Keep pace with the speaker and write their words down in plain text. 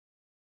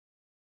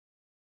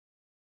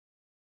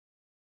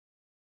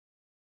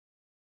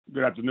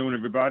Good afternoon,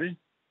 everybody.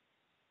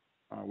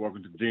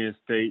 Welcome to Virginia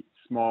State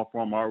Small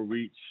Farm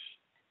Outreach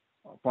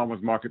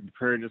Farmers Market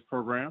Preparedness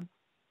Program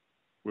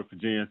with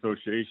Virginia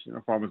Association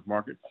of Farmers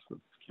Markets with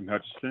Kim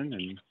Hutchinson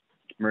and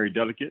Mary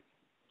Delicate.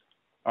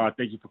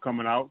 Thank you for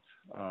coming out.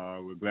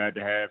 We're glad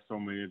to have so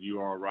many of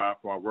you all arrive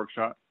for our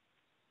workshop.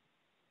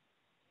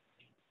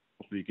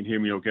 Hopefully you can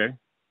hear me okay.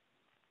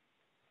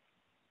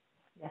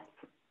 Yes.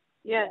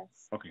 Yes.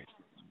 Okay,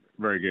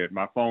 very good.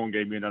 My phone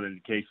gave me another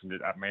indication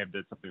that I may have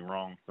done something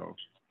wrong, so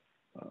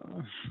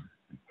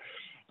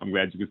I'm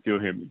glad you can still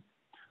hear me.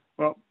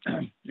 Well,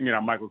 again,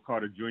 I'm Michael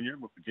Carter Jr.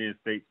 with Virginia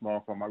State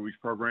Small Farm Outreach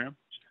Program,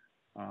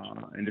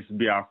 and this will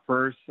be our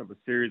first of a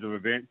series of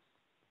events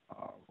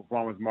for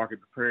farmers market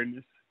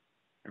preparedness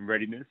and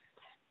readiness.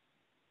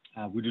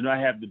 We do not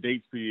have the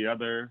dates for the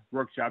other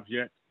workshops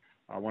yet.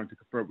 I wanted to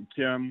confer with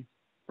Kim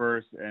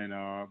first, and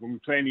when we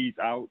plan these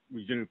out,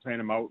 we generally plan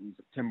them out in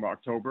September,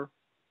 October.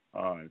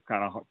 It's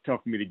kind of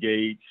tough for me to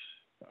gauge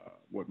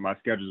what my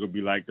schedules will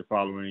be like the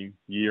following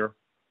year.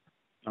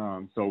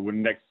 So in the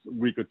next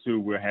week or two,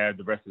 we'll have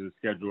the rest of the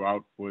schedule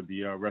out for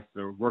the rest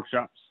of the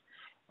workshops.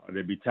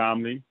 They'll be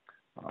timely.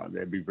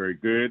 They'll be very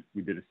good.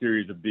 We did a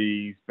series of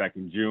these back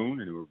in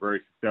June, and they were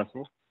very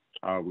successful.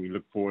 We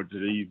look forward to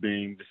these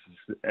being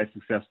as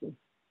successful.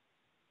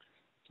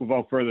 So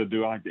without further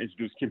ado, I'd like to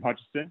introduce Kim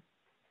Hutchinson,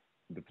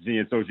 the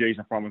Virginia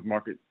Association of Farmers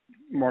Market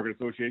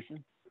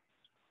Association.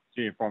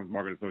 Virginia Farmers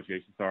Market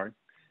Association, sorry.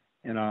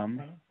 And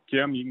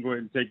Kim, you can go ahead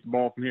and take the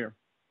ball from here.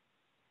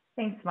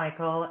 Thanks,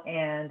 Michael,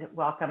 and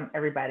welcome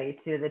everybody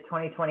to the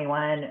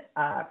 2021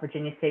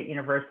 Virginia State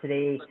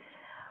University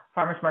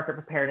Farmers Market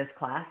Preparedness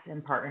class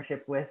in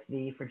partnership with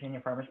the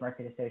Virginia Farmers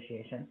Market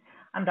Association.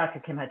 I'm Dr.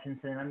 Kim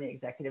Hutchinson. I'm the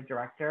Executive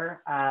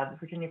Director of the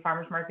Virginia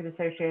Farmers Market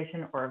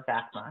Association, or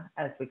VAFMA,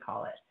 as we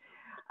call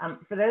it.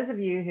 For those of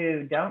you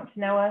who don't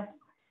know us,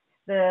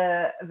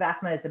 the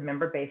VAFMA is a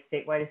member-based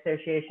statewide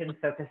association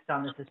focused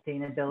on the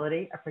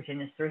sustainability of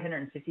Virginia's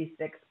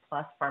 356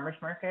 plus farmers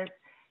markets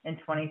and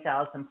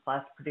 20,000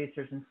 plus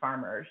producers and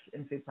farmers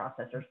and food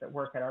processors that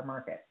work at our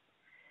market.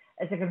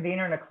 As a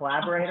convener and a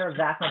collaborator,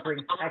 VAFMA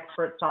brings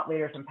experts, thought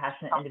leaders, and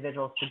passionate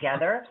individuals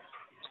together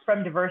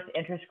from diverse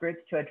interest groups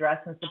to address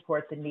and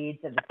support the needs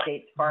of the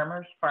state's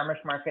farmers, farmers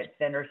markets,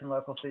 vendors, and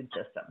local food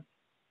systems.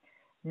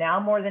 Now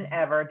more than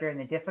ever, during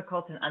the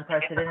difficult and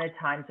unprecedented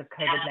times of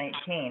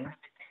COVID-19,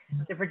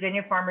 the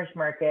Virginia Farmers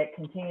Market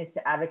continues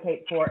to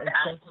advocate for and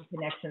strengthen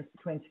connections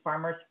between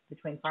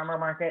farmer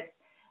markets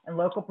and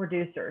local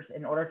producers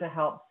in order to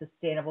help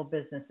sustainable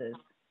businesses,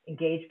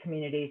 engage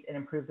communities, and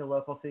improve the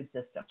local food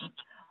system,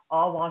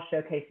 all while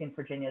showcasing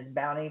Virginia's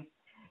bounty,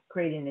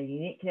 creating a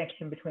unique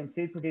connection between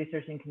food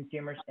producers and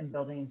consumers, and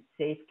building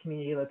safe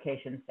community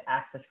locations to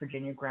access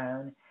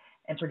Virginia-grown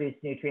and produce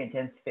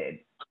nutrient-dense food.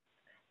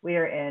 We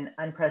are in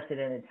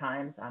unprecedented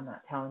times. I'm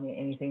not telling you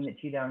anything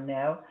that you don't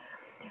know.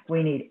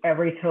 We need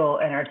every tool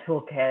in our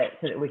toolkit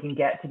so that we can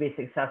get to be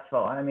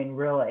successful. And I mean,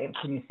 really,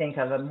 can you think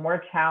of a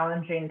more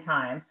challenging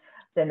time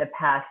than the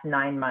past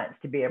 9 months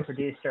to be a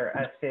producer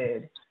of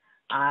food?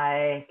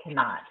 I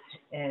cannot.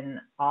 And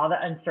all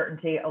the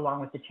uncertainty, along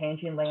with the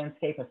changing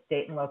landscape of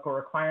state and local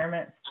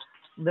requirements,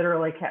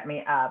 literally kept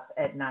me up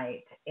at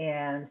night.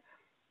 And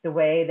the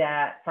way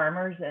that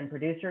farmers and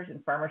producers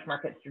and farmers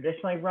markets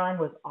traditionally run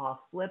was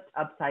all flipped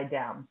upside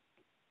down.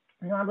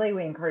 Normally,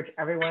 we encourage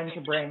everyone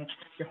to bring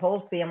your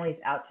whole families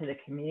out to the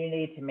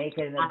community, to make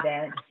it an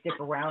event, to stick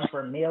around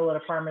for a meal at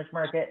a farmer's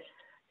market,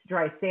 to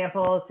try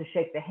samples, to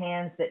shake the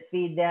hands that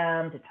feed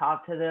them, to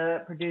talk to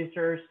the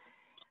producers,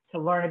 to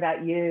learn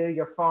about you,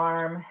 your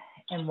farm,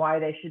 and why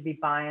they should be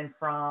buying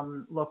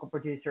from local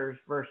producers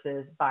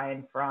versus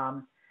buying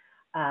from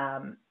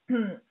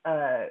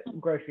a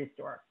grocery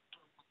store.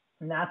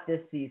 Not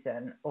this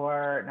season,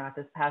 or not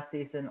this past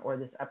season, or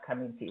this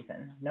upcoming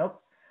season.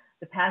 Nope.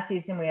 The past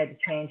season, we had to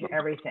change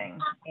everything.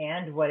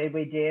 And what did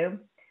we do?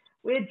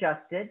 We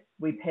adjusted,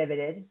 we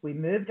pivoted, we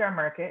moved our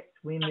markets,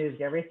 we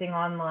moved everything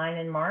online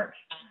in March.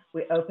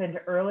 We opened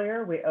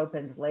earlier, we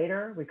opened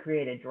later, we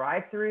created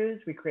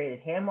drive-throughs, we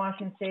created hand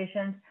washing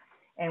stations,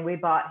 and we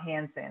bought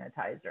hand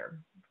sanitizer.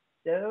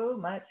 So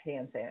much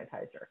hand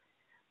sanitizer.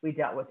 We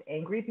dealt with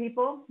angry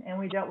people, and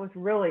we dealt with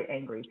really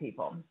angry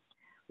people.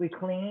 We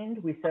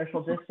cleaned, we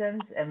social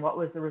distanced, and what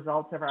was the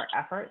results of our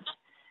efforts?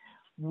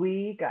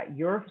 We got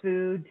your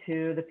food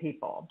to the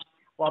people.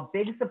 While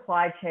big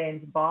supply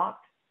chains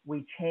balked,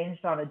 we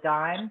changed on a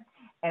dime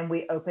and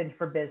we opened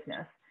for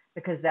business,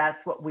 because that's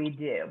what we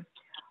do.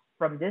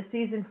 From this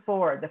season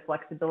forward, the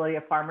flexibility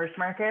of farmers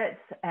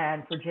markets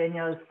and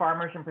Virginia's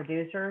farmers and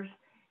producers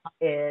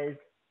is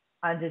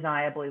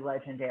undeniably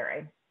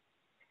legendary.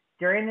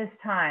 During this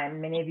time,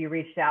 many of you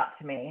reached out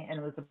to me, and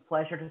it was a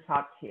pleasure to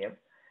talk to you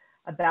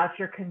about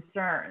your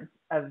concerns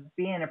of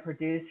being a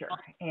producer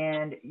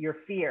and your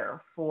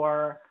fear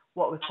for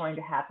what was going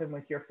to happen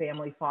with your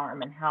family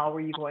farm and how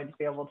were you going to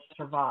be able to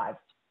survive.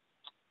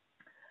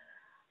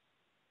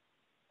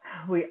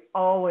 We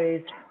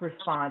always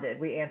responded.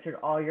 We answered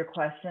all your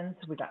questions.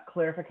 We got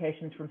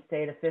clarifications from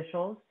state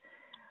officials.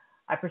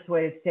 I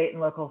persuaded state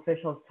and local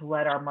officials to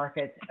let our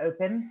markets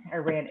open. I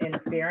ran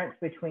interference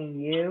between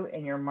you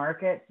and your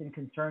markets and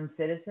concerned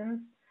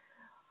citizens.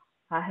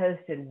 I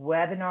hosted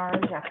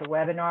webinars after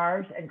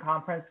webinars and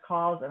conference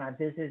calls, and I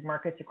visited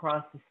markets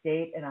across the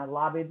state, and I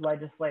lobbied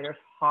legislators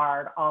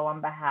hard, all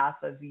on behalf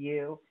of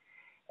you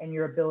and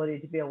your ability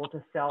to be able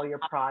to sell your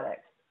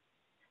products.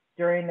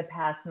 During the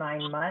past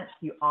 9 months,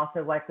 you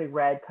also likely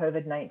read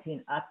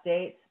COVID-19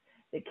 updates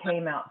that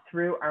came out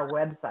through our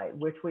website,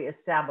 which we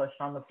established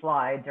on the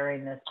fly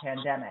during this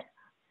pandemic.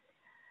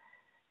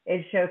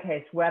 It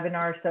showcased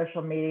webinars,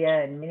 social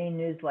media, and many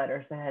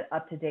newsletters that had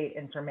up-to-date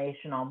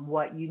information on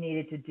what you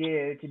needed to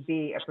do to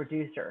be a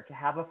producer, to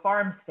have a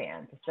farm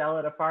stand, to sell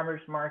at a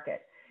farmer's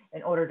market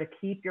in order to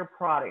keep your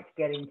product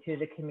getting to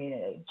the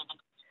community.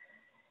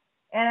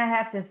 And I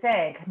have to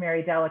thank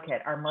Mary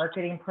Delicate, our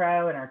marketing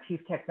pro and our chief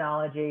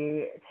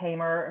technology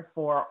tamer,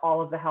 for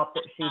all of the help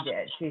that she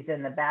did. She's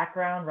in the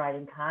background,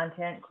 writing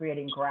content,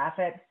 creating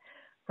graphics,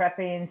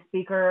 prepping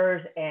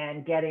speakers,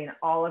 and getting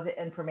all of the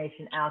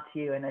information out to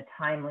you in a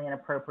timely and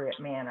appropriate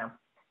manner.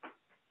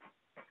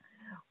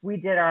 We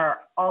did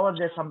all of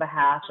this on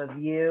behalf of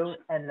you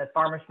and the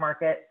farmers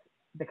market,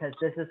 because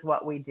this is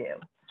what we do.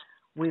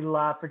 We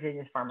love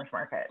Virginia's farmers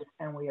market,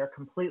 and we are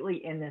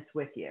completely in this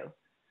with you.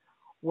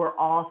 We're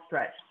all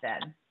stretched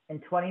thin, and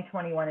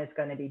 2021 is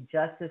going to be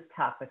just as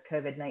tough with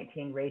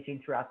COVID-19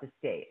 raging throughout the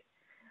state.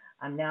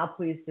 I'm now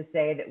pleased to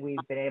say that we've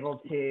been able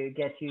to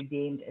get you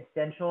deemed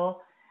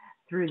essential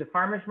through the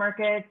farmers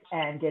market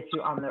and get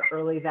you on the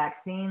early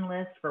vaccine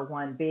list for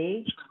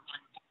 1B.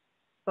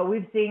 But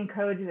we've seen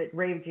COVID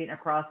raging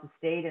across the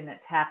state, and it's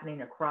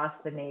happening across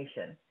the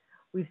nation.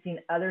 We've seen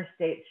other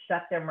states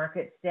shut their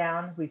markets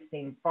down. We've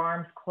seen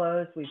farms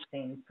close. We've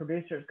seen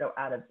producers go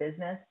out of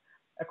business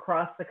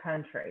across the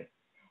country,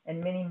 and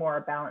many more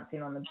are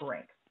balancing on the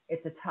brink.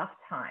 It's a tough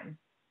time,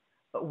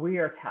 but we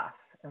are tough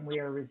and we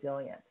are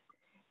resilient.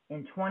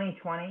 In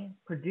 2020,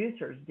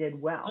 producers did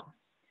well.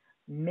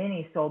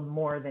 Many sold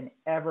more than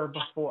ever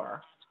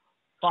before.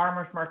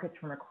 Farmers markets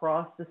from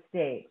across the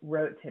state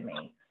wrote to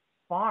me.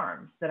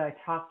 Farms that I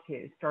talked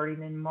to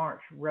starting in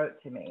March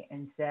wrote to me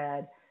and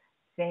said,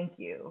 thank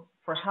you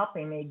for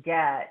helping me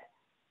get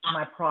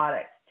my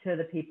product to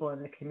the people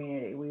in the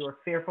community. We were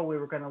fearful we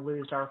were going to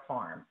lose our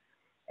farm,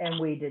 and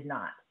we did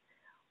not.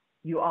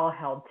 You all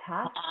held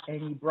tough,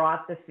 and you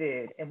brought the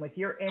food. And with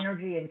your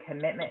energy and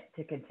commitment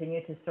to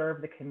continue to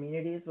serve the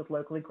communities with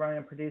locally grown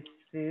and produced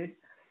food,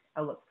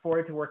 I look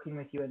forward to working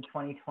with you in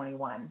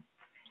 2021.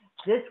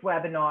 This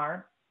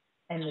webinar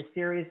and the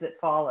series that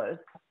follows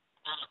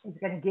is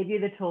going to give you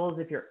the tools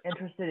if you're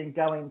interested in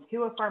going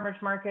to a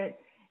farmer's market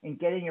and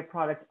getting your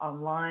products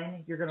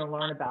online. You're going to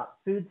learn about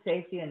food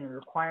safety and the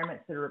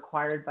requirements that are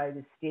required by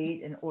the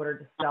state in order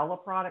to sell a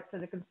product to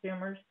the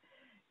consumers.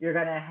 You're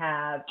going to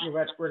have,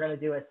 we're going to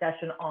do a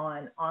session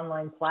on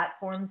online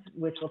platforms,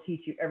 which will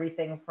teach you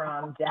everything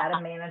from data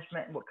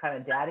management, what kind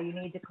of data you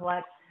need to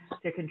collect,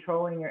 to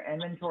controlling your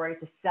inventory,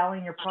 to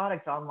selling your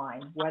product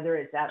online, whether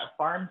it's at a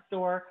farm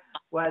store,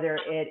 whether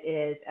it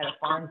is at a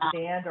farm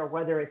stand, or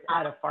whether it's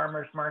at a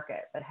farmer's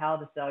market, but how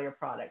to sell your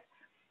product.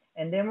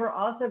 And then we're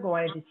also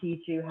going to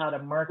teach you how to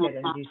market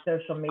and do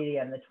social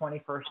media in the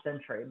 21st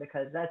century,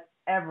 because that's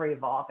ever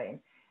evolving.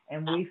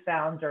 And we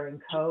found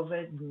during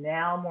COVID,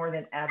 now more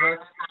than ever,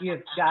 you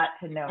have got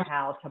to know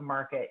how to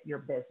market your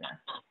business.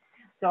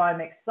 So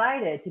I'm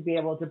excited to be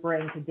able to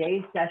bring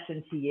today's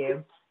session to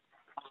you,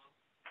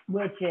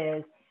 which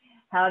is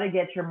how to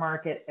get your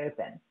market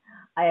open.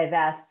 I have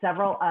asked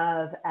several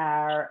of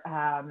our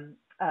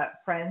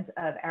friends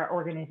of our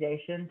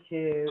organization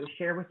to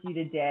share with you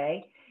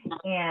today.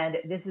 And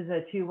this is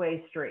a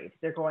two-way street.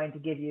 They're going to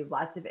give you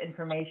lots of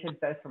information,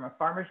 both from a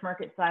farmer's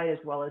market side as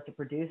well as a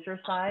producer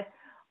side,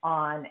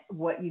 on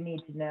what you need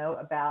to know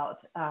about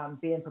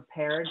being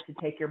prepared to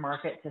take your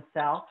market to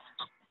sell.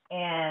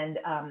 And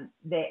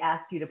they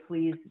ask you to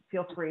please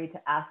feel free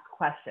to ask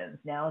questions.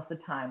 Now is the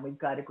time. We've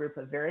got a group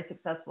of very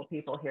successful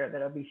people here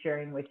that will be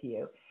sharing with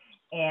you,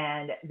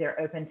 and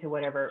they're open to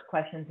whatever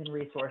questions and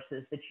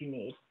resources that you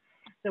need.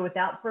 So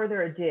without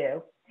further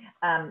ado,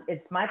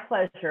 it's my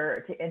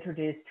pleasure to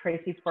introduce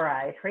Tracy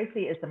Fry.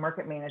 Tracy is the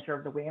market manager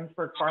of the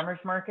Williamsburg Farmers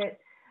Market.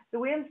 The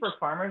Williamsburg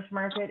Farmers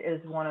Market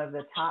is one of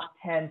the top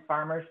 10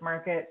 farmers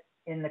markets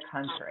in the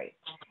country.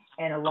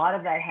 And a lot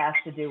of that has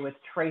to do with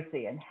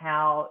Tracy and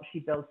how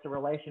she builds the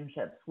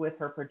relationships with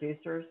her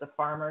producers, the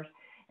farmers,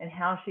 and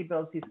how she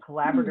builds these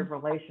collaborative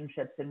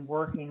relationships in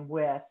working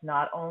with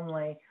not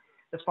only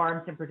the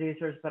farms and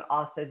producers, but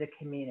also the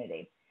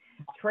community.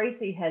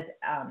 Tracy has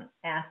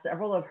asked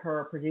several of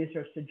her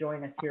producers to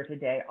join us here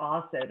today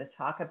also to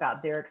talk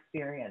about their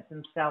experience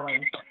in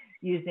selling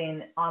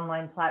using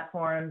online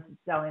platforms,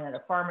 selling at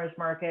a farmer's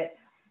market,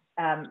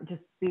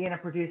 just being a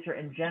producer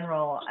in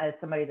general as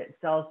somebody that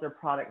sells their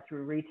product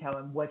through retail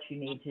and what you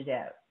need to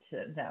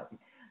know.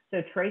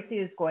 So Tracy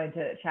is going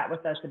to chat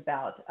with us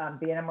about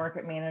being a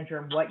market manager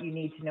and what you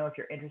need to know if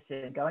you're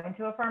interested in going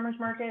to a farmer's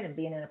market and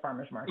being in a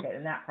farmer's market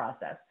and that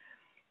process.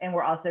 And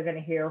we're also going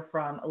to hear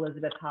from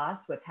Elizabeth Haas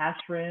with Hash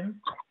Rooms,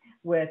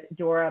 with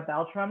Dora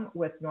Beltram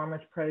with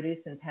Norma's Produce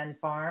and Penn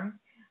Farm,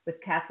 with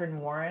Catherine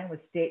Warren with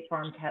State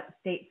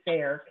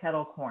Fair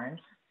Kettle Corn,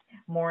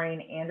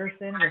 Maureen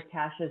Anderson with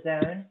Tasha's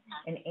Own,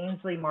 and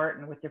Ainsley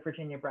Martin with the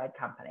Virginia Bread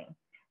Company.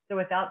 So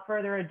without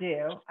further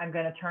ado, I'm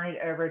going to turn it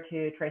over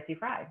to Tracy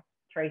Fry.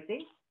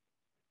 Tracy,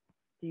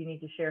 do you need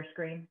to share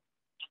screen?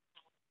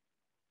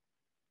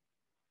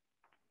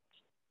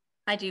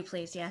 I do,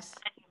 please, yes.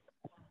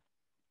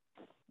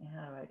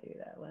 How do I do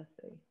that? Let's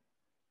see.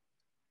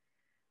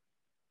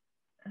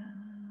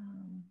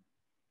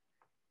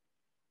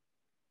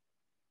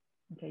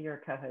 Okay, you're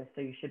a co-host,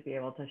 so you should be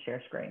able to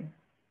share screen.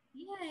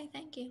 Yay,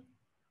 thank you.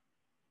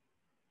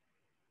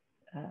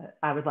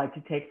 I would like to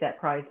take that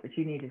prize, but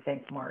you need to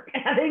thank Mark.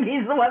 I think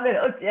he's the one that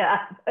hooked you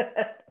up.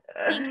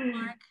 Thank you,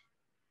 Mark.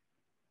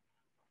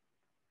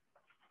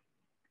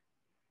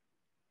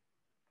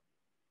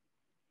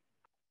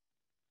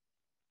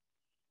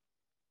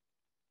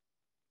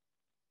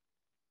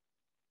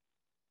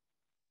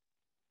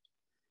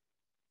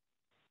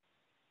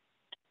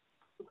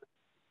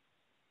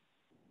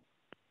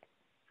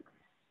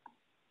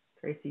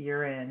 Tracy,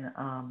 you're in.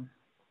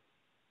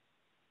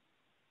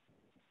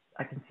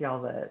 I can see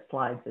all the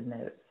slides and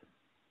notes.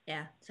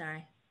 Yeah,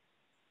 sorry.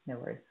 No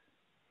worries.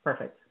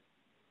 Perfect.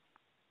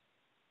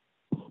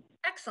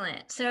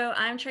 Excellent. So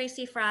I'm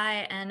Tracy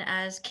Fry, and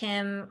as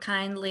Kim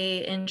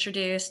kindly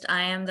introduced,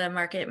 I am the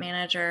market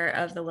manager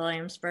of the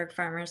Williamsburg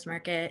Farmers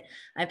Market.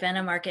 I've been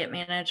a market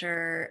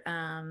manager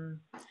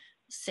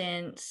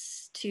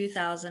since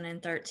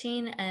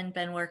 2013 and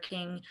been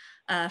working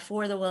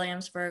for the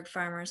Williamsburg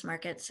Farmers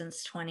Market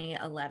since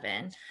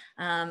 2011.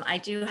 I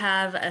do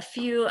have a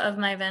few of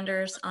my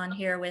vendors on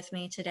here with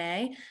me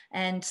today,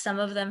 and some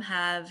of them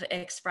have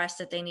expressed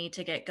that they need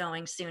to get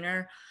going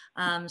sooner.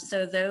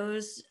 So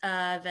those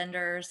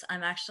vendors,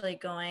 I'm actually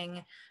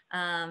going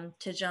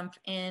to jump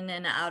in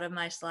and out of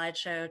my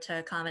slideshow to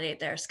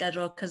accommodate their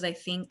schedule, because I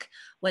think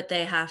what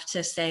they have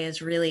to say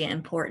is really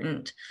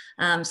important.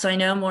 So I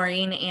know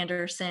Maureen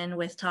Anderson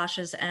with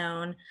Tasha's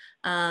Own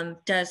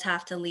does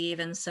have to leave,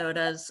 and so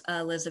does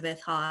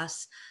Elizabeth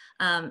Haas.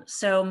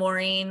 So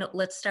Maureen,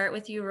 let's start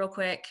with you real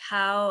quick.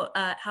 How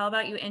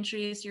about you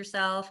introduce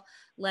yourself?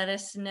 Let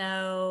us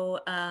know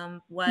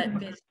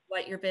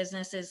what your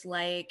business is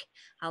like,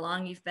 how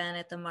long you've been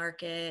at the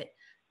market,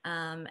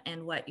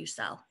 and what you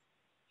sell.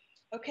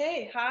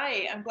 Okay,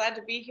 hi, I'm glad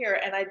to be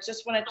here, and I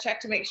just want to check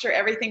to make sure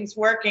everything's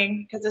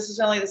working, because this is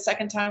only the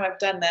second time I've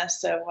done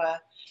this. So am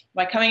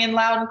I coming in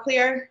loud and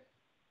clear?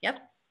 Yep.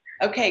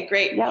 Okay,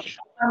 great. Yep.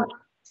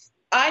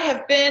 I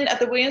have been at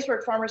the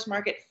Williamsburg Farmers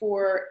Market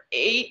for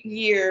 8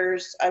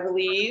 years, I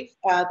believe.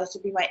 This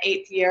will be my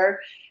 8th year.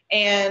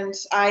 And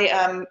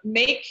I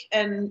make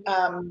and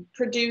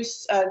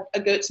produce a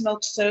goat's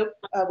milk soap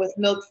with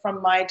milk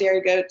from my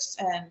dairy goats,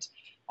 and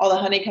all the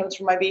honey comes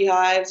from my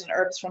beehives and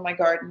herbs from my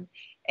garden.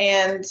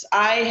 And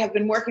I have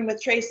been working with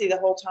Tracy the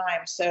whole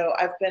time, so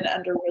I've been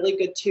under really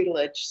good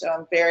tutelage. So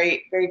I'm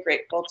very, very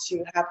grateful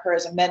to have her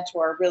as a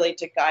mentor, really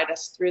to guide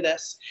us through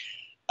this.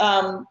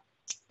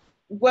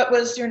 What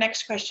was your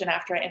next question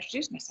after I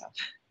introduced myself?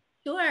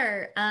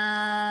 Sure.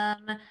 I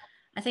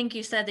think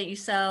you said that you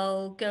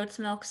sell goat's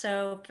milk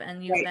soap,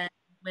 and you've been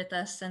with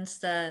us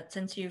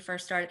since you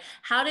first started.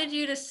 How did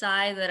you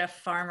decide that a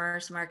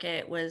farmer's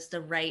market was the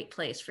right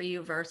place for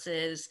you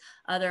versus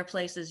other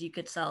places you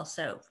could sell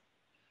soap?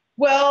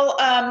 Well,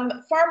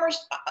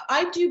 farmers,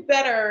 I do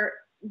better.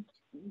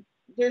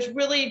 There's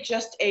really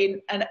just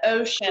an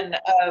ocean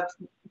of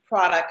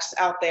products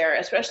out there,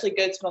 especially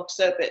goat's milk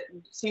soap. It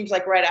seems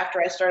like right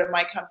after I started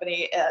my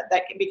company,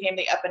 that became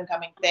the up and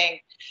coming thing.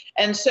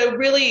 And so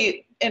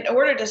really, in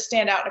order to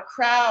stand out in a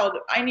crowd,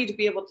 I need to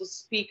be able to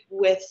speak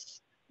with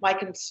my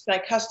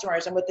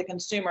customers and with the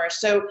consumers.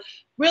 So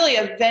really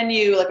a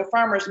venue like a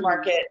farmer's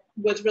market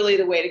was really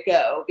the way to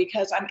go,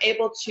 because I'm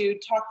able to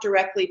talk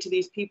directly to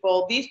these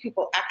people. These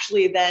people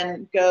actually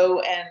then go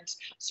and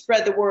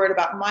spread the word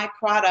about my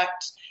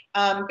product,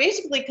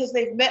 basically because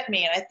they've met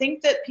me. And I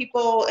think that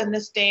people in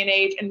this day and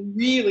age, and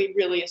really,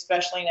 really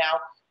especially now,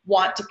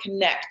 want to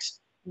connect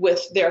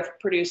with their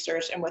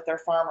producers and with their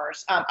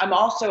farmers. I'm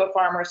also a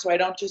farmer, so I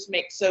don't just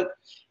make soap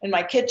in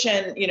my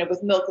kitchen, you know,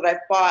 with milk that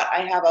I've bought.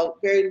 I have a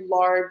very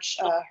large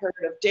herd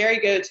of dairy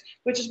goats,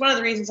 which is one of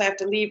the reasons I have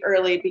to leave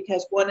early,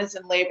 because one is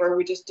in labor.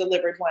 We just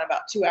delivered one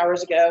about 2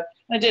 hours ago,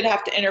 and I did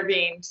have to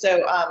intervene.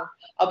 So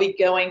I'll be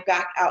going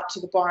back out to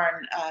the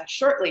barn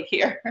shortly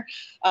here.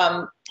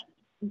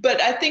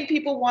 But I think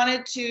people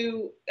wanted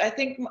to, I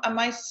think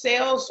my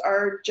sales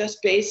are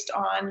just based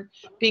on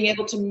being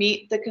able to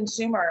meet the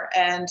consumer.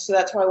 And so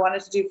that's why I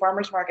wanted to do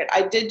farmers market.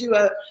 I did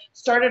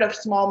started a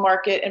small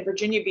market in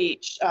Virginia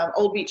Beach,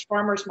 Old Beach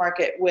Farmers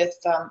Market, with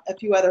a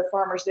few other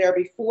farmers there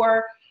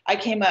before I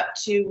came up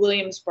to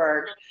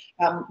Williamsburg.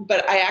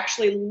 But I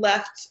actually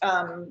left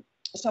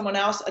someone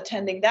else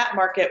attending that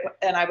market,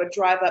 and I would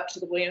drive up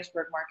to the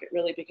Williamsburg market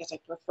really because I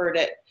preferred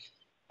it.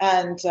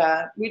 And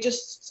we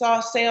just saw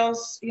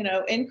sales, you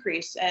know,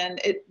 increase, and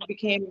it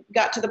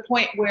got to the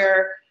point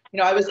where, you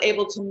know, I was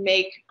able to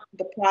make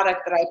the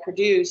product that I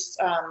produce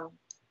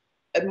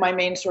my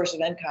main source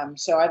of income.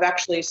 So I've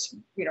actually,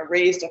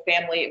 raised a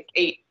family of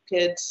 8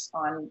 kids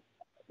on,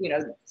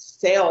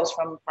 sales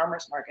from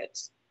farmers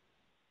markets.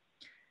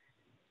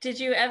 Did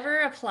you ever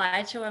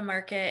apply to a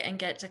market and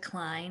get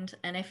declined?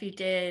 And if you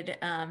did,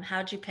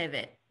 how'd you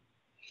pivot?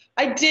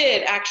 I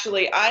did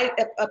actually. I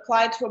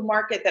applied to a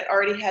market that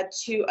already had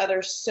 2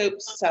 other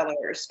soap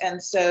sellers.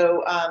 And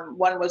so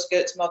one was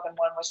goat's milk and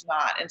one was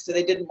not. And so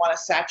they didn't want to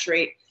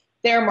saturate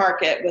their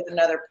market with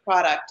another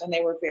product, and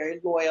they were very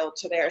loyal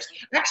to theirs.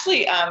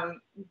 Actually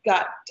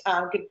got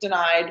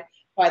denied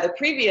by the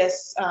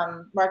previous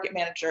market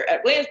manager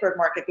at Williamsburg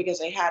Market because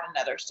they had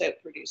another soap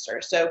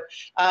producer. So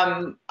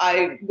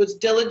I was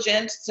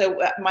diligent. So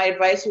my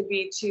advice would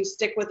be to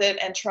stick with it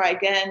and try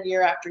again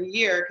year after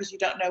year, because you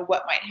don't know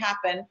what might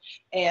happen.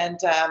 And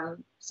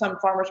some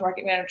farmers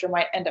market manager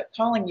might end up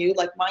calling you,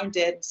 like mine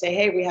did, and say,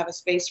 hey, we have a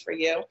space for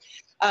you.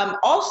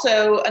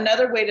 Also,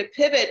 another way to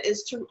pivot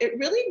is it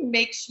really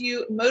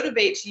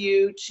motivates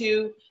you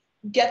to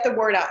get the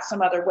word out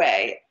some other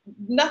way.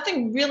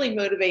 Nothing really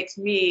motivates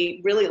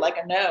me really like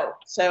a no.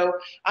 So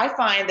I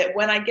find that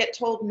when I get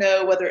told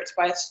no, whether it's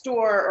by a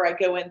store or I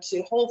go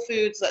into Whole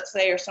Foods, let's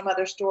say, or some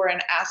other store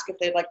and ask if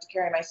they'd like to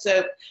carry my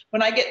soap,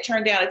 when I get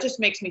turned down, it just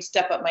makes me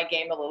step up my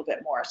game a little bit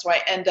more. So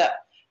I end up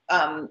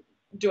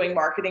doing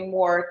marketing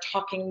more,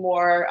 talking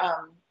more,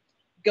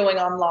 going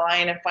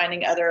online and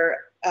finding other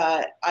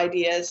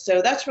ideas.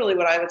 So that's really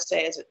what I would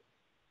say, is it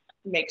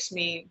makes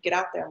me get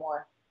out there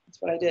more.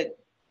 That's what I did.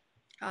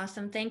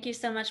 Awesome. Thank you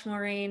so much,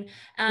 Maureen.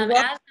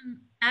 I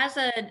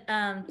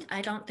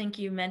don't think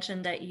you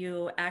mentioned that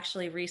you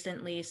actually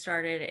recently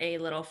started a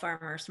little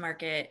farmers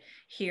market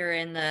here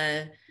in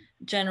the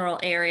general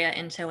area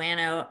in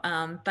Toano.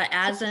 But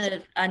as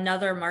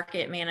another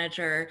market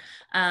manager,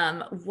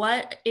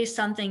 what is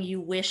something you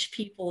wish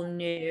people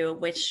knew,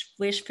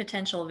 wish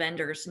potential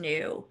vendors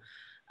knew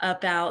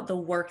about the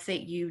work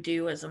that you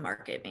do as a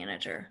market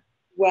manager?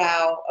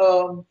 Wow.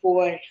 Oh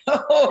boy.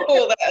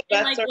 Oh,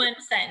 in like one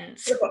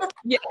sentence.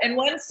 Yeah, in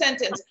one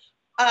sentence.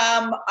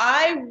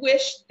 I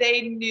wish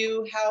they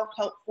knew how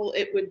helpful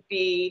it would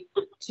be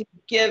to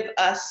give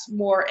us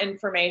more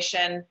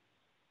information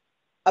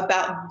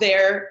about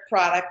their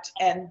product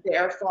and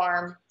their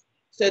farm,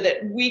 so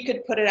that we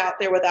could put it out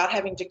there without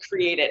having to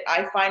create it.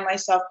 I find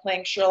myself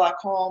playing Sherlock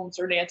Holmes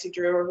or Nancy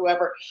Drew or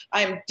whoever.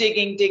 I'm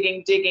digging,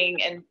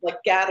 and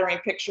like gathering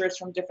pictures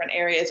from different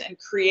areas and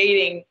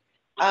creating.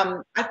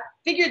 I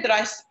figured that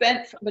I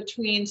spent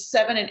between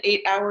 7 and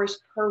 8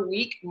 hours per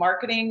week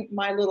marketing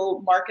my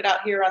little market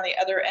out here on the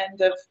other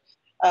end of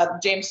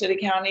James City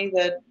County,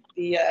 the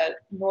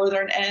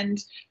northern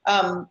end,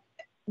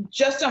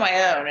 just on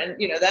my own. And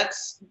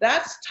that's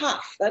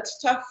tough. That's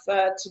tough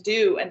to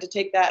do, and to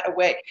take that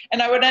away.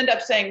 And I would end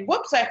up saying,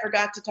 whoops, I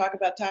forgot to talk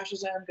about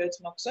Tasha's Own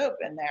Goat's Milk Soap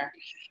in there.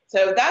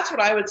 So that's what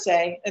I would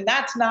say. And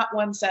that's not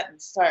one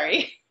sentence,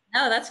 sorry.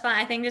 No, that's fine.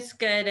 I think it's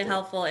good and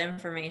helpful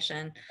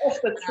information.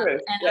 That's the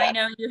truth. And yeah. I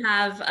know you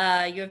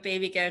have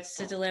baby goats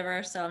to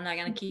deliver, so I'm not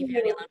going to keep you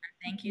any longer.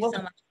 Thank you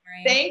so much,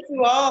 Maureen. Thank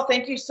you all.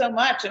 Thank you so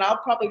much. And I'll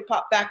probably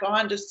pop back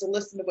on just to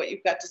listen to what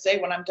you've got to say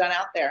when I'm done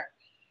out there.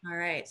 All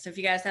right. So if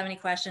you guys have any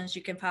questions,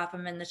 you can pop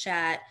them in the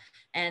chat.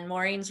 And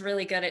Maureen's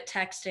really good at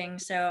texting,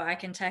 so I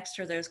can text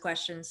her those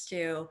questions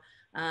too.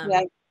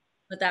 Yeah.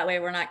 But that way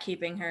we're not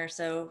keeping her,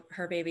 so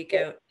her baby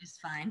goat is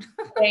fine.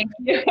 Thank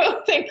you.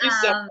 Thank you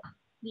so much.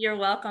 You're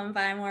welcome.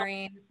 Bye,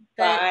 Maureen.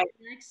 Bye.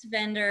 The next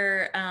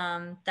vendor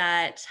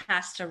that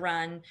has to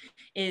run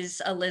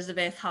is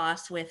Elizabeth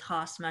Haas with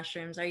Haas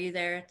Mushrooms. Are you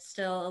there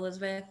still,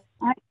 Elizabeth?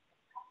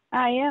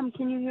 I am.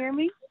 Can you hear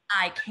me?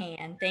 I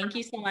can. Thank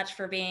you so much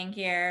for being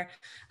here.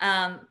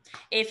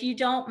 If you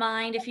don't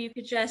mind, if you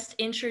could just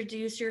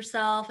introduce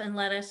yourself and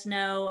let us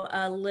know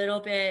a little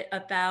bit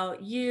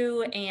about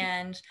you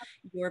and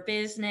your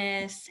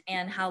business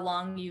and how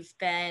long you've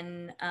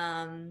been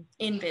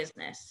in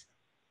business.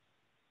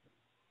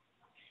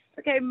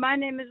 Okay, my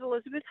name is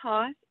Elizabeth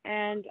Haas,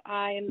 and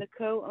I am the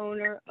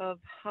co-owner of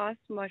Haas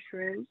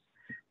Mushrooms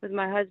with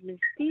my husband,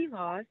 Steve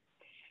Haas,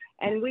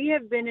 and we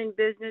have been in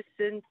business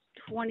since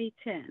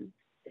 2010.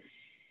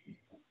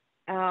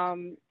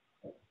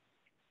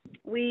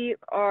 We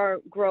are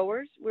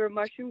growers. We're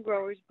mushroom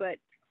growers, but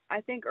I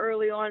think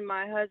early on,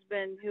 my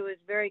husband, who is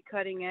very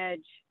cutting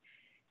edge,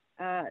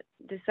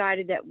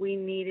 decided that we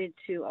needed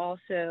to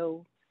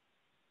also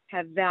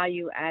have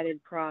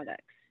value-added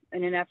products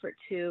in an effort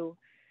to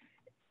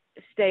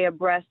stay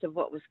abreast of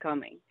what was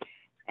coming,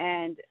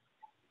 and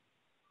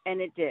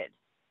it did.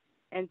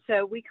 And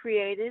so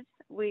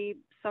we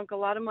sunk a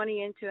lot of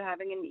money into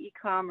having an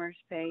e-commerce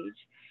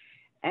page.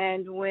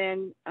 And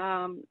when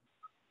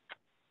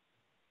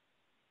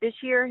this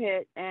year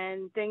hit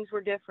and things were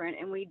different,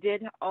 and we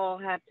did all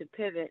have to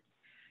pivot,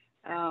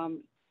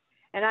 and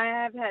I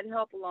have had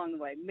help along the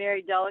way.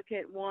 Mary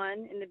Delicate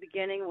won in the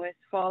beginning with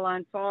Fall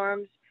on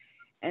Farms,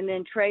 and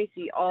then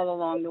Tracy all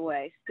along the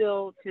way,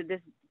 still to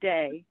this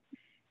day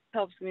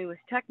helps me with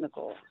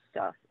technical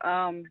stuff.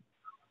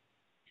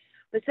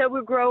 But so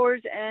we're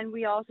growers, and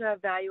we also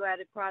have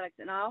value-added products.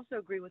 And I also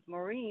agree with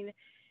Maureen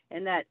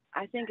in that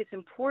I think it's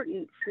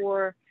important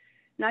for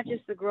not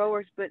just the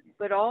growers,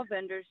 but all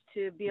vendors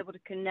to be able to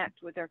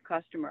connect with their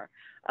customer.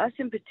 Us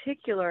in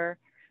particular,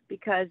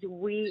 because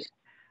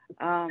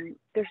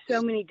there's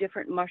so many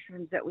different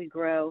mushrooms that we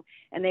grow,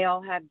 and they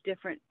all have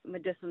different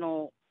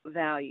medicinal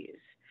values,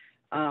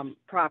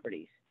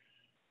 properties.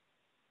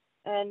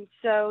 And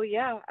so,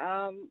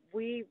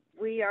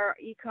 our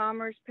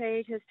e-commerce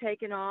page has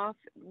taken off.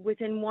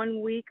 Within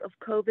 1 week of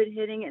COVID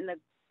hitting and the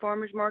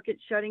farmers market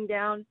shutting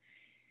down,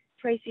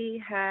 Tracy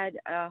had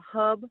a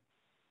hub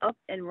up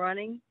and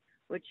running,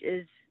 which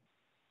is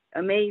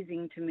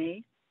amazing to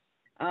me.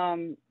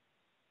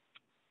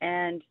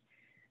 And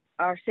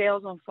our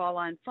sales on Fall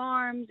Line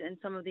Farms and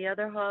some of the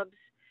other hubs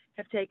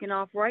have taken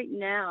off. Right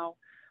now,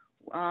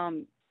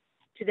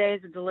 today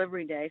is a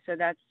delivery day, so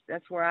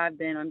that's where I've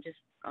been.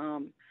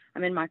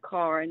 I'm in my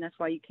car, and that's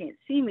why you can't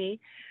see me.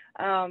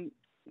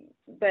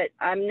 But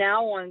I'm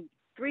now on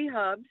 3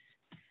 hubs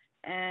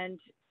and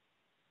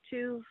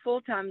 2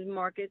 full-time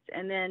markets,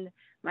 and then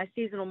my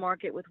seasonal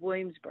market with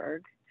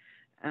Williamsburg,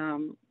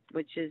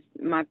 which is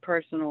my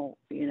personal,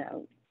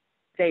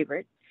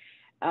 favorite.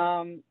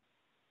 And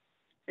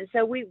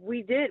so we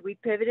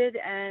pivoted,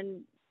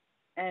 and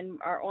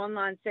our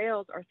online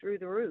sales are through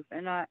the roof.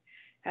 And I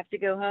have to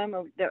go home,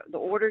 or the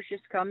orders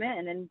just come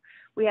in, and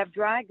we have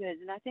dry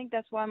goods. And I think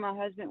that's why my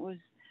husband was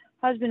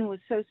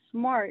so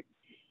smart,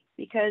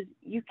 because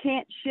you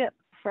can't ship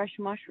fresh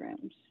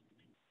mushrooms.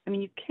 I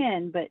mean, you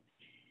can, but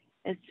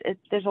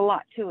there's a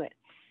lot to it.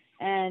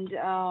 And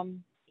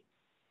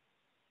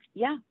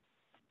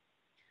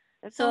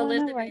that's so all I know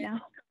Elizabeth, right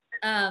now.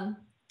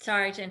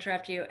 Sorry to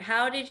interrupt you.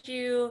 How'd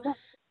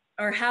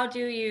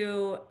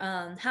you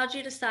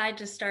decide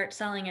to start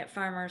selling at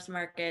farmers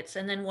markets?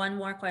 And then one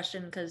more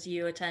question, because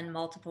you attend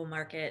multiple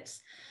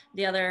markets.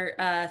 The other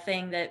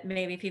thing that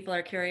maybe people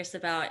are curious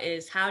about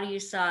is, how do you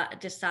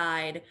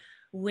decide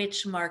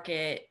which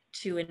market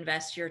to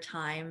invest your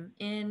time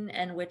in,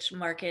 and which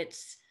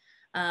markets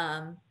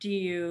do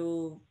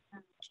you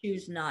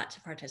choose not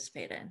to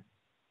participate in?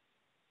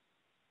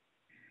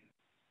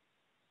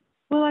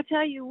 Well, I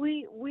tell you,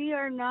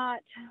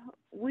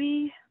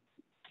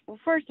 well,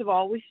 first of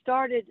all, we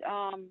started,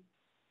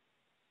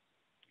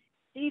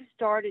 Steve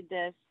started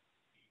this.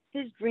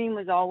 His dream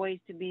was always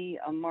to be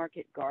a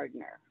market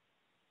gardener.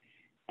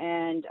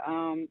 And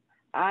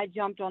I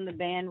jumped on the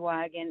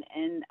bandwagon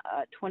in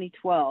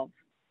 2012.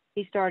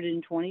 He started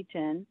in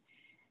 2010.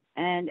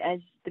 And as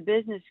the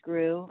business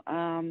grew,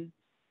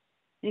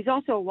 he's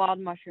also a wild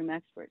mushroom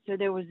expert. So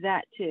there was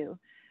that too.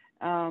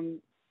 I'm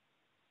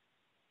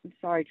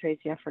sorry,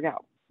 Tracy, I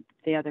forgot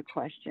the other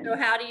question. So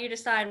how do you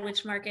decide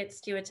which markets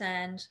to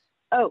attend?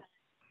 Oh,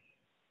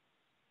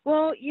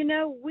 well,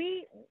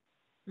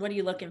 what are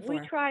you looking for? We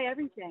try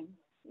everything.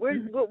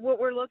 What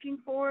we're looking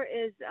for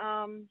is,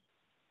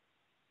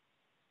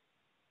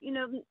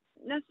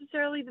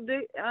 necessarily the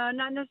big,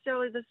 not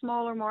necessarily the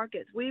smaller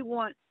markets. We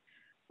are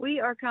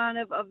kind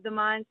of the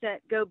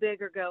mindset, go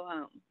big or go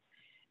home.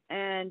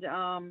 And,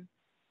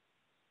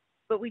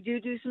 but we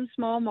do some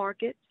small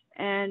markets,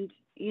 and,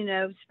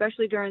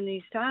 especially during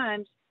these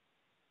times,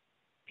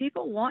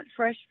 people want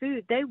fresh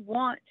food. They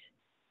want,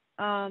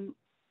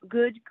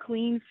 good,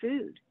 clean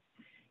food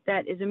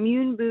that is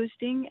immune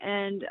boosting,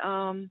 and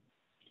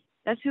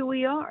that's who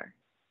we are.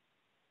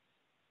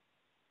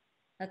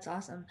 That's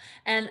awesome.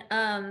 And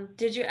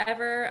did you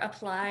ever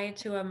apply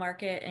to a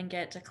market and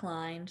get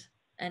declined?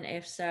 And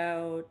if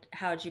so,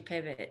 how'd you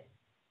pivot?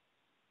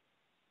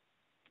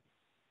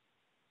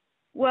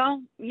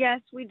 Well, yes,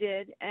 we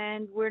did,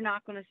 and we're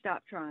not going to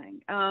stop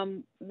trying.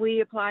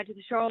 We applied to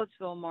the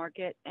Charlottesville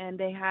market, and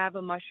they have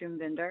a mushroom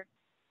vendor.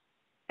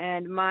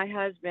 And my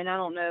husband, I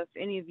don't know if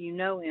any of you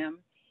know him,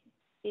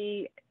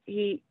 the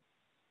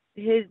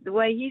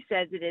way he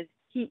says it is,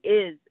 he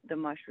is the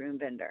mushroom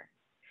vendor.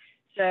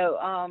 So,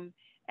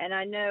 and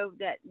I know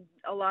that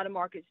a lot of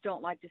markets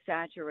don't like to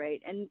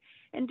saturate. And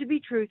to be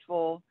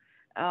truthful,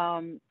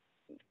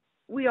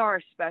 we are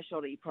a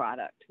specialty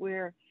product.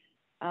 We're,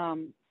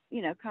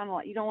 kind of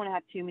like, you don't want to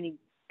have too many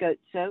goat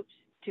soaps,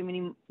 too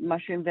many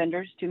mushroom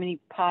vendors, too many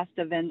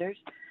pasta vendors,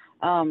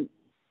 or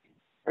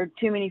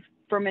too many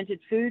fermented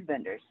food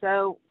vendors.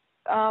 So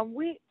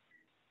we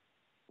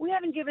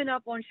haven't given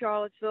up on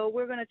Charlottesville.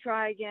 We're going to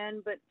try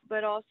again,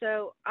 but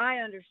also I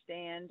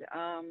understand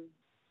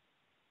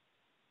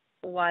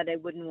why they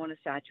wouldn't want to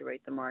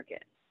saturate the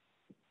market.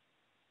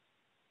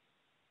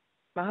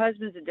 My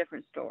husband's a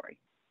different story.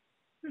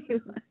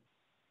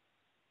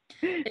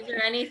 Is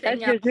there anything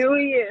That's else? just who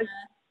he is.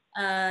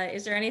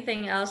 Is there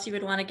anything else you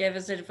would want to give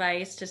as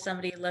advice to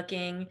somebody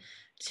looking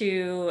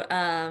to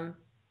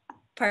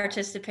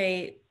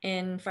participate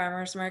in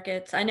farmers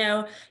markets? I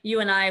know you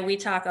and we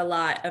talk a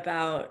lot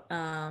about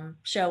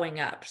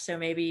showing up. So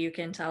maybe you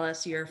can tell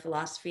us your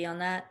philosophy on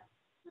that.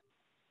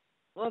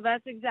 Well,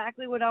 that's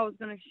exactly what I was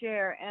going to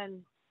share.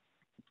 And,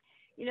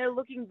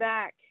 looking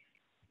back,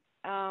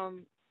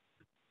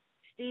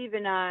 Steve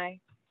and I,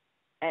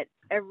 at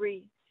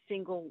every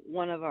single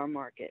one of our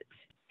markets,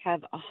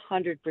 have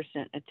 100%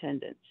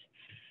 attendance,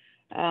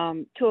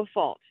 to a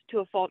fault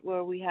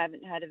where we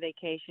haven't had a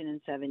vacation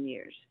in 7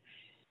 years.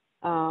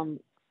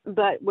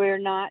 But we're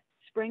not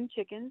spring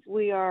chickens.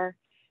 We are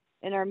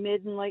in our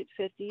mid and late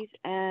 50s,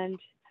 and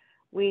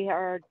we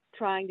are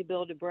trying to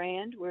build a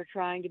brand. We're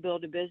trying to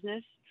build a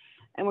business,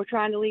 and we're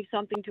trying to leave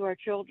something to our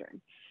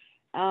children.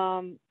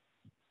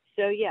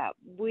 So yeah,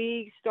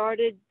 we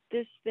started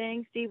this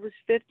thing. Steve was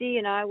 50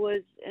 and I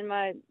was in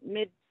my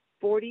mid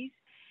 40s.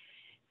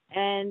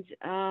 And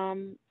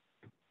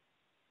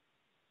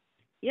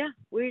yeah,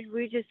 we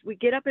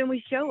get up and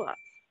we show up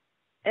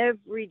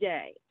every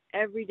day.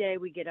 Every day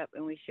we get up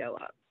and we show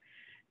up.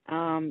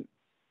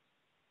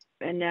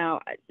 And now,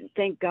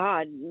 thank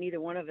God, neither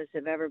one of us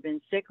have ever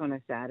been sick on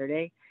a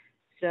Saturday.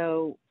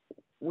 So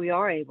we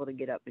are able to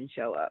get up and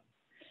show up.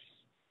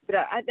 But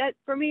that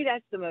for me,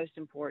 that's the most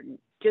important.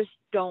 Just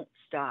don't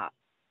stop.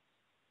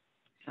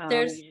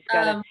 There's, you just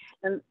gotta,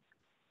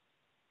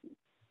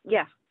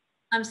 yeah.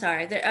 I'm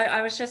sorry.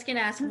 I was just going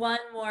to ask one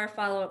more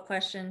follow-up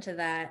question to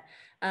that,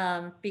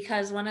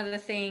 because one of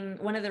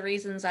the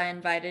reasons I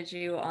invited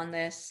you on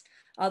this,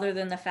 other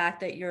than the fact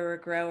that you're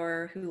a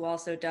grower who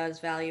also does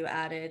value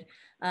added,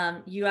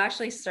 you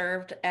actually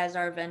served as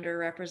our vendor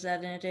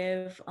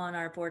representative on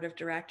our board of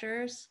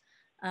directors,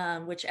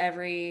 which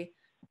every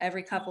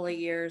couple of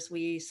years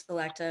we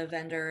select a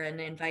vendor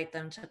and invite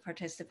them to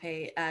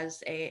participate as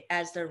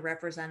the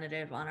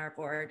representative on our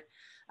board.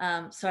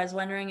 So I was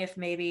wondering if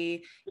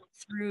maybe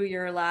through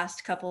your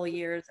last couple of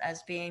years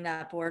as being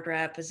that board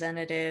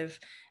representative,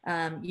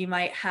 you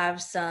might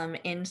have some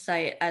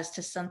insight as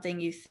to something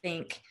you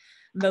think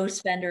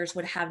most vendors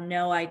would have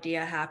no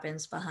idea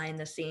happens behind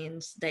the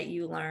scenes that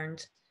you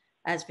learned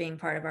as being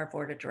part of our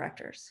board of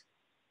directors.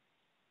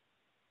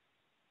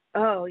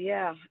 Oh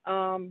yeah.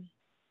 Let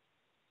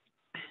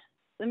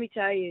me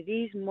tell you,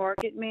 these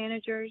market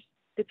managers,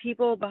 the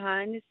people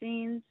behind the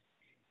scenes.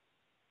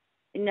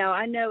 Now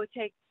I know it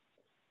takes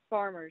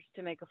farmers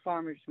to make a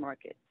farmer's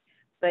market,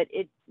 but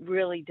it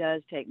really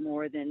does take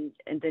more than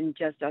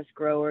just us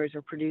growers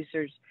or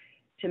producers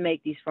to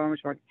make these farmers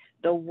markets.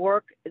 The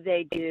work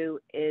they do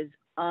is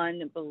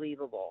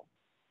unbelievable.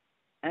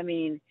 I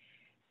mean,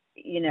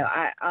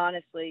 I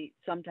honestly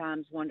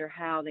sometimes wonder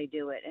how they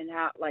do it, and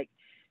how, like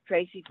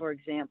Tracy, for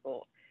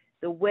example,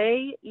 the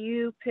way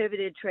you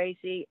pivoted,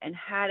 Tracy, and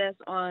had us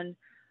on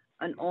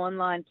an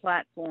online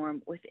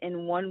platform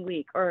within 1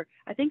 week, or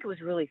I think it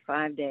was really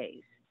 5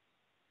 days,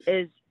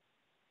 is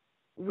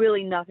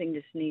really nothing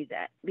to sneeze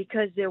at,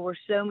 because there were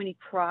so many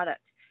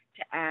products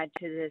to add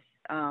to this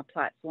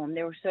platform.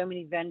 There were so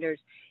many vendors,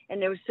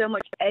 and there was so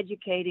much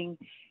educating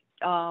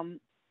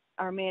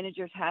our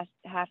managers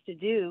have to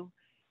do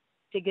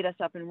to get us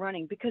up and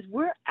running, because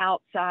we're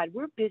outside,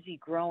 we're busy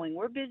growing,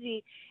 we're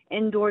busy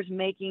indoors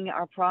making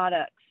our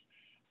products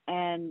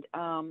and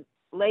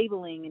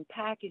labeling and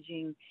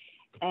packaging,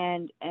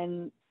 and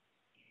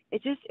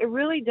it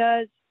really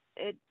does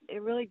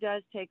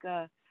take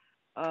a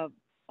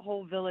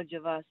whole village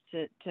of us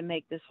to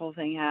make this whole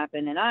thing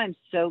happen. And I'm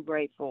so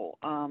grateful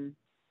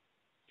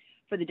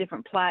for the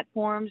different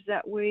platforms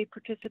that we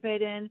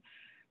participate in,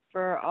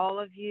 for all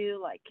of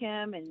you like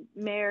Kim and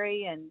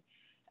Mary and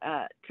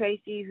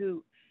Tracy,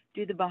 who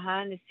do the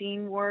behind the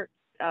scene work.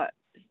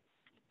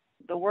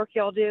 The work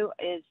y'all do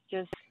is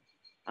just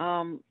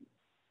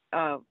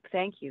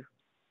thank you.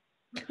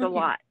 It's a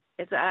lot.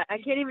 I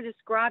can't even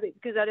describe it,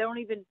 because I don't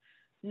even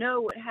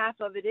know what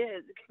half of it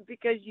is,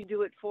 because you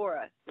do it for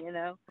us,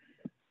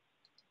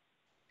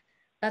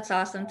 That's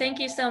awesome. Thank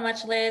you so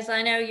much, Liz.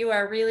 I know you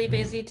are really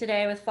busy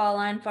today with Fall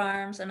Line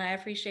Farms, and I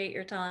appreciate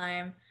your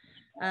time.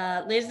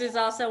 Liz is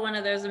also one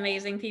of those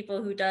amazing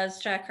people who does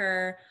check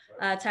her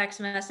text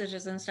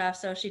messages and stuff,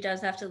 so she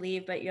does have to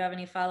leave, but you have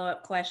any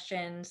follow-up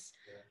questions,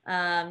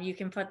 you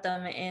can put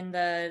them in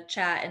the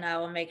chat, and I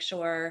will make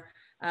sure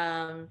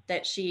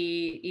that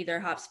she either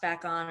hops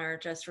back on or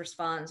just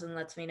responds and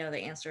lets me know the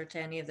answer to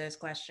any of those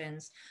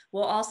questions.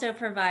 We'll also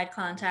provide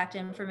contact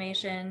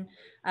information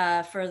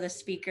for the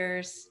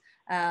speakers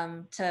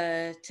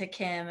to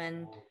Kim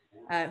and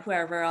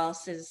whoever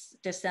else is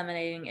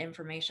disseminating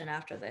information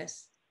after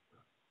this.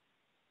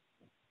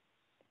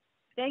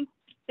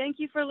 Thank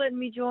you for letting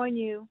me join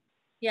you.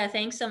 Yeah,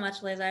 thanks so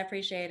much, Liz. I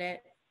appreciate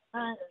it.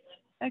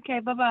 Okay,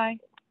 bye-bye.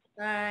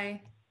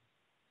 Bye.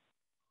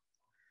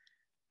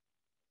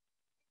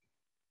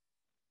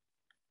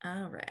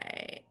 All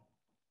right.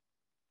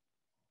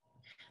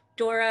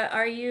 Dora,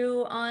 are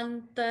you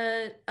on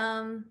this?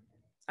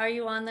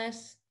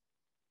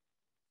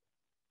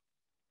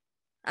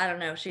 I don't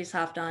know if she's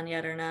hopped on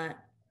yet or not.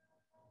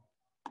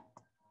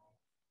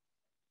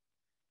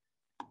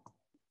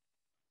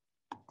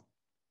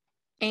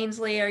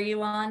 Ainsley, are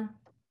you on?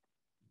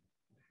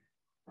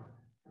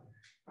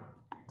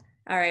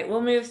 All right,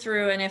 we'll move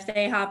through, and if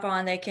they hop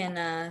on, they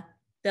can,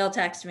 they'll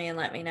text me and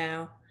let me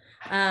know.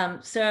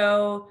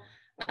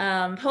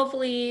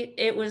 Hopefully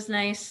it was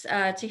nice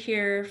to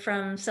hear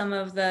from some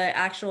of the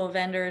actual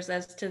vendors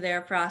as to their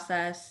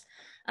process.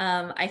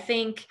 I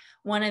think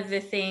one of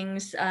the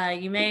things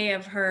you may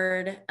have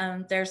heard,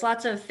 there's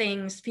lots of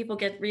things, people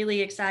get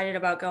really excited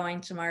about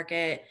going to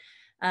market.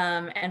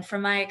 And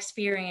from my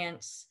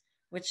experience,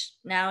 which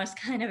now is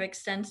kind of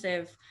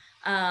extensive,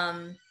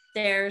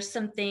 there's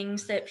some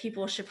things that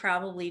people should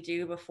probably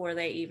do before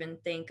they even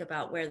think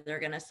about where they're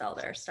going to sell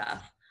their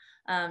stuff.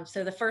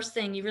 So the first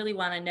thing you really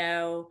want to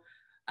know,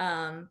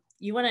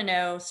 you want to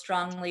know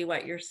strongly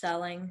what you're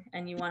selling,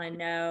 and you want to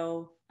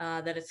know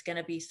that it's going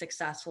to be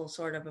successful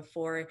sort of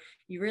before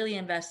you really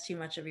invest too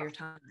much of your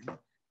time.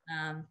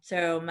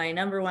 So my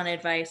number one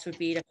advice would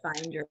be to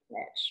find your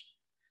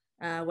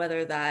niche.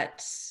 Whether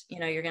that's,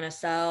 you're going to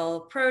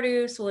sell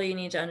produce, well, you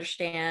need to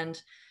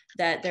understand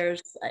that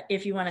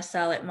if you want to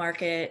sell at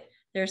market,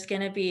 there's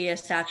going to be a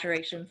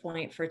saturation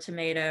point for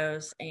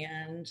tomatoes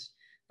and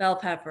bell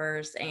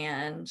peppers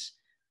and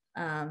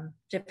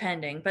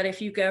depending. But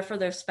if you go for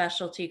those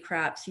specialty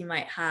crops, you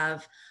might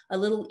have a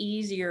little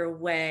easier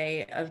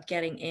way of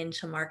getting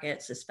into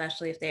markets,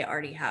 especially if they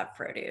already have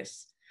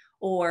produce.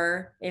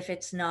 Or if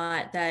it's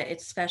not that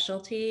it's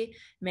specialty,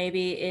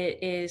 maybe it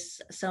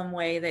is some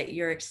way that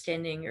you're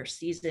extending your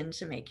season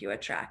to make you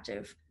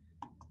attractive.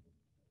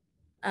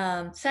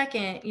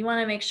 Second, you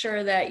want to make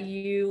sure that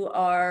you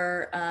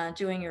are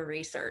doing your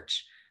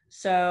research.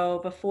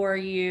 So before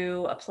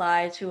you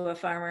apply to a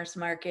farmer's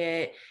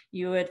market,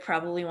 you would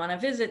probably want to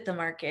visit the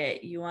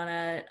market. You want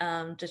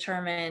to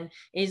determine,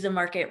 is the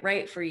market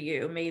right for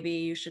you? Maybe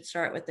you should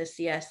start with the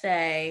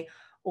CSA,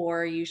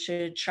 or you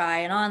should try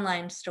an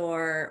online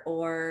store,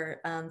 or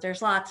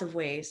there's lots of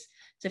ways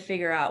to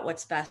figure out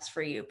what's best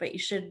for you. But you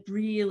should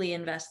really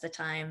invest the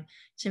time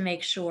to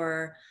make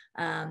sure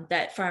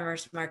that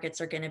farmers markets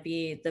are going to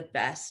be the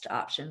best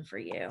option for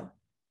you.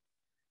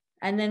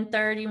 And then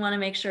third, you want to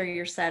make sure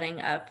you're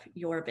setting up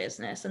your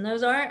business. And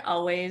those aren't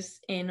always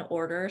in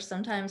order.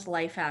 Sometimes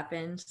life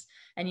happens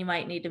and you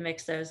might need to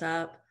mix those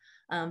up.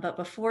 But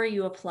before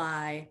you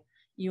apply,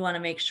 you want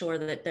to make sure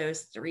that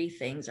those three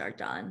things are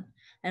done.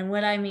 And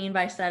what I mean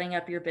by setting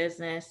up your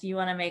business, you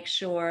want to make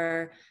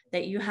sure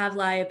that you have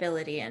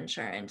liability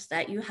insurance,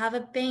 that you have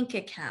a bank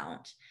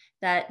account,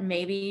 that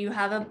maybe you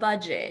have a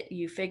budget,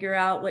 you figure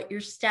out what your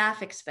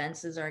staff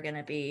expenses are going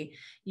to be,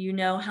 you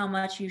know how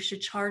much you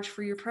should charge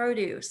for your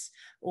produce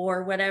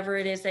or whatever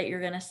it is that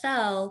you're going to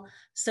sell,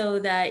 so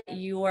that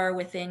you are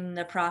within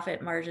the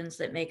profit margins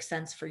that make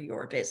sense for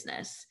your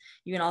business.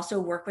 You can also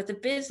work with a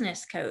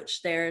business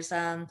coach. There's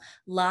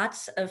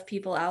lots of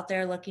people out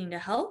there looking to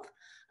help.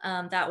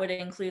 That would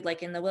include,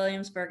 like in the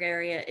Williamsburg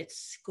area, it's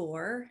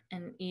SCORE.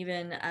 And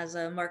even as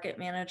a market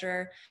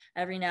manager,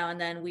 every now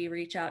and then we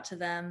reach out to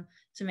them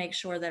to make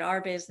sure that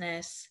our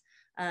business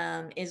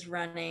is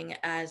running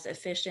as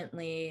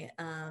efficiently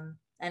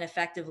and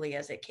effectively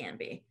as it can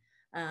be.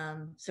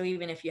 So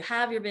even if you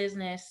have your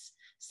business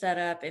set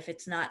up, if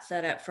it's not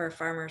set up for a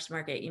farmer's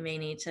market, you may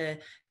need to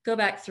go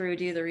back through,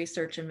 do the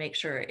research, and make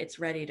sure it's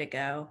ready to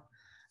go.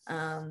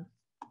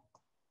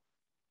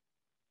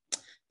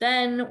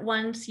 Then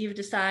once you've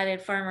decided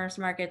farmers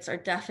markets are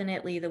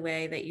definitely the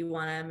way that you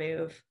want to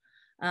move,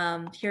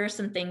 here are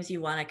some things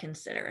you want to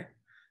consider.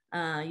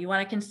 You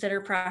want to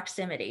consider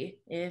proximity.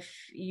 If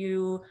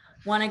you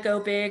want to go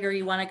big or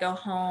you want to go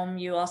home,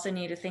 you also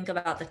need to think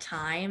about the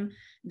time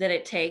that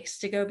it takes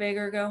to go big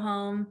or go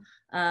home.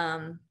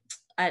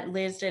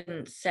 Liz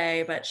didn't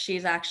say, but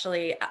she's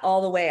actually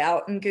all the way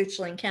out in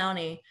Goochland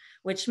County,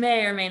 which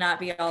may or may not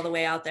be all the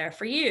way out there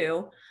for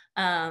you.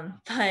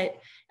 But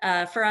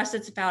for us,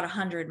 it's about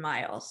 100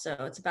 miles. So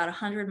it's about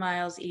 100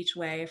 miles each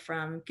way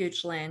from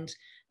Goochland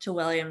to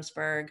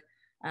Williamsburg,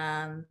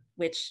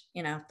 which,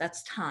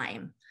 that's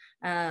time.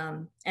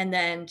 And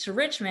then to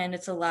Richmond,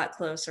 it's a lot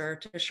closer.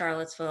 To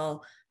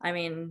Charlottesville, I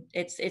mean,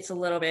 it's a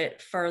little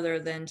bit further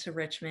than to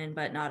Richmond,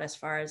 but not as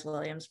far as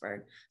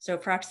Williamsburg. So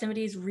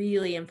proximity is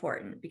really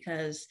important,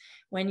 because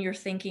when you're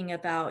thinking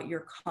about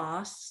your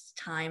costs,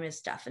 time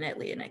is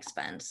definitely an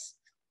expense.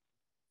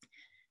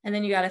 And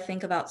then you got to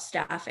think about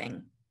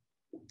staffing.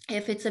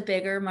 If it's a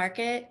bigger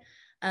market,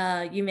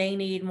 you may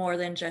need more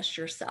than just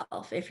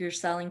yourself. If you're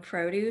selling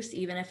produce,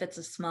 even if it's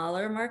a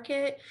smaller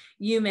market,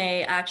 you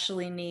may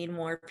actually need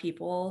more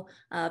people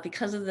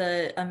because of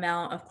the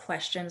amount of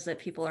questions that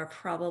people are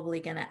probably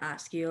going to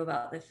ask you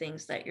about the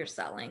things that you're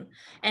selling.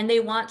 And they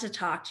want to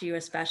talk to you,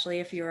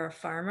 especially if you're a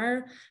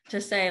farmer, to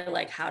say,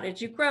 like, how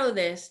did you grow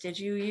this? Did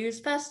you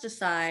use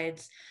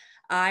pesticides?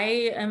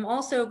 I am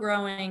also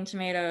growing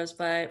tomatoes,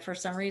 but for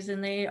some reason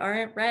they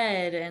aren't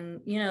red, and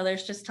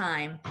there's just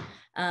time.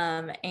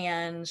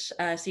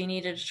 So you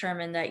need to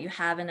determine that you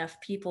have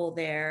enough people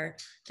there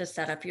to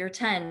set up your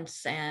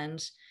tents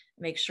and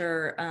make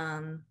sure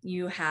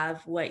you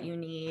have what you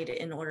need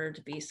in order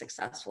to be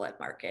successful at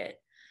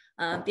market.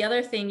 The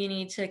other thing you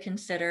need to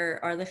consider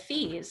are the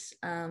fees.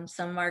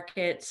 Some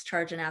markets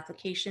charge an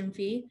application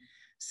fee.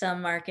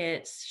 Some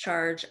markets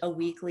charge a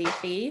weekly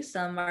fee.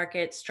 Some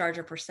markets charge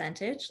a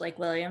percentage, like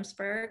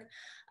Williamsburg.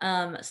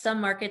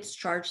 Some markets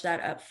charge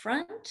that up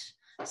front.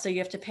 So you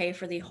have to pay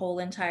for the whole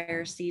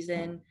entire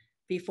season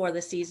before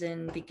the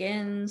season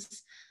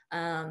begins.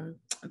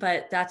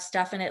 But that's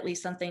definitely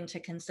something to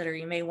consider.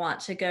 You may want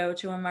to go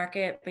to a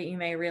market, but you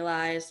may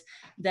realize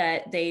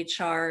that they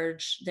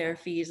charge their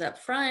fees up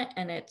front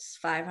and it's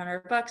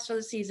 $500 for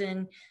the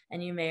season,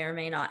 and you may or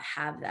may not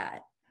have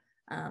that.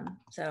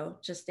 So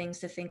just things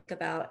to think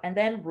about. And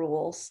then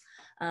rules.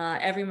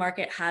 Every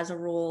market has a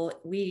rule.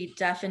 We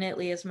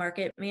definitely, as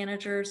market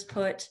managers,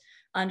 put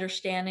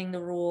understanding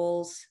the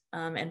rules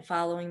and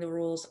following the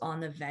rules on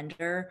the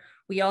vendor.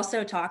 We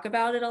also talk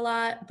about it a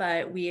lot,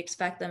 but we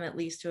expect them at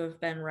least to have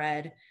been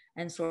read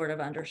and sort of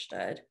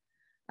understood.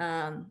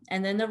 And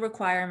then the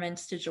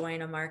requirements to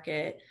join a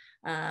market.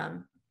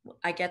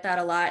 I get that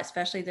a lot,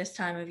 especially this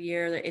time of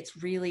year.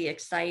 It's really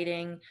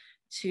exciting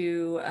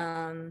to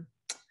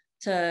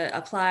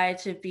apply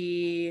to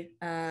be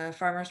a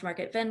farmer's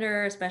market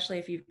vendor, especially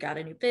if you've got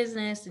a new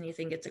business and you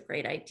think it's a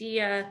great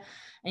idea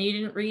and you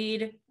didn't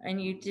read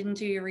and you didn't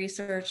do your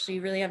research. So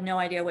you really have no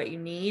idea what you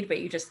need, but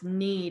you just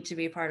need to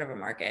be part of a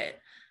market.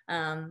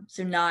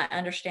 So not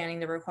understanding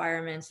the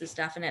requirements is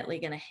definitely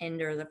going to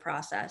hinder the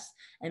process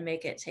and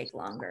make it take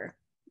longer.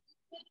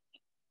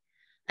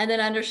 And then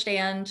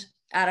understand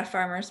at a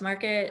farmer's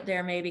market,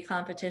 there may be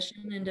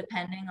competition, and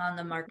depending on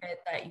the market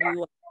that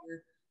you are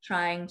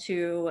trying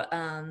to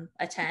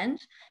attend,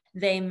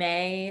 they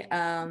may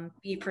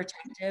be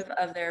protective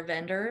of their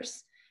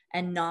vendors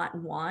and not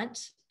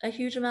want a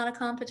huge amount of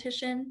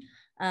competition,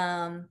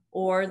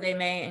 or they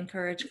may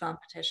encourage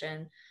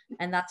competition.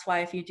 And that's why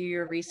if you do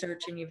your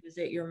research and you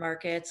visit your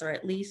markets, or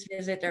at least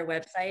visit their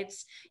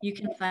websites, you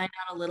can find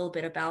out a little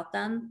bit about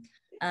them,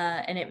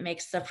 and it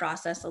makes the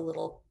process a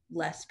little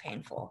less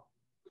painful.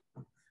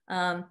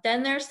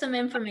 Then there's some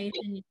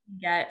information you can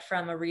get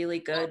from a really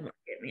good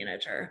market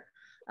manager.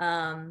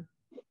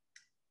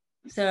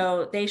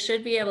 So they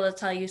should be able to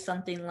tell you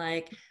something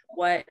like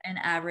what an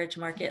average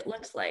market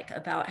looks like,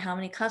 about how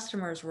many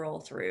customers roll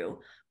through,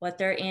 what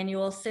their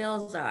annual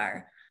sales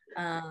are.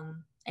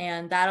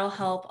 And that'll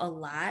help a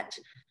lot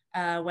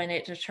when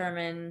it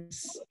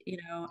determines,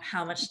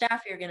 how much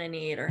staff you're going to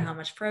need, or how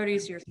much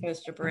produce you're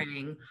supposed to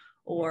bring,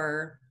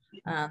 or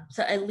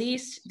so at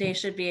least they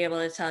should be able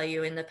to tell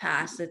you in the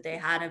past that they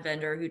had a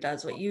vendor who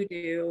does what you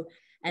do,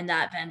 and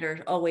that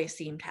vendor always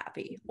seemed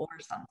happy or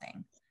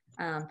something.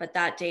 But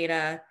that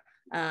data,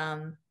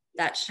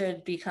 that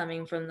should be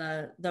coming from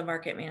the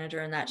market manager,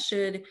 and that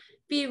should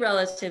be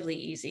relatively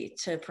easy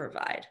to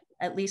provide.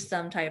 At least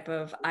some type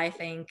of, I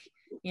think,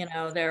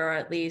 there are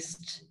at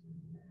least,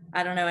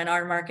 I don't know, in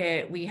our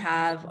market, we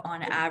have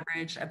on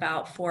average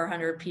about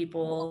 400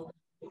 people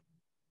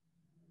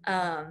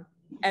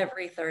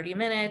every 30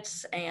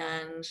 minutes.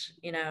 And,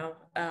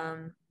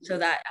 so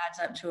that adds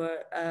up to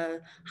a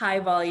high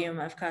volume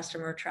of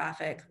customer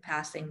traffic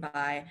passing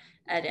by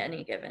at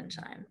any given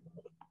time.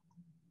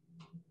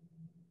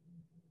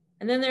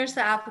 And then there's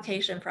the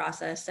application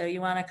process. So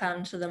you want to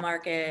come to the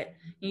market,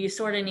 you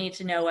sort of need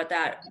to know what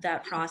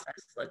that process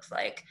looks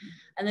like.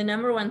 And the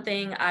number one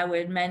thing I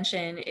would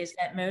mention is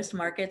that most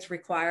markets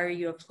require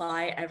you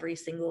apply every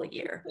single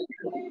year.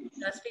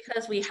 Just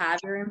because we have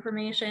your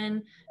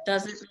information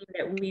doesn't mean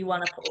that we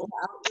want to pull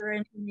out your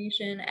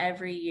information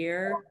every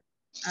year.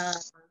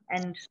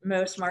 And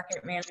most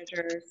market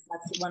managers,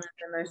 that's one of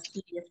the most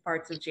tedious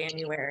parts of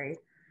January.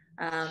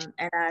 And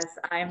as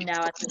I'm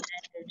now at the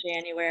end of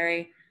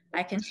January,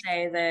 I can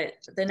say that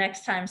the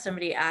next time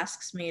somebody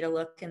asks me to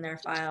look in their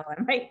file,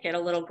 I might get a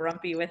little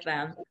grumpy with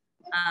them.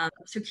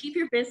 So keep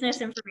your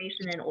business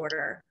information in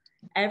order.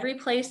 Every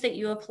place that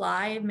you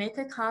apply, make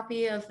a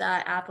copy of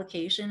that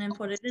application and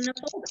put it in a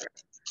folder.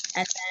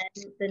 And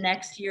then the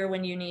next year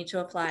when you need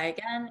to apply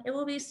again, it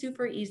will be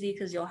super easy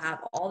because you'll have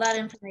all that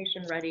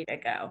information ready to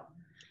go.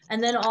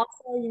 And then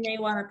also you may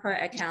want to put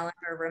a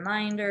calendar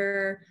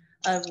reminder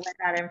of when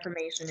that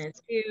information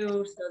is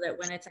due, so that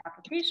when it's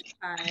application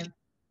time,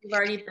 you've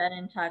already been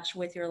in touch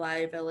with your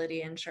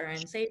liability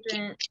insurance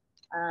agent,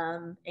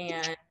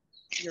 and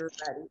you're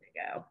ready to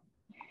go.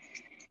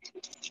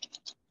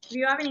 If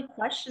you have any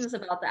questions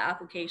about the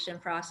application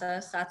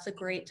process, that's a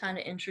great time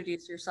to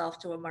introduce yourself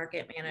to a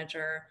market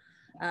manager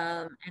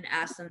and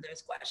ask them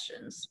those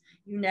questions.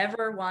 You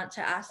never want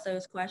to ask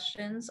those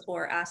questions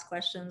or ask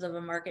questions of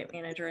a market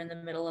manager in the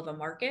middle of a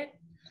market,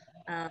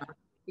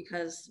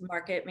 because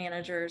market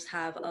managers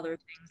have other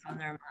things on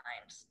their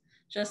minds.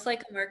 Just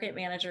like a market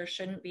manager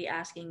shouldn't be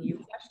asking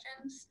you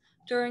questions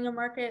during a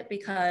market,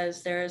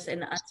 because there's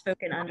an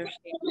unspoken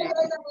understanding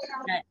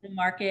that the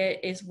market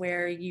is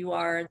where you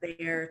are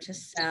there to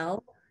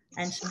sell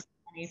and to make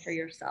money for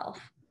yourself.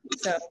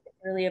 So it's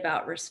really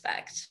about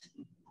respect.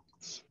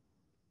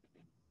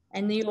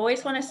 And you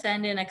always want to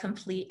send in a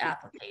complete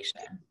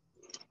application,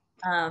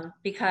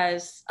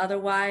 because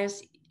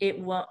otherwise it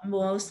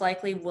most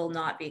likely will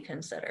not be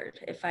considered.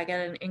 If I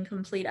get an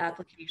incomplete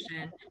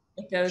application,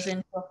 it goes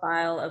into a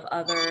file of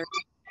other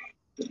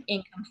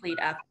incomplete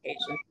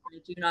applications. I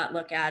do not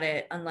look at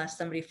it unless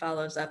somebody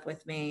follows up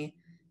with me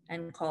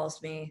and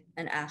calls me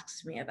and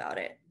asks me about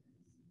it.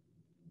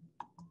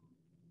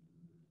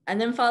 And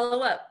then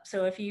follow up.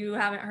 So if you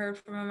haven't heard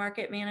from a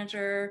market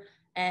manager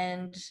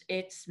and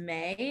it's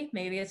May,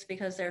 maybe it's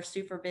because they're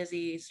super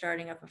busy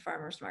starting up a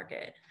farmer's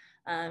market.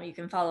 You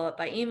can follow up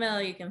by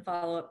email, you can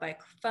follow up by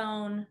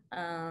phone,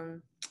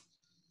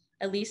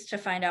 at least to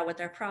find out what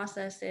their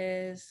process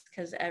is,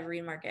 because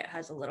every market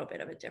has a little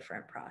bit of a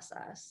different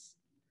process.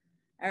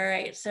 All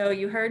right, so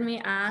you heard me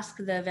ask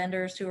the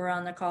vendors who were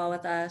on the call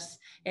with us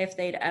if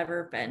they'd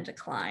ever been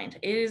declined.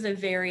 It is a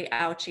very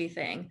ouchy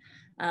thing.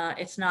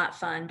 It's not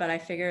fun, but I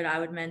figured I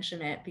would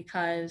mention it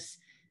because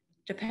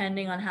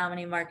depending on how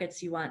many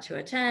markets you want to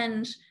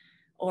attend,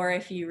 or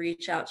if you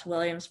reach out to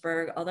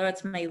Williamsburg, although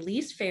it's my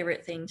least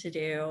favorite thing to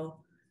do,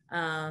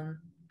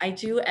 I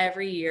do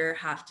every year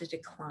have to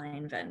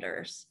decline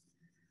vendors.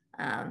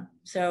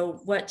 So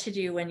what to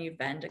do when you've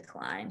been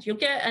declined? You'll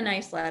get a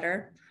nice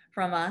letter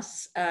from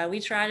us.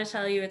 We try to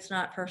tell you it's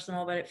not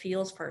personal, but it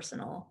feels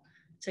personal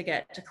to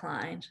get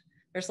declined.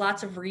 There's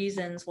lots of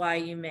reasons why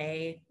you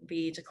may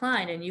be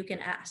declined, and you can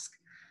ask.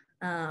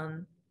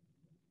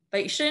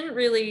 But you shouldn't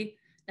really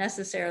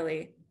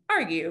necessarily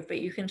argue, but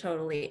you can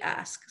totally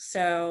ask.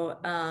 So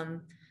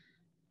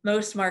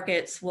most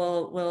markets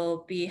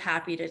will be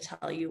happy to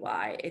tell you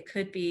why. It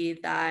could be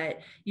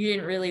that you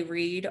didn't really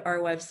read our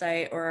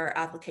website or our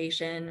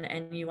application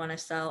and you want to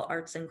sell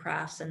arts and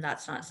crafts, and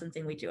that's not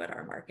something we do at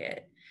our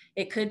market.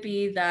 It could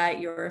be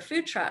that you're a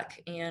food truck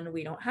and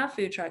we don't have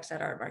food trucks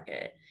at our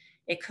market.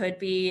 It could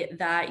be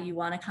that you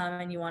want to come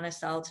and you want to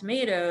sell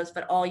tomatoes,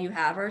 but all you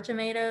have are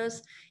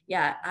tomatoes.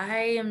 Yeah, I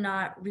am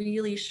not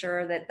really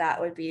sure that that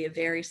would be a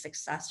very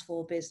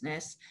successful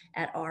business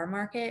at our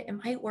market.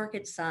 It might work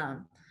at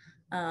some.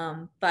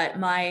 But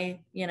my,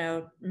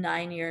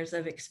 9 years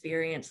of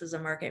experience as a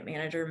market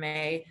manager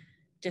may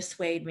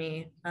dissuade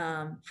me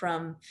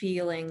from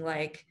feeling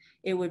like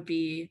it would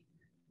be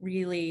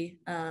really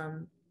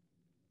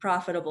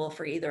profitable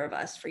for either of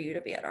us for you to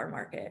be at our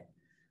market.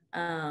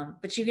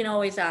 But you can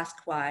always ask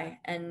why,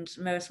 and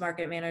most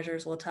market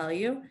managers will tell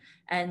you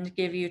and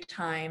give you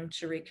time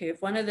to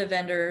recoup. One of the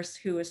vendors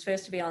who was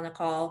supposed to be on the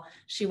call,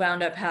 she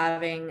wound up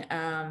having,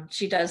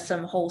 she does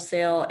some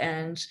wholesale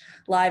and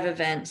live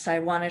events. I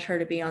wanted her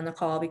to be on the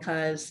call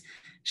because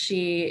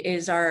she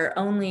is our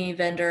only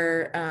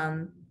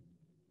vendor,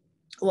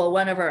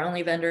 one of our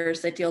only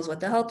vendors that deals with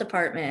the health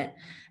department.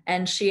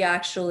 And she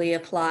actually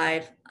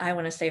applied, I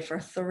want to say,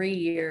 for 3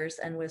 years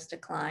and was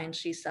declined.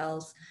 She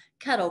sells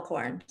kettle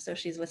corn. So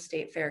she's with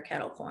State Fair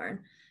Kettle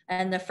Corn.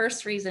 And the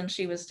first reason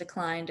she was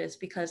declined is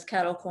because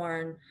kettle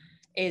corn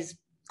is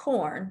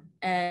corn,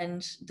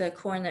 and the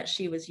corn that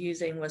she was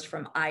using was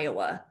from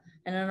Iowa.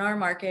 And in our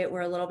market,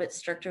 we're a little bit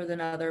stricter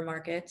than other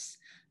markets.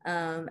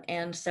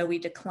 And so we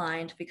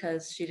declined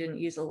because she didn't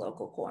use a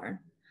local corn.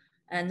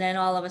 And then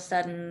all of a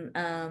sudden,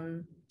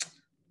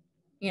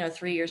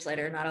 3 years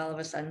later, not all of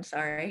a sudden,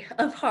 sorry,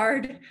 of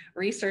hard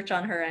research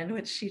on her end,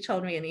 which she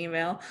told me an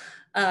email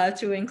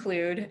to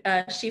include,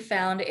 she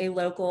found a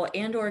local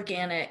and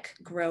organic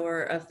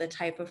grower of the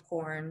type of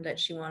corn that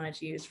she wanted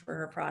to use for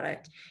her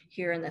product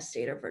here in the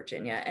state of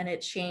Virginia. And it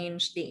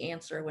changed the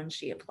answer when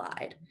she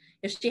applied.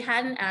 If she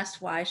hadn't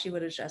asked why, she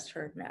would have just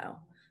heard no.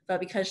 But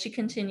because she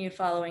continued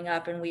following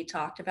up and we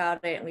talked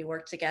about it and we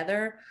worked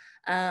together,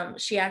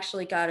 she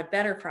actually got a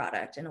better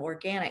product, an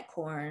organic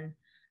corn.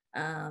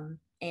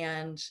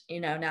 And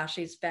now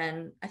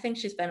I think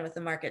she's been with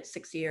the market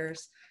 6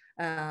 years,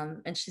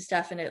 and she's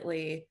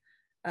definitely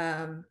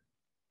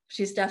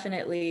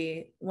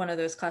one of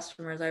those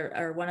customers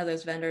or one of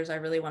those vendors I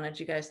really wanted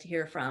you guys to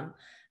hear from,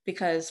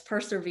 because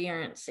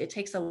perseverance, it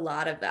takes a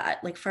lot of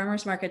that. Like,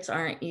 farmers markets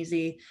aren't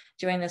easy.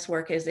 Doing this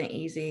work isn't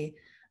easy.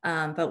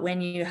 But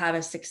when you have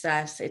a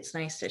success, it's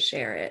nice to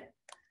share it.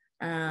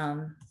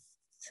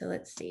 So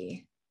let's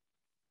see.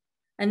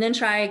 And then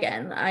try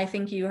again. I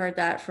think you heard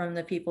that from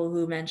the people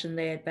who mentioned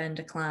they had been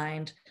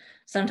declined.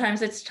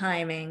 Sometimes it's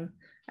timing.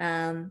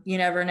 You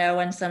never know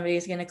when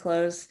somebody's going to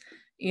close.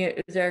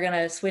 They're going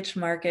to switch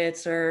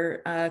markets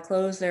or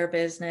close their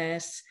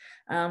business.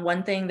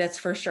 One thing that's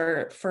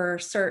for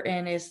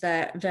certain is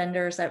that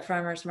vendors at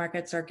farmers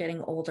markets are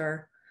getting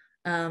older,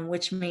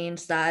 which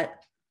means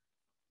that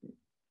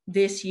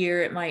this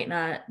year it might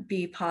not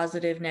be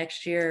positive.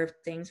 Next year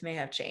things may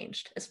have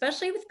changed,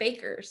 especially with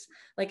bakers.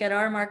 Like at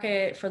our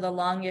market, for the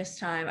longest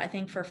time, I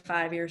think for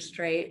 5 years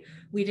straight,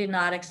 we did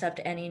not accept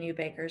any new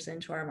bakers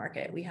into our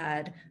market. We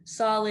had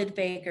solid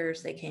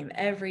bakers. They came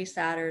every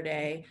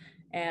Saturday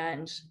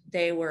and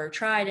they were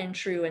tried and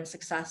true and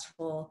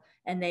successful,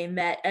 and they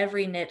met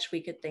every niche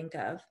we could think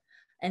of.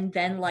 And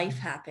then life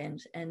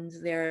happened and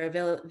their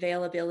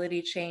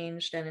availability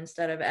changed. And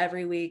instead of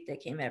every week, they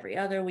came every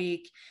other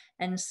week.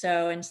 And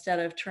so instead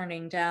of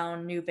turning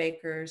down new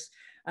bakers,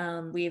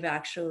 we've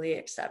actually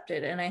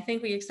accepted. And I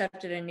think we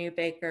accepted a new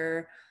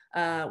baker,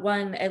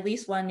 at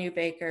least one new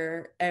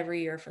baker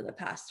every year for the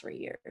past 3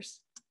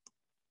 years.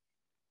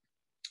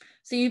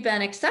 So you've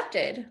been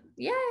accepted.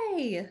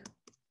 Yay.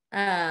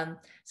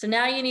 So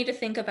now you need to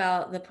think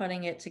about the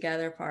putting it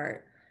together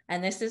part.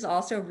 And this is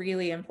also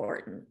really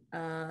important.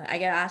 I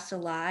get asked a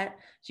lot,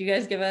 do you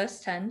guys give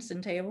us tents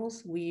and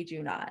tables? We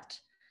do not.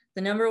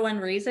 The number one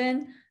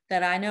reason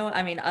that I know,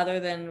 other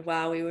than,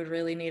 wow, we would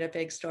really need a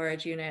big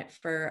storage unit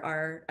for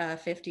our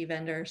 50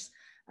 vendors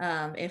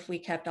if we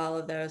kept all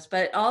of those.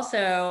 But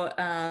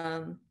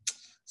also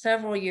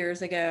several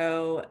years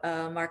ago,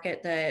 a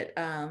market that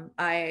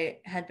I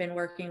had been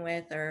working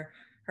with or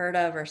heard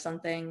of or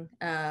something,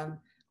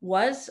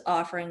 was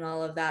offering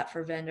all of that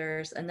for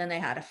vendors, and then they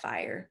had a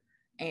fire,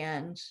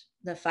 and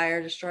the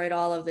fire destroyed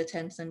all of the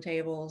tents and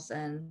tables,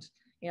 and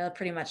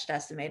pretty much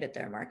decimated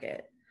their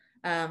market.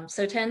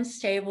 So tents,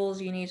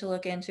 tables, you need to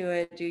look into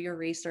it, do your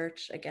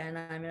research. Again,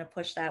 I'm going to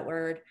push that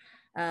word.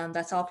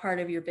 That's all part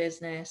of your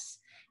business.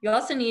 You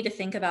also need to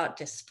think about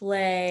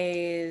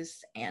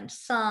displays and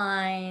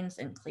signs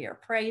and clear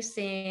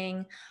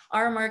pricing.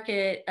 Our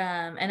market,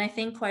 and I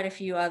think quite a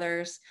few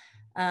others,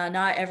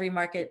 not every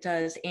market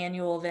does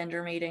annual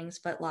vendor meetings,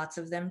 but lots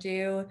of them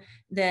do.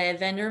 The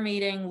vendor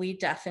meeting, we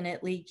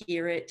definitely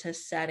gear it to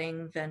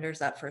setting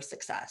vendors up for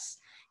success.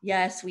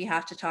 Yes, we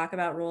have to talk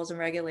about rules and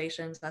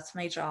regulations. That's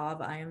my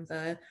job. I am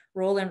the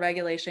rule and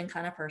regulation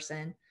kind of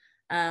person.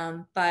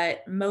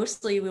 But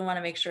mostly we want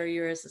to make sure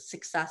you're as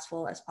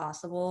successful as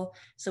possible.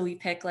 So we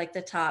pick like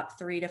the top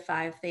 3 to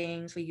 5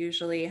 things. We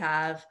usually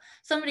have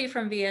somebody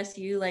from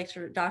VSU, like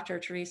Dr.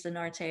 Teresa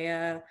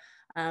Nartea.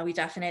 We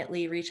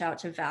definitely reach out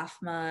to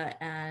VAFMA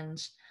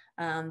and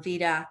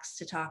VDAX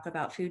to talk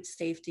about food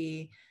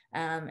safety.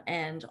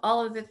 And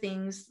all of the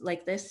things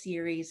like this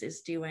series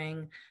is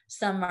doing,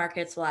 some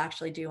markets will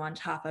actually do on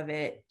top of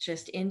it,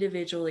 just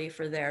individually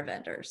for their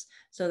vendors,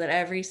 so that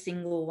every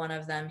single one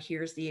of them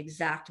hears the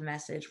exact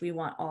message we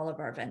want all of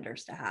our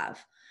vendors to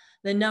have.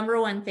 The number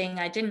one thing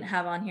I didn't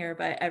have on here,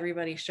 but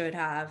everybody should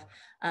have,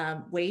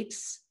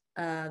 weights.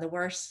 The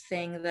worst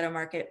thing that a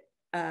market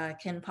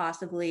can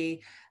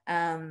possibly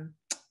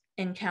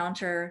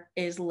encounter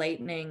is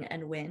lightning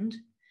and wind.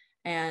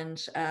 And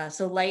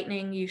so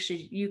lightning,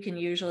 you can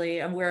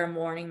usually, and we're a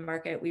morning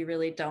market, we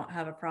really don't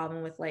have a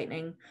problem with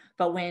lightning,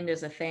 but wind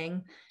is a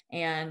thing.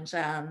 And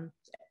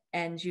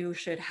you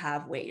should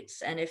have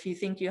weights. And if you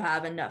think you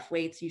have enough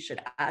weights, you should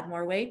add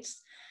more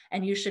weights.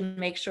 And you should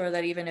make sure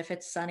that even if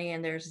it's sunny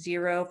and there's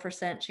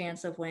 0%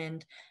 chance of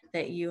wind,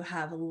 that you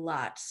have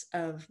lots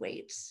of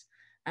weights.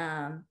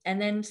 And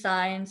then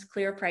signs,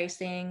 clear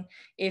pricing.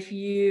 If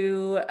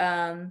you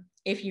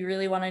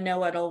really want to know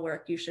what'll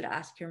work, you should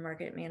ask your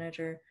market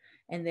manager,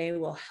 and they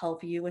will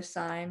help you with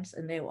signs,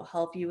 and they will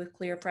help you with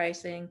clear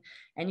pricing.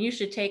 And you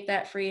should take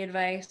that free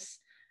advice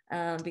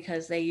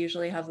because they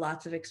usually have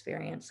lots of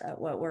experience at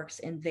what works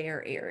in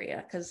their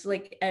area. Because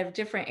like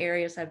different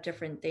areas have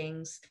different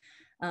things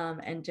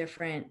and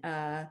different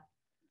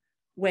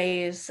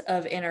ways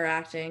of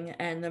interacting,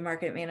 and the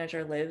market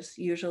manager lives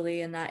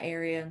usually in that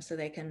area, and so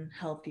they can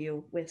help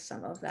you with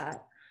some of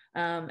that.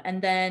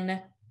 And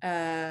then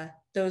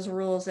those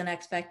rules and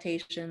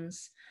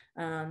expectations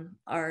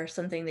are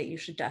something that you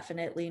should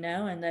definitely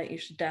know and that you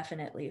should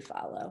definitely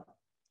follow.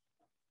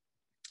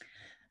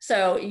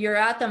 So you're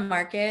at the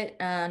market.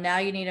 Now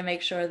you need to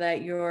make sure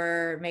that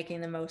you're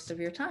making the most of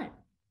your time.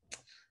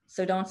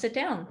 So don't sit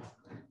down,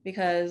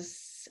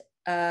 because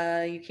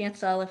you can't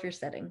sell if you're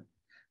sitting.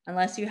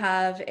 Unless you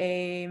have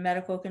a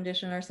medical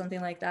condition or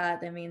something like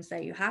that, that means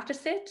that you have to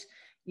sit.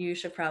 You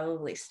should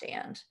probably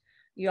stand.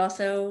 You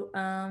also,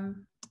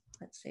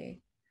 let's see,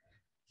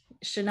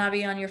 should not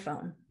be on your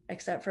phone,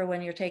 except for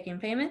when you're taking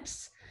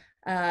payments.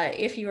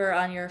 If you are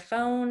on your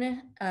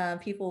phone,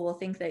 people will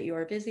think that you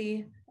are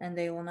busy and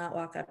they will not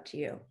walk up to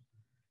you.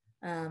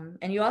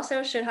 And you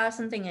also should have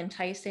something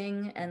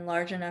enticing and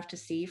large enough to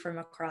see from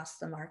across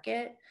the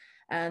market.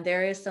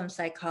 There is some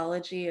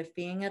psychology of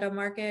being at a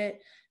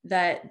market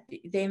that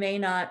they may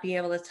not be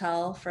able to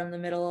tell from the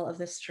middle of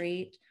the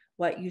street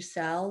what you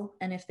sell.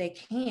 And if they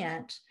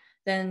can't,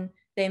 then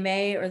they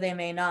may or they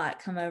may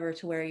not come over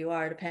to where you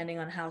are, depending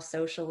on how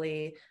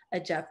socially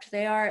adept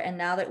they are. And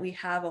now that we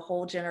have a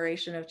whole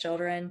generation of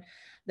children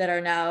that are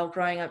now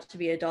growing up to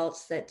be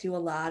adults that do a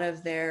lot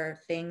of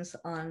their things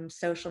on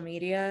social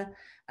media,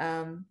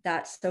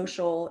 that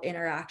social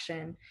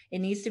interaction, it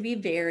needs to be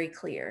very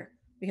clear,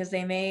 because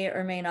they may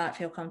or may not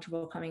feel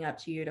comfortable coming up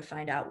to you to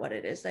find out what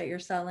it is that you're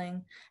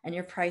selling, and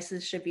your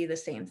prices should be the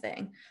same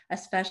thing,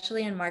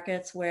 especially in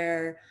markets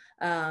where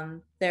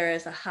there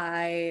is a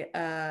high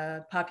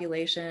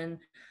population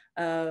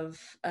of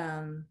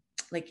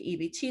like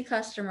EBT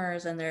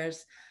customers, and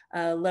there's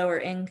lower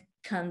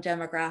income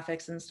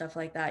demographics and stuff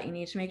like that. You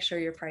need to make sure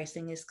your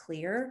pricing is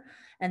clear,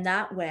 and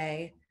that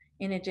way,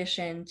 in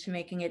addition to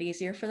making it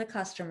easier for the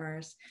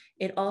customers,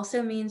 it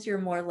also means you're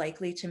more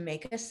likely to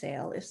make a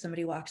sale if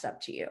somebody walks up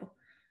to you.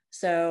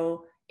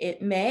 So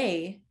it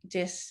may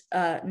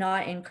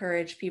not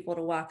encourage people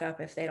to walk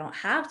up if they don't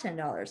have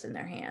 $10 in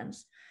their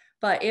hands.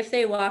 But if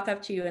they walk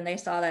up to you and they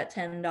saw that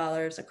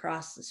 $10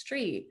 across the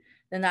street,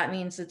 then that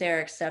means that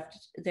they're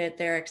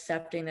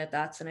accepting that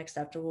that's an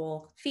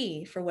acceptable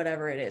fee for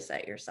whatever it is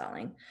that you're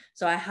selling.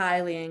 So I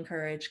highly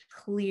encourage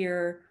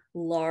clear,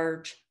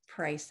 large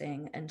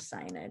pricing and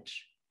signage.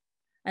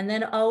 And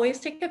then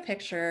always take a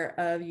picture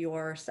of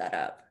your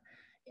setup.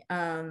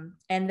 And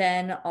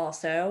then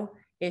also,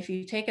 if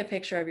you take a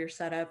picture of your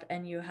setup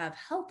and you have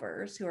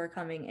helpers who are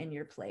coming in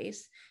your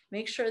place,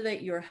 make sure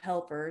that your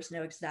helpers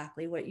know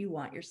exactly what you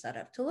want your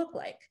setup to look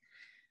like.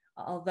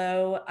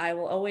 Although I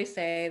will always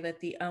say that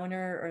the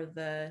owner or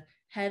the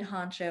head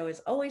honcho is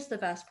always the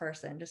best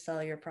person to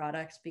sell your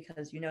products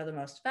because you know the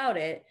most about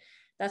it.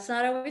 That's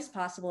not always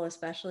possible,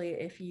 especially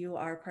if you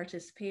are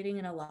participating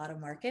in a lot of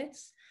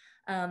markets.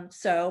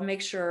 So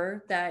make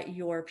sure that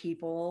your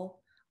people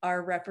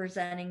are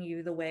representing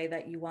you the way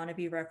that you want to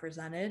be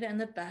represented.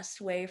 And the best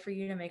way for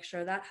you to make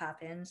sure that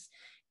happens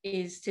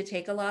is to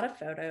take a lot of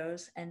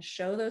photos and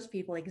show those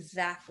people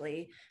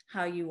exactly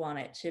how you want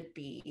it to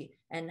be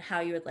and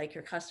how you would like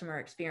your customer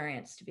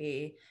experience to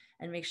be,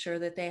 and make sure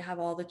that they have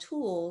all the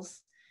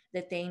tools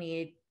that they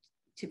need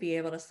to be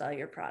able to sell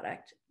your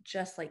product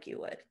just like you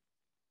would.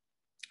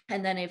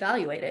 And then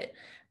evaluate it.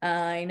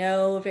 I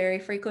know very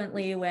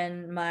frequently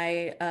when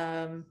my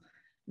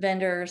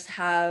vendors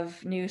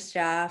have new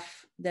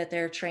staff that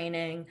they're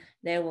training,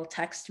 they will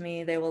text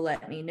me, they will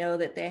let me know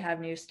that they have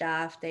new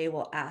staff. They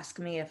will ask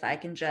me if I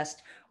can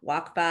just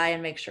walk by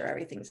and make sure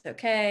everything's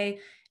okay.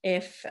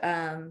 If,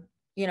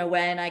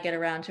 when I get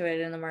around to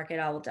it in the market,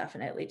 I will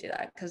definitely do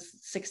that, because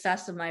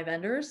success of my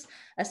vendors,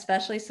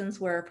 especially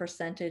since we're a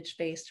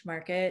percentage-based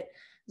market,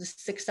 the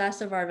success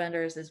of our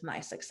vendors is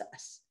my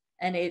success.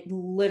 And it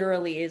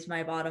literally is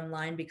my bottom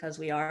line, because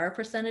we are a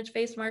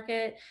percentage-based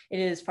market. It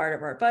is part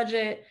of our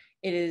budget.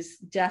 It is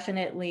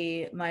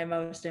definitely my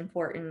most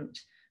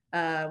important,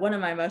 one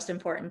of my most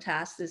important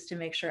tasks is to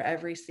make sure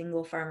every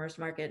single farmer's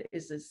market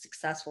is as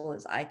successful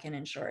as I can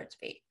ensure it to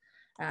be.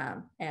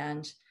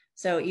 And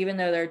so even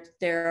though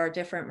there are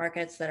different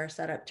markets that are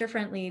set up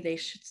differently, they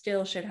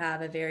still should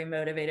have a very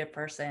motivated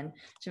person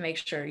to make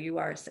sure you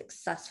are as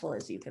successful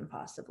as you can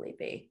possibly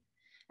be.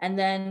 And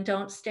then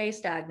don't stay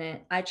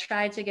stagnant. I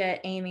tried to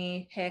get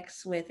Amy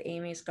Hicks with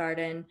Amy's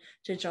Garden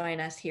to join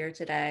us here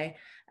today,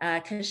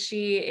 because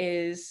she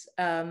is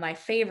my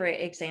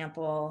favorite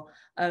example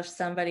of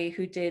somebody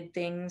who did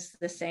things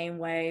the same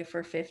way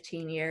for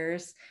 15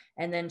 years.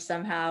 And then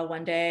somehow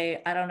one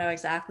day, I don't know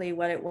exactly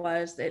what it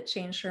was that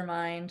changed her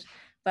mind,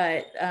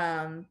 but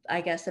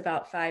I guess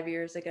about 5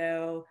 years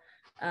ago,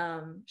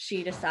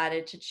 she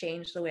decided to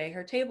change the way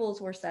her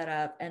tables were set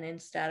up. And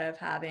instead of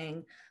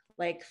having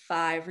like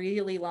 5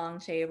 really long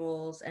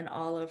tables and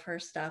all of her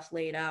stuff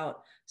laid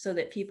out so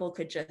that people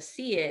could just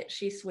see it,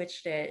 she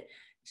switched it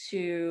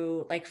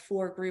to like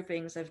 4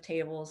 groupings of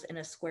tables in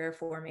a square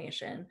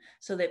formation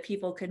so that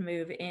people could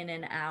move in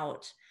and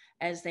out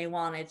as they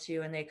wanted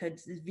to, and they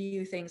could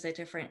view things at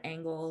different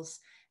angles.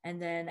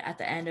 And then at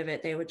the end of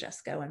it, they would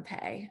just go and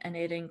pay. And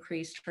it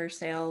increased her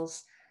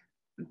sales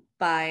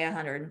by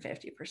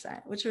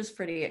 150%, which was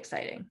pretty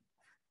exciting.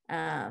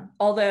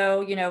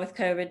 Although, with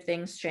COVID,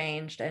 things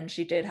changed, and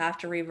she did have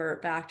to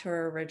revert back to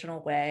her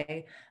original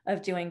way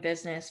of doing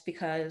business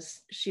because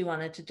she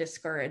wanted to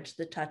discourage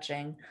the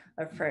touching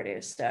of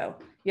produce. So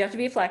you have to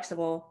be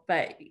flexible,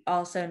 but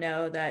also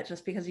know that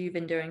just because you've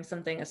been doing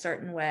something a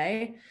certain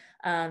way,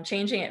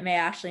 changing it may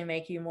actually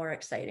make you more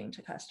exciting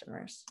to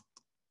customers.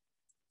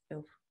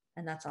 Oof.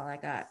 And that's all I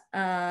got.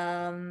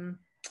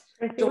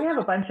 Christy, we have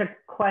a bunch of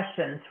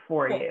questions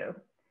for you.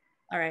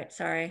 All right,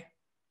 sorry.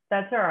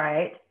 That's all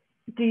right.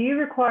 Do you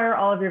require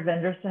all of your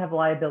vendors to have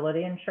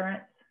liability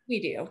insurance? We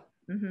do.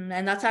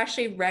 And that's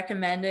actually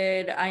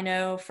recommended. I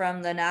know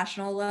from the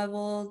national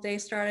level, they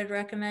started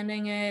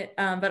recommending it,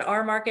 but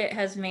our market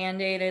has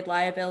mandated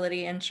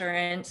liability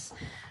insurance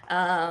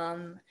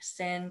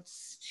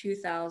since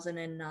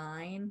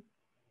 2009.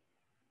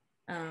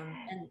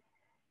 And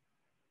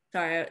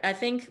sorry, I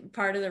think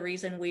part of the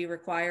reason we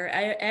require,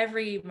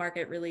 every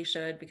market really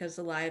should, because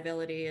the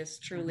liability is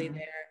truly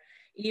there.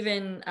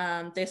 Even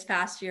this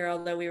past year,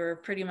 although we were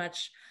pretty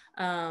much,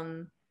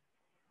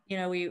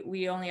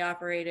 we only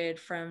operated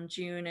from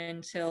June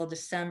until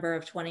December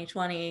of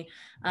 2020.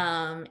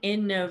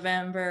 In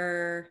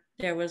November,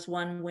 there was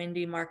one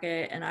windy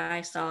market, and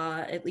I saw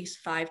at least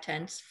 5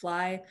 tents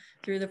fly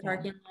through the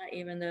parking lot,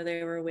 even though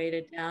they were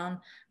weighted down.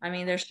 I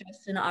mean, there's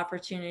just an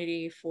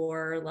opportunity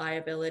for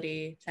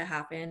liability to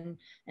happen.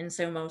 And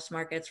so most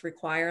markets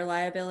require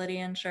liability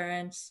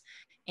insurance,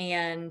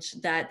 and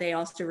that they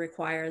also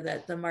require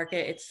that the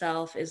market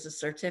itself is a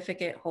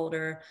certificate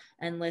holder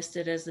and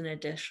listed as an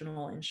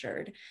additional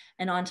insured.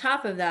 And on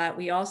top of that,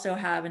 we also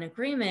have an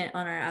agreement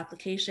on our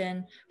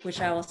application,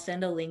 which I will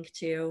send a link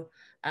to,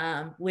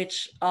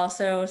 which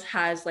also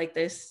has like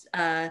this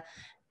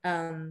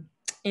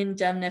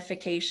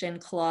indemnification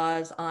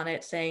clause on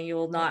it saying you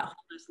will not hold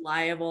us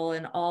liable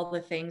and all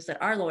the things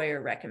that our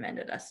lawyer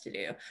recommended us to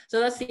do. So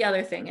that's the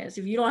other thing, is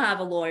if you don't have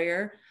a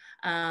lawyer,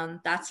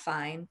 that's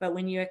fine. But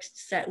when you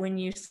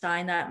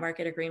sign that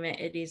market agreement,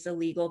 it is a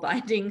legal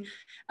binding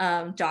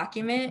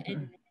document.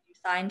 And if you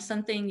sign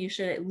something, you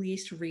should at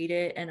least read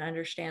it and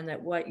understand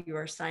that what you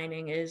are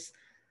signing is,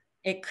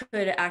 it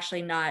could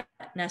actually not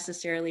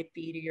necessarily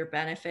be to your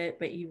benefit,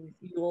 but you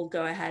will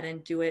go ahead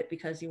and do it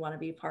because you want to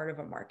be part of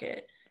a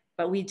market.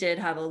 But we did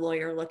have a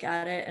lawyer look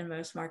at it, and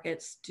most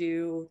markets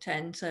do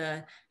tend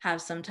to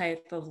have some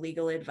type of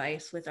legal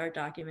advice with our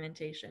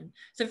documentation.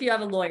 So if you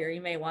have a lawyer,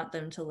 you may want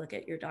them to look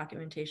at your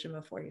documentation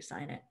before you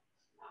sign it.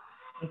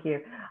 Thank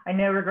you. I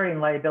know regarding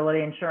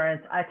liability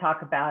insurance, I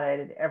talk about it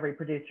at every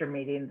producer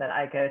meeting that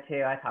I go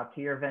to. I talk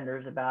to your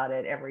vendors about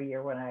it every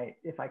year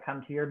if I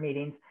come to your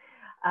meetings.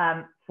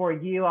 For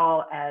you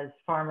all as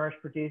farmers,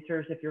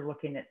 producers, if you're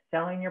looking at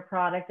selling your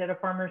product at a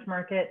farmer's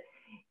market,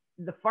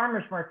 the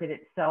farmer's market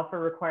itself are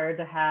required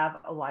to have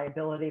a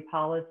liability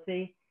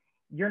policy.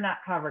 You're not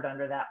covered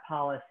under that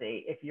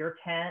policy. If your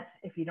tent,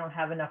 if you don't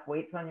have enough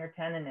weights on your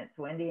tent and it's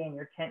windy and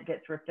your tent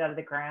gets ripped out of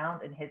the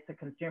ground and hits a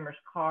consumer's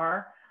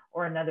car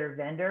or another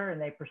vendor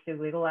and they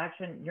pursue legal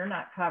action, you're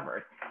not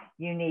covered.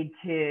 You need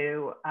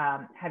to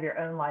have your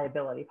own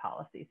liability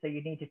policy. So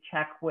you need to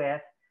check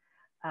with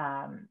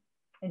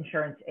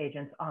insurance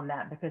agents on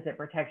that because it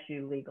protects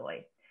you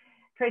legally.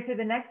 Tracy,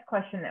 the next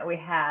question that we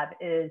have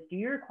is, do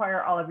you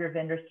require all of your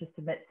vendors to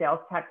submit sales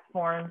tax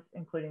forms,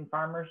 including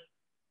farmers?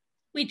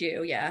 We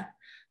do, yeah.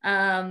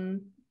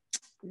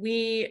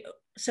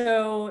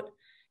 So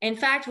in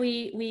fact,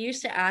 we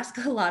used to ask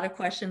a lot of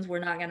questions we're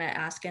not gonna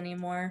ask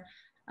anymore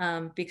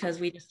because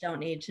we just don't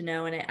need to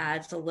know, and it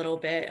adds a little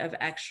bit of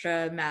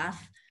extra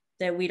math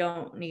that we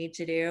don't need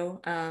to do.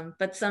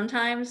 But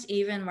sometimes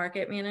even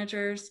market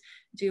managers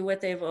do what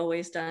they've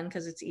always done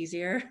because it's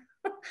easier.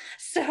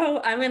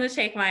 So I'm going to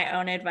take my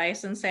own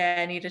advice and say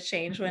I need to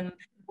change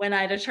when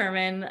I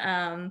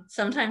determine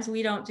sometimes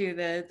we don't do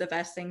the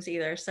best things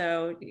either.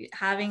 So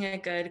having a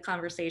good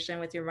conversation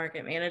with your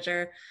market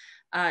manager,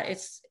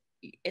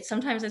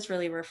 sometimes it's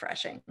really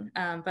refreshing.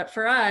 But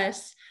for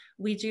us,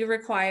 we do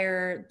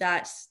require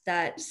that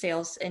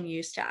sales and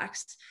use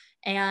tax.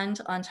 And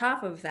on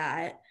top of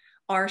that,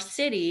 our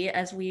city,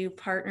 as we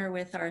partner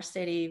with our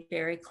city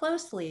very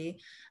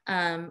closely,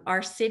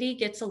 our city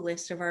gets a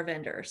list of our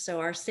vendors. So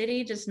our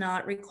city does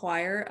not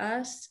require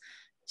us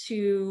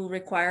to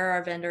require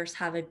our vendors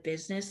have a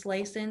business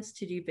license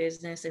to do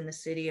business in the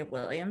city of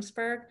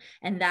Williamsburg.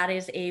 And that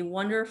is a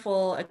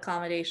wonderful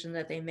accommodation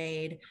that they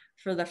made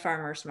for the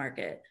farmers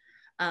market.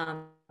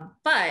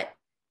 But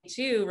they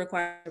do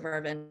require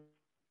our vendors,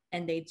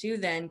 and they do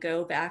then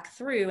go back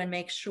through and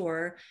make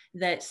sure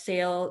that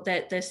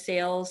the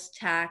sales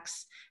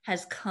tax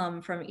has come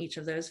from each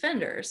of those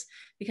vendors.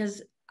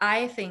 Because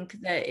I think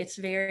that it's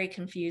very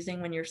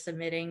confusing when you're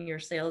submitting your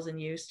sales and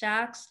use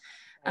tax.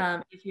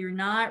 If you're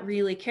not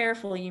really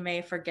careful, you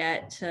may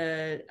forget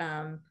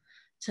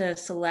to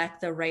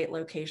select the right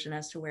location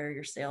as to where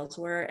your sales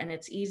were. And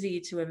it's easy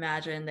to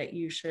imagine that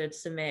you should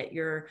submit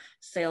your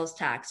sales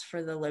tax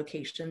for the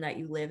location that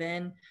you live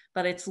in,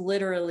 but it's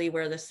literally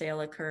where the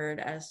sale occurred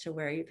as to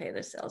where you pay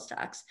the sales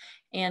tax.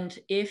 And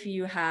if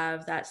you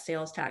have that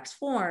sales tax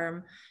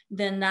form,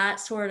 then that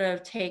sort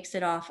of takes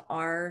it off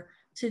our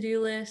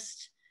to-do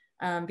list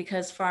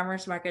because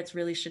farmers markets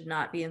really should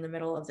not be in the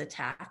middle of the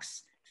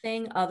tax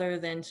thing other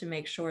than to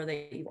make sure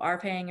that you are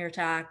paying your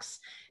tax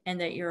and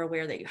that you're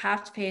aware that you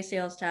have to pay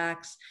sales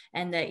tax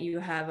and that you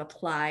have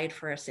applied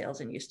for a sales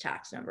and use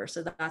tax number.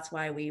 So that's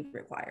why we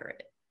require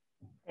it.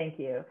 Thank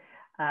you.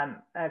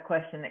 A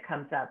question that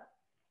comes up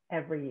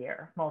every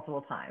year,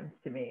 multiple times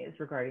to me, is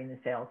regarding the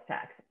sales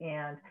tax.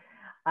 And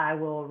I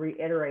will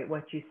reiterate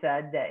what you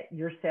said, that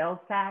your sales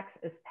tax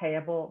is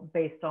payable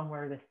based on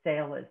where the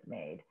sale is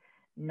made,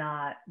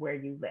 not where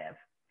you live.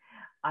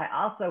 I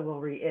also will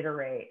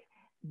reiterate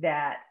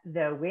that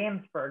though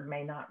Williamsburg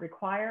may not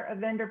require a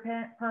vendor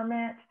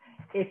permit,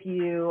 if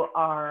you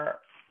are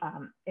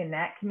in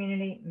that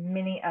community,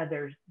 many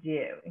others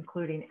do,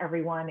 including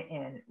everyone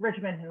in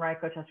Richmond,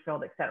 Henrico,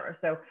 Chesterfield, et cetera.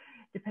 So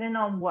depending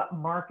on what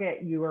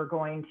market you are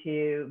going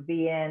to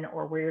be in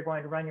or where you're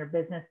going to run your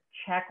business,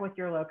 check with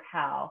your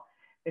locale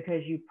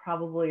because you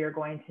probably are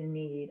going to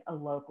need a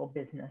local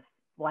business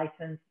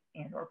license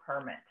and or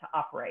permit to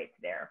operate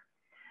there.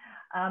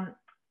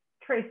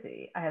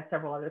 Tracy, I have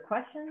several other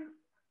questions.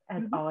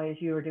 As always,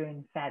 you are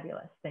doing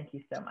fabulous. Thank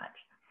you so much.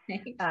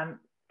 Thanks.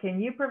 Can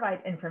you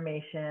provide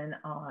information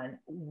on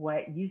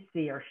what you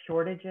see are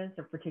shortages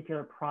of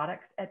particular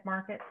products at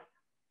markets?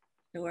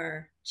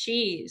 Sure.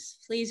 Cheese.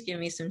 Please give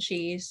me some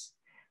cheese.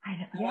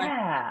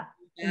 Yeah.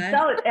 And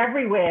sell it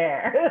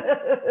everywhere.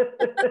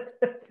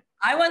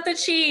 I want the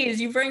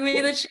cheese. You bring me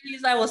the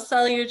cheese, I will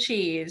sell you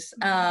cheese.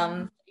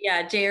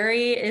 Yeah,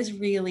 dairy is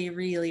really,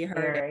 really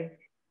hurt in the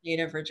state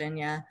of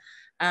Virginia.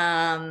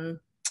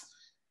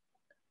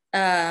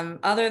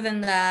 Other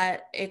than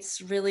that,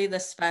 it's really the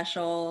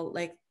special,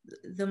 like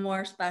the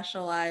more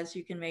specialized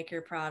you can make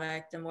your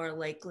product, the more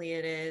likely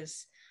it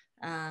is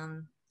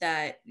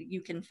that you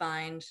can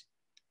find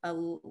a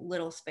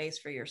little space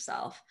for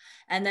yourself.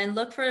 And then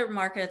look for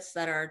markets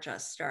that are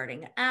just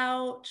starting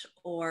out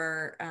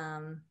or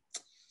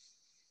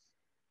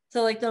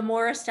so like the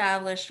more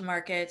established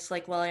markets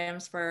like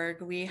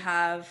Williamsburg, we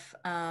have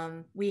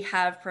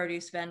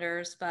produce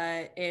vendors,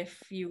 but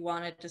if you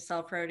wanted to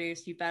sell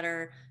produce, you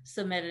better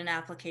submit an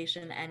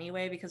application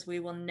anyway, because we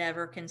will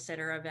never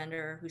consider a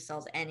vendor who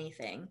sells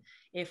anything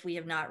if we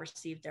have not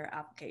received their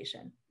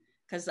application.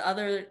 Because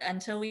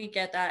until we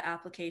get that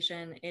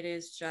application, it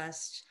is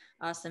just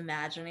us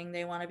imagining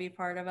they want to be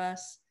part of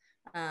us.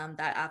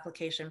 That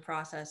application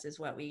process is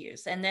what we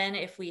use. And then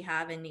if we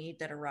have a need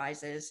that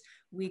arises,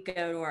 we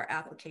go to our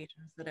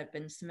applications that have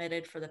been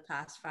submitted for the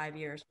past 5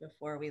 years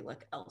before we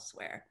look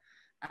elsewhere.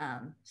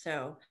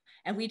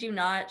 And we do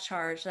not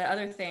charge. The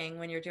other thing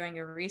when you're doing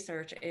your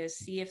research is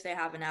see if they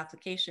have an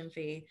application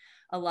fee.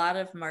 A lot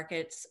of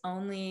markets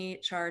only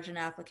charge an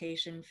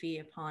application fee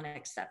upon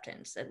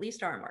acceptance, at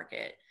least our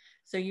market.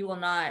 So you will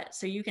not,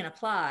 so you can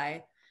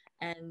apply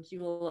and you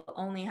will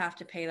only have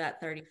to pay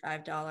that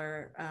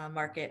 $35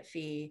 market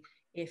fee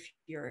if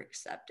you're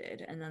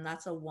accepted. And then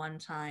that's a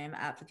one-time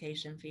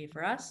application fee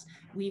for us.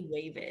 We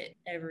waive it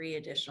every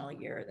additional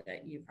year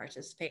that you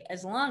participate,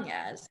 as long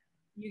as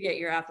you get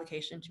your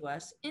application to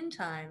us in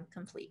time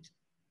complete.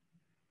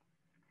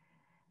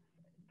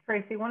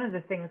 Tracy, one of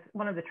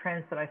the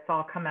trends that I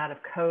saw come out of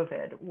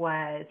COVID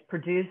was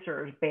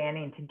producers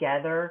banding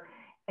together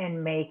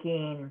and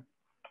making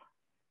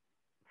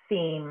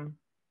theme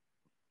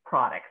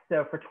products.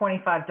 So for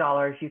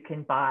 $25, you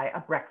can buy a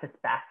breakfast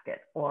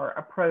basket or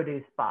a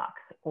produce box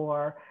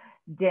or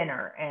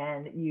dinner,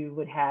 and you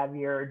would have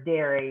your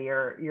dairy,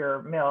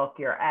 your milk,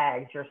 your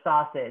eggs, your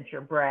sausage,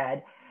 your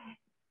bread.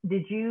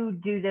 Did you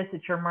do this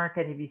at your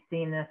market? Have you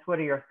seen this? What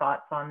are your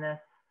thoughts on this?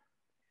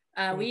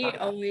 We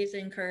always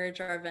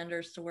encourage our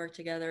vendors to work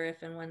together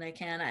if and when they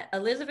can.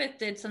 Elizabeth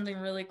did something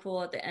really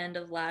cool at the end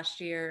of last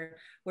year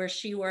where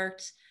she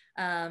worked.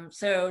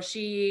 So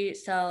she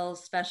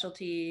sells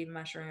specialty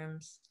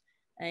mushrooms,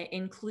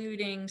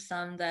 including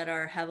some that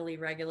are heavily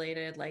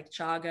regulated like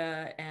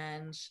chaga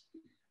and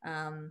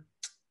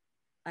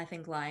I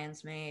think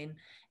lion's mane.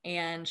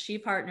 And she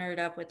partnered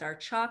up with our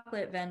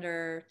chocolate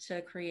vendor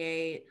to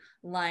create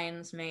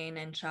lion's mane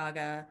and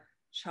chaga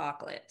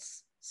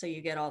chocolates. So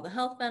you get all the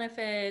health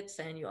benefits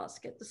and you also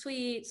get the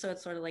sweet. So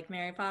it's sort of like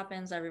Mary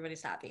Poppins,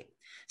 everybody's happy.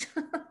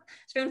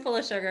 Spoonful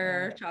of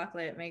sugar,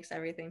 chocolate makes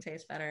everything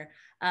taste better.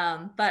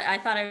 But I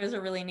thought it was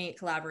a really neat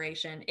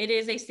collaboration. It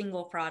is a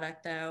single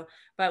product though,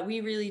 but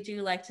we really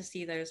do like to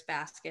see those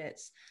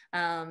baskets.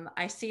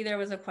 I see there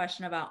was a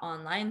question about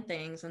online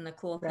things, and the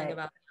cool thing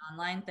about the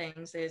online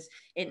things is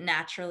it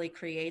naturally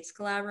creates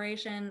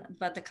collaboration,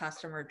 but the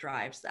customer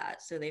drives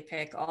that. So they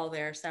pick all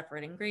their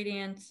separate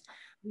ingredients.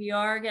 We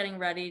are getting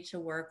ready to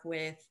work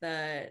with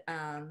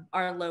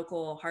our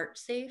local Heart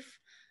Safe,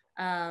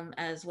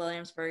 as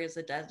Williamsburg is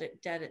a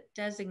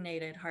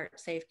designated Heart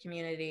Safe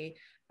community.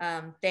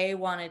 They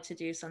wanted to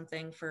do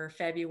something for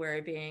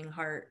February being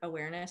Heart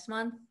Awareness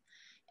Month.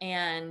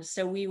 And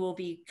so we will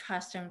be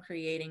custom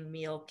creating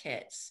meal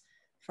kits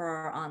for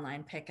our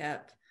online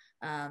pickup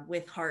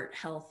with heart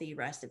healthy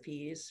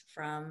recipes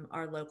from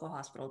our local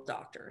hospital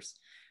doctors,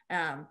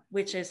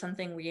 which is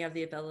something we have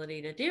the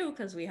ability to do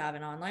because we have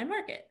an online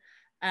market.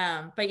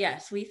 But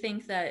yes, we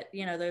think that,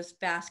 those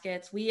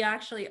baskets, we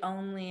actually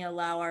only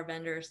allow our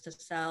vendors to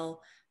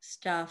sell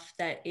stuff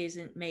that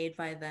isn't made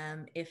by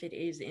them if it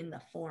is in the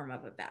form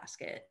of a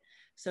basket.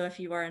 So if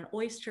you are an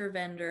oyster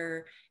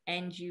vendor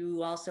and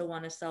you also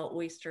want to sell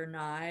oyster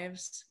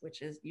knives,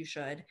 which is you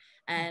should,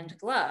 and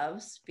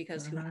gloves,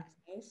 because who has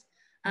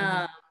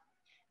those?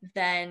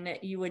 Then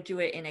you would do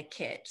it in a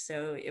kit.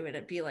 So it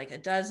would be like a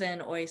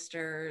dozen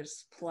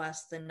oysters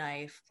plus the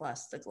knife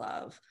plus the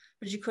glove,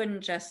 but you couldn't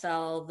just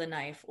sell the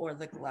knife or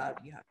the glove.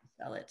 You have to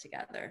sell it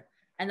together.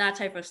 And that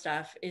type of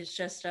stuff is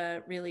just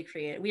really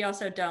creative. We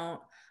also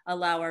don't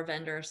allow our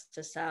vendors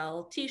to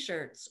sell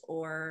t-shirts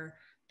or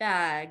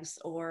bags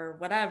or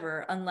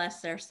whatever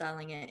unless they're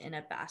selling it in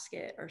a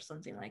basket or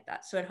something like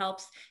that. So it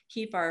helps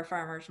keep our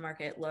farmers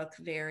market look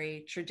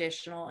very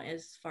traditional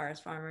as far as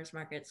farmers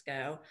markets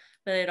go,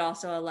 but it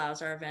also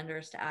allows our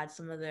vendors to add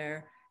some of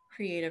their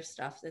creative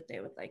stuff that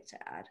they would like to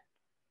add.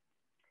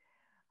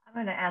 I'm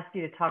going to ask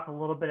you to talk a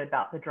little bit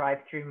about the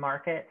drive-through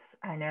markets.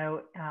 I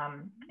know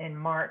in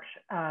March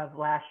of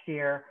last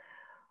year,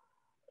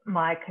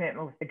 my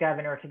commitment with the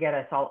governor to get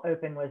us all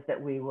open was that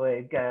we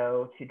would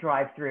go to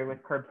drive-through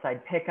with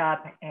curbside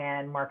pickup,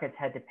 and markets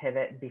had to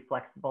pivot and be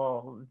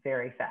flexible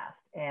very fast.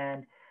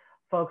 And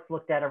folks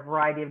looked at a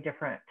variety of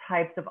different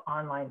types of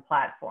online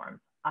platforms.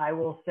 I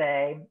will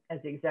say,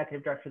 as the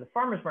executive director of the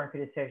Farmers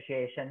Market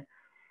Association,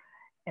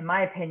 in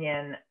my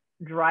opinion,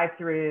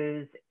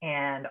 drive-throughs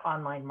and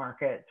online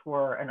markets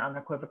were an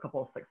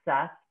unequivocal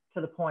success,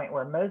 to the point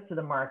where most of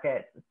the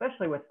markets,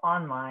 especially with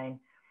online,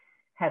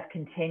 have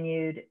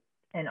continued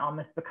and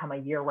almost become a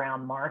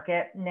year-round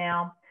market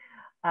now.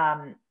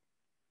 And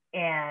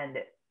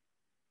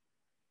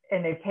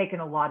they've taken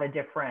a lot of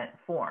different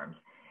forms.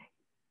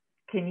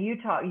 Can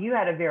you talk, you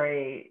had a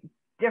very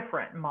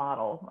different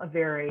model, a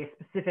very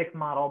specific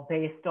model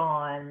based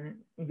on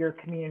your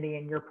community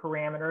and your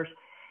parameters.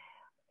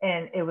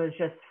 And it was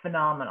just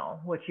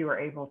phenomenal what you were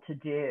able to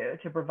do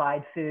to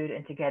provide food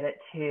and to get it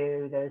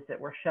to those that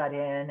were shut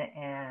in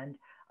and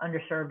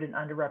underserved and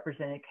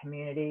underrepresented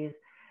communities,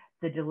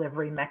 the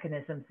delivery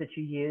mechanisms that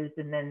you used,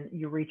 and then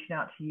you reaching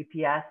out to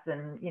UPS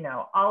and,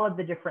 all of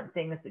the different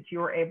things that you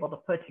were able to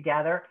put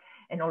together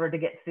in order to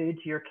get food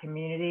to your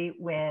community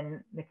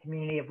when the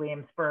community of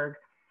Williamsburg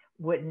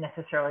wouldn't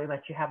necessarily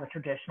let you have a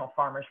traditional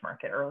farmer's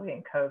market early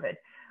in COVID.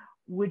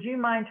 Would you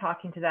mind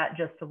talking to that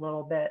just a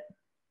little bit?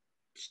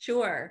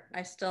 Sure.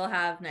 I still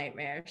have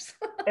nightmares.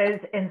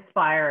 It's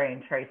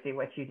inspiring, Tracy,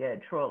 what you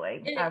did,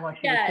 truly. I want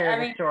you to share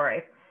the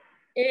story.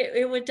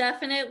 It would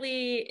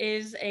definitely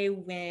is a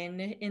win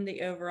in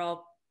the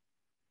overall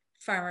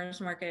farmers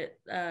market,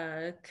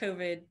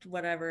 COVID,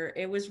 whatever.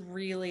 It was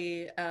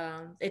really,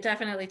 it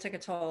definitely took a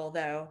toll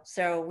though.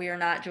 So we are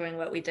not doing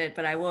what we did,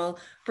 but I will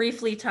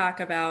briefly talk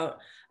about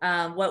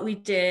what we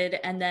did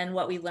and then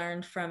what we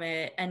learned from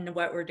it and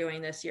what we're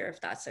doing this year, if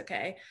that's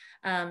okay.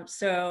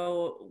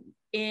 So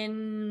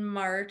in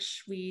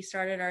March, we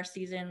started our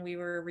season. We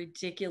were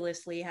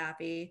ridiculously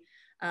happy.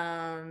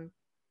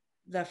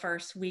 The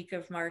first week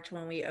of March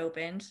when we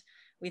opened,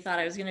 we thought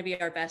it was going to be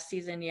our best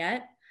season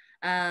yet.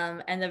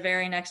 And the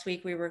very next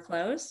week we were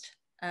closed,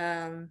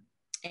 and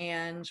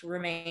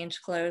remained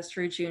closed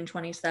through June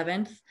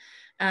 27th.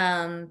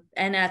 And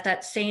at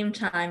that same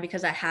time,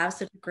 because I have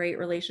such a great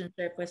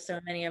relationship with so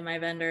many of my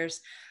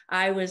vendors,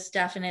 I was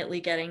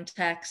definitely getting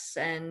texts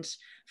and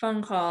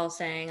phone calls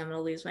saying, I'm going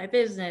to lose my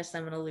business,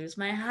 I'm going to lose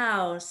my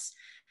house.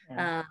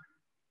 Yeah.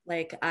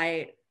 Like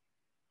I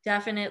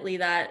definitely,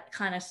 that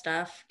kind of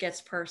stuff gets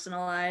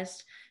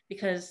personalized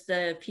because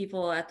the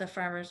people at the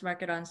farmers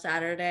market on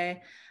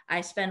Saturday,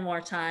 I spend more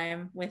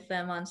time with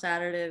them on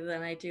Saturday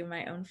than I do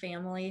my own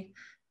family.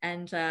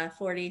 And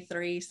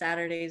 43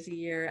 Saturdays a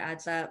year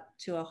adds up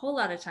to a whole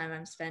lot of time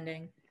I'm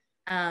spending.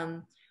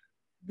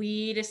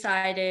 We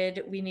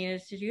decided we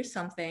needed to do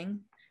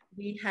something.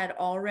 We had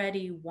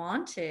already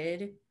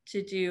wanted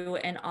to do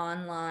an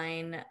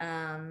online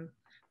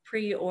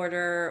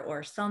pre-order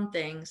or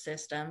something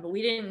system, but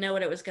we didn't know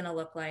what it was going to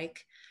look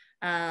like.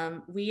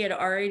 We had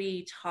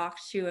already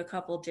talked to a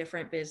couple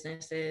different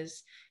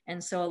businesses,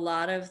 and so a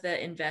lot of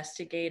the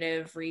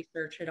investigative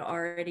research had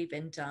already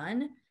been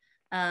done.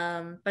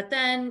 But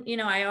then, you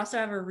know, I also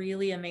have a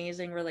really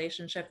amazing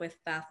relationship with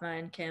Bathma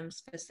and Kim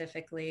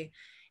specifically.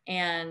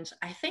 And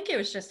I think it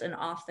was just an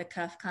off the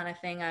cuff kind of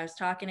thing. I was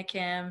talking to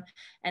Kim,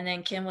 and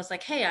then Kim was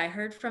like, hey, I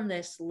heard from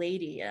this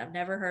lady. I've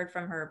never heard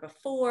from her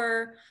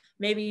before.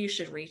 Maybe you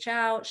should reach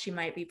out. She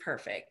might be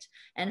perfect.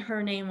 And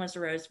her name was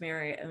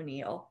Rosemary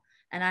O'Neill.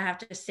 And I have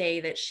to say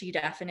that she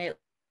definitely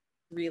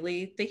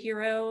really the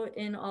hero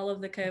in all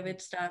of the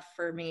COVID stuff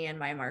for me and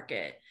my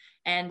market,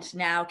 and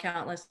now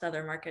countless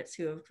other markets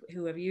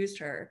who have used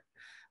her.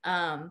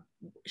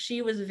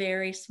 She was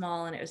very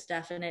small, and it was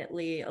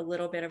definitely a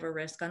little bit of a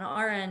risk on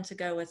our end to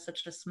go with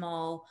such a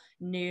small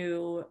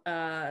new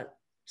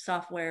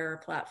software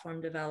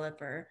platform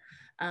developer.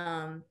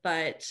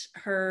 But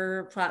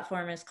her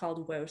platform is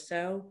called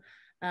WOSO,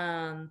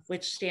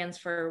 which stands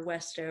for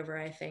Westover,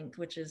 I think,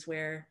 which is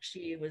where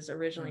she was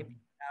originally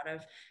out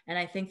of. And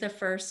I think the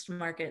first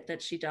market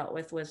that she dealt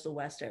with was the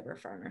Westover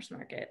Farmers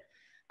Market.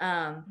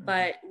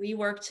 But we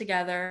worked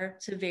together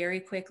to very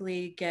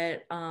quickly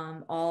get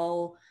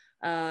all,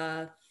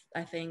 I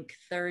think,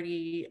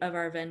 30 of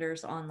our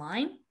vendors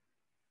online.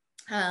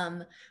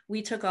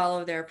 We took all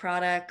of their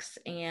products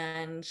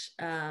and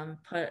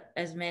put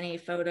as many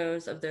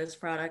photos of those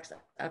products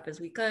up as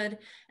we could.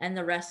 And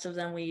the rest of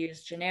them, we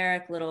used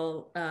generic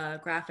little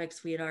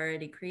graphics we had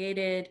already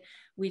created.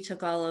 We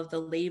took all of the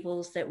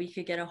labels that we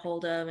could get a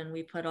hold of, and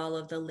we put all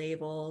of the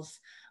labels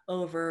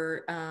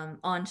over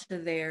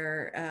onto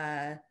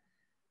their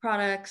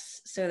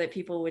products so that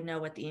people would know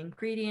what the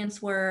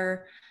ingredients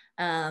were.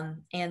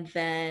 And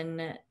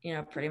then, you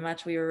know, pretty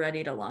much we were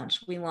ready to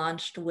launch. We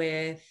launched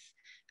with,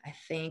 I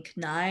think,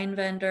 9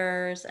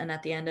 vendors. And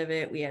at the end of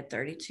it, we had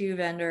 32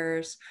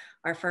 vendors.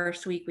 Our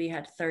first week, we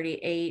had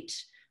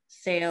 38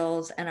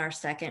 sales. And our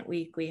second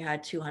week, we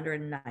had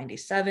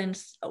 297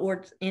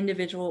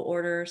 individual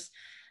orders.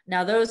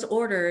 Now, those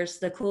orders,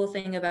 the cool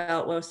thing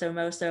about Woso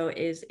Moso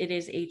is it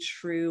is a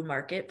true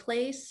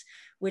marketplace,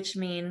 which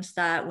means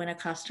that when a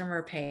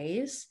customer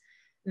pays,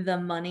 the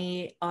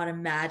money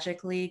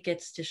automatically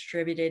gets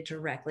distributed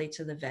directly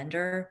to the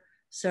vendor.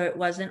 So it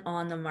wasn't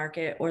on the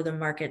market or the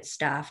market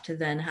staff to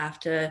then have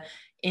to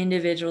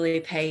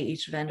individually pay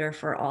each vendor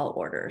for all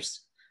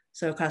orders.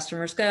 So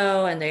customers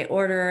go and they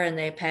order and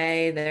they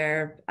pay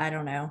their, I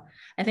don't know,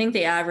 I think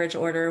the average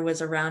order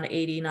was around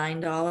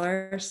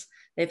 $89.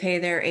 They pay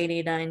their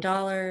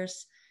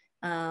 $89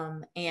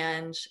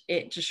 and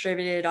it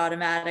distributed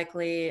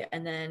automatically.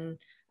 And then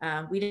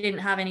we didn't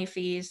have any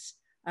fees.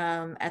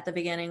 At the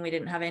beginning, we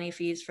didn't have any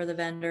fees for the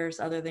vendors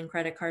other than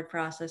credit card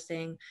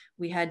processing.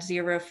 We had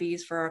 0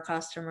 fees for our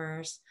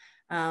customers.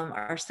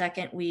 Our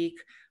second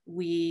week,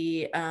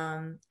 we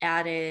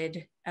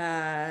added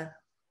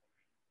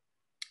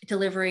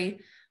delivery.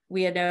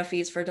 We had no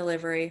fees for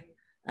delivery.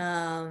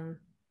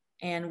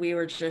 And we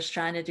were just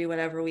trying to do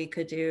whatever we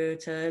could do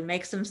to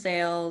make some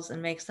sales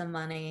and make some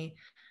money.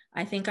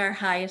 I think our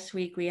highest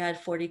week, we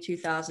had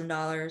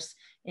 $42,000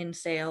 in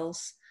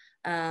sales.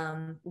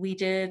 We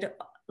did,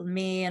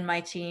 me and my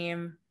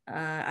team,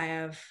 I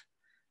have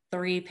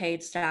 3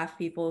 paid staff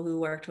people who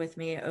worked with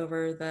me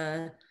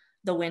over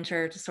the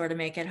winter to sort of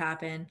make it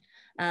happen.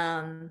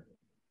 And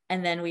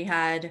then we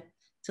had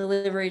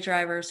delivery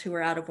drivers who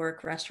were out of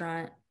work,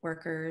 restaurant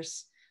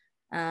workers,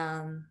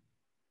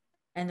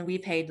 and we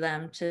paid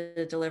them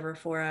to deliver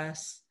for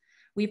us.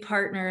 we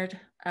partnered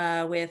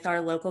with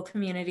our local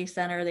community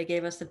center. They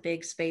gave us a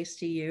big space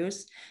to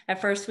use.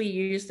 At first, we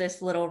used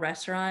this little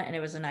restaurant and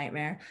it was a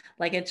nightmare.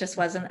 Like it just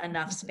wasn't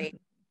enough space.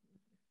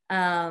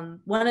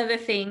 One of the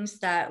things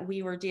that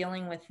we were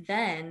dealing with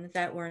then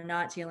that we're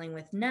not dealing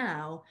with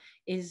now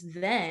is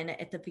then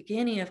at the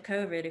beginning of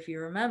COVID, if you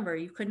remember,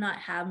 you could not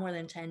have more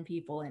than 10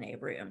 people in a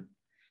room.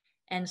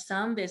 And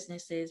some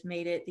businesses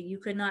made it that you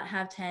could not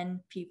have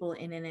 10 people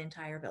in an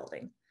entire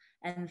building.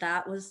 And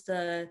that was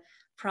the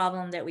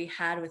problem that we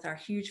had with our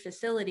huge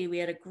facility. We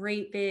had a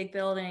great big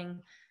building,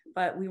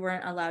 but we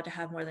weren't allowed to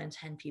have more than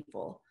 10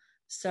 people.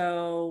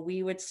 So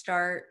we would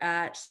start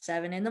at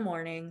 7 in the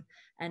morning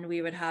and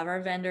we would have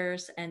our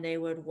vendors and they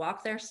would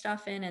walk their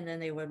stuff in and then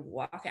they would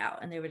walk out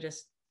and they would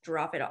just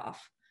drop it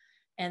off.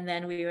 And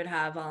then we would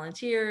have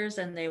volunteers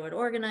and they would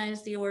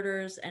organize the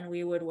orders and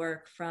we would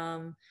work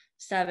from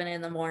 7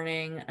 in the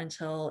morning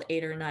until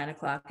 8 or 9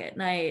 o'clock at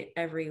night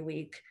every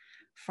week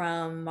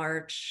from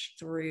March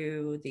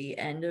through the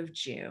end of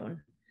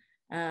June.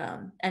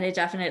 And it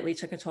definitely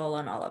took a toll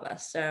on all of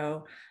us.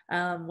 So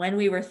when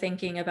we were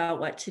thinking about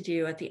what to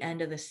do at the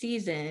end of the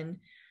season,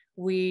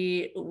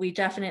 we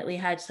definitely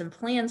had some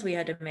plans we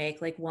had to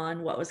make. Like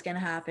one, what was going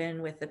to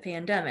happen with the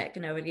pandemic?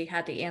 Nobody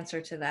had the answer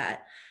to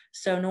that.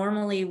 So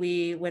normally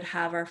we would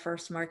have our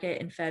first market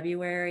in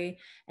February,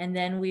 and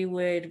then we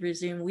would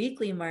resume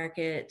weekly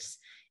markets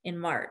in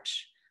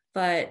March.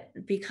 But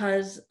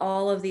because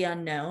all of the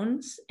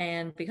unknowns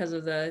and because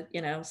of the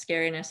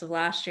scariness of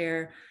last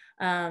year,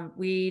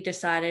 we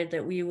decided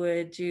that we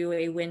would do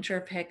a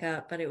winter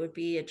pickup, but it would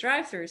be a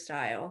drive-through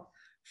style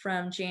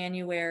from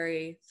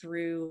January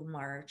through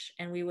March,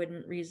 and we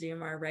wouldn't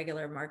resume our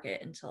regular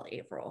market until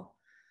April.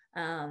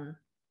 And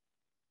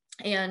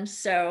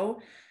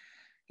so,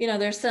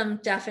 there's some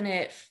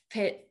definite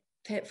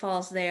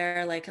pitfalls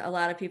there. Like a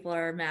lot of people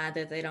are mad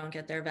that they don't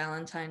get their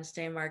Valentine's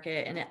Day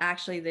market. And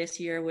actually this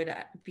year would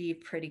be a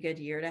pretty good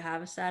year to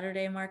have a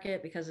Saturday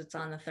market because it's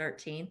on the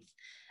 13th.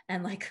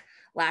 And like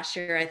last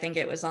year, I think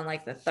it was on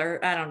like the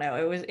 3rd. I don't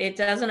know. It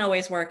doesn't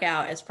always work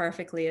out as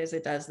perfectly as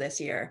it does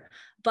this year.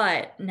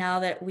 But now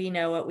that we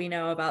know what we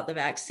know about the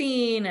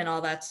vaccine and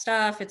all that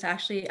stuff,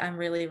 I'm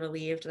really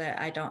relieved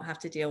that I don't have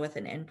to deal with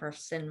an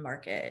in-person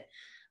market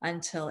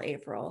until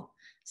April.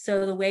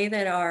 So the way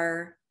that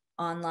our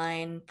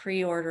online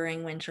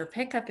pre-ordering winter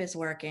pickup is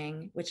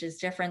working, which is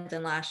different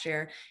than last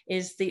year,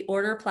 is the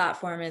order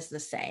platform is the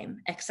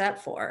same, except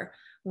for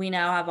we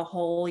now have a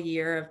whole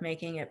year of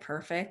making it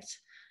perfect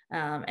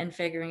and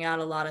figuring out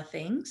a lot of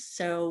things.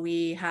 So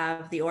we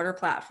have the order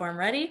platform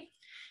ready,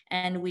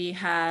 and we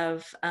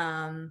have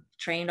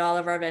trained all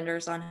of our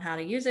vendors on how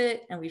to use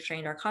it, and we've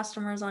trained our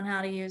customers on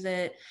how to use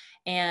it.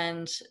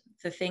 And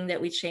the thing that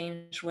we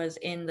changed was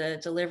in the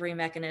delivery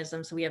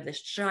mechanism. So we have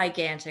this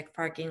gigantic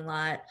parking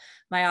lot.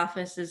 My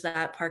office is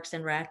at Parks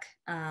and Rec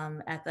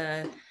at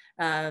the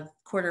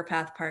Quarter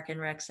Path Park and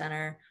Rec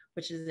Center,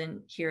 which is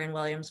here in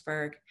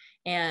Williamsburg.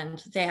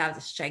 And they have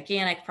this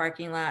gigantic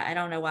parking lot. I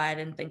don't know why I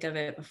didn't think of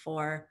it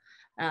before.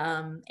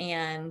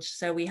 And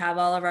so we have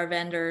all of our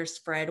vendors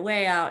spread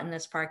way out in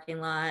this parking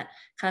lot.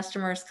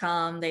 Customers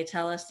come, they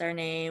tell us their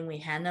name, we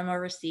hand them a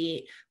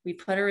receipt, we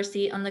put a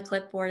receipt on the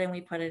clipboard and we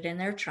put it in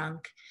their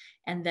trunk.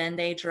 And then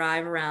they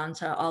drive around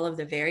to all of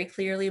the very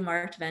clearly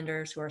marked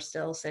vendors who are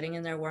still sitting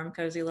in their warm,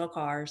 cozy little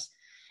cars,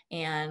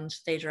 and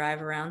they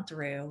drive around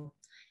through.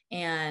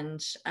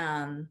 And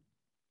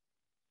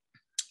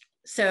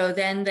so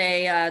then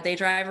they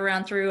drive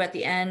around through. At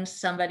the end,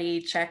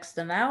 somebody checks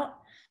them out,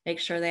 make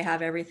sure they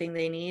have everything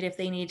they need. If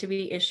they need to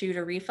be issued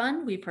a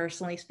refund, we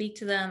personally speak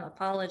to them,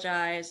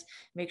 apologize,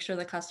 make sure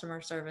the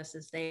customer service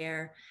is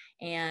there,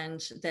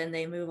 and then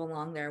they move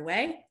along their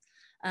way.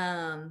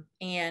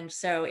 And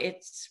so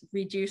it's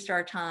reduced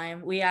our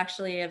time. We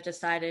actually have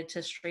decided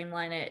to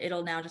streamline it.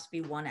 It'll now just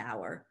be 1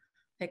 hour.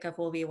 Pickup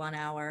will be 1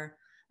 hour.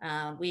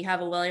 We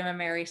have a William and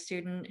Mary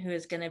student who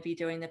is going to be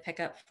doing the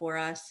pickup for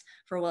us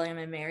for William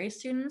and Mary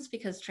students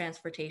because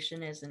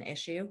transportation is an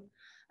issue.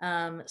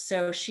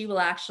 So she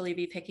will actually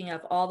be picking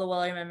up all the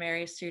William and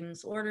Mary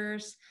students'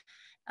 orders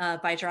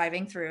by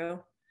driving through,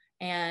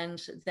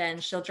 and then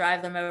she'll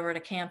drive them over to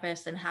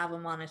campus and have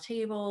them on a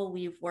table.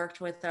 We've worked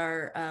with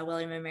our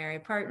William and Mary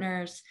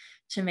partners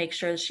to make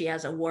sure she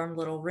has a warm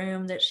little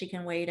room that she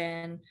can wait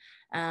in.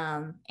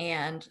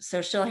 And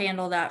so she'll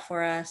handle that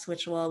for us,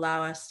 which will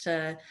allow us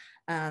to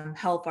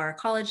help our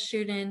college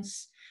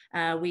students.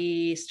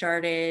 We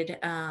started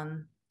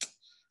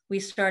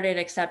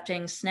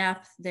accepting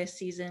SNAP this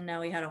season.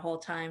 Now we had a whole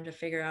time to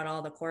figure out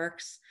all the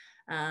quirks.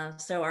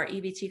 So our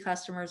EBT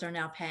customers are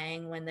now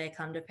paying when they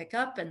come to pick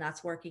up, and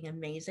that's working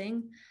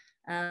amazing.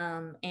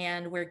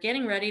 And we're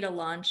getting ready to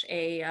launch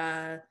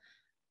a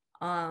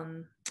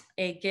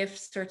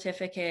gift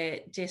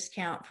certificate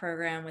discount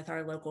program with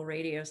our local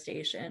radio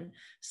station.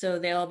 So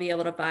they'll be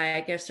able to buy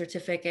a gift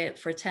certificate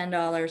for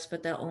 $10,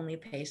 but they'll only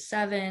pay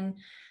 $7.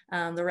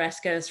 The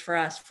rest goes for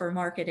us for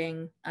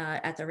marketing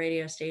at the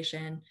radio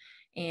station.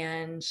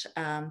 And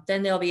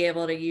then they'll be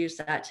able to use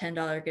that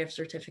 $10 gift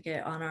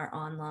certificate on our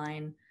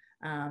online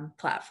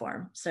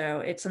platform. So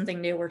it's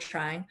something new we're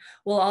trying.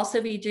 We'll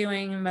also be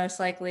doing most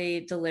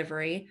likely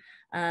delivery.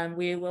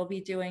 We will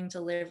be doing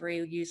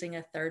delivery using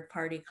a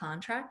third-party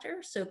contractor.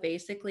 So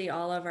basically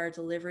all of our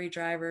delivery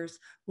drivers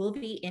will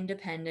be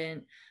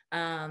independent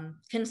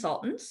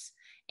consultants.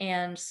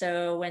 And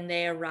so when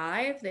they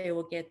arrive, they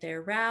will get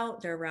their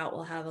route. Their route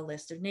will have a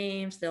list of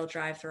names. They'll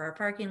drive through our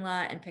parking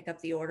lot and pick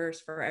up the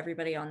orders for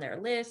everybody on their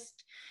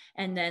list.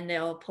 And then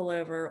they'll pull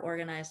over,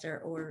 organize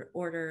their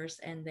orders,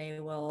 and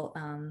they will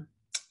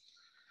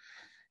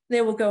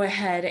go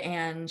ahead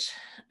and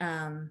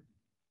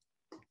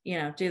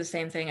do the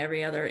same thing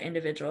every other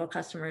individual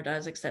customer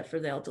does, except for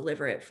they'll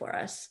deliver it for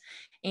us.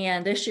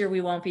 And this year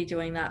we won't be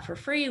doing that for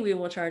free. We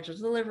will charge a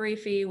delivery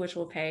fee, which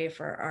will pay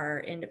for our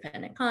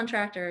independent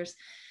contractors,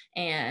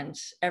 and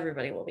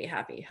everybody will be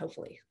happy,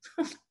 hopefully.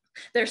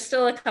 There's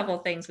still a couple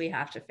things we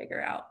have to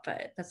figure out,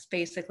 but that's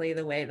basically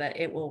the way that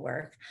it will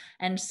work.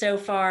 And so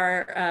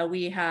far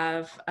we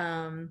have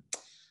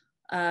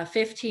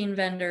 15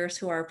 vendors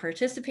who are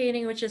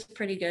participating, which is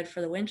pretty good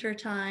for the winter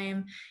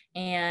time.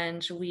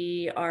 And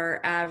we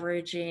are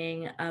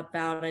averaging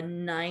about a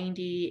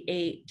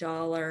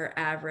 $98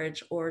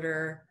 average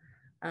order.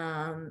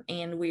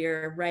 And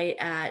we're right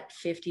at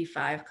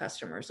 55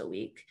 customers a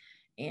week.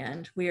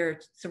 And we're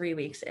 3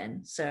 weeks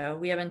in. So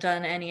we haven't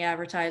done any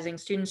advertising.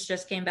 Students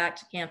just came back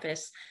to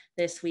campus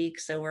this week.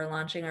 So we're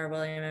launching our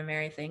William and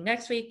Mary thing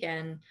next week.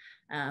 And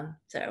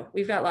so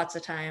we've got lots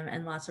of time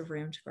and lots of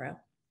room to grow.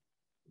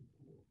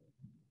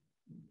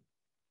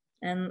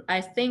 And I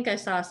think I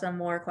saw some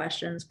more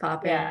questions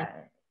pop in.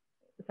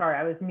 Sorry,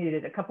 I was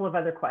muted. A couple of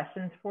other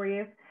questions for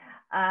you.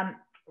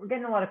 We're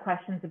getting a lot of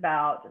questions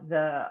about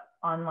the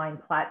online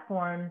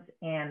platforms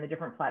and the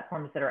different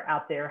platforms that are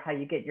out there, how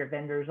you get your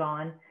vendors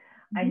on.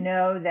 Mm-hmm. I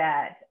know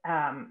that,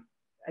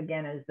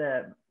 again, as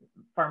the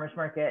farmers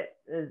market,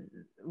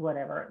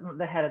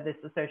 the head of this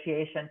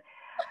association,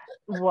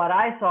 what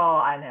I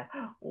saw,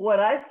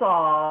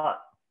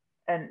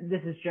 and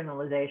this is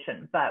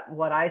generalization, but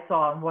what I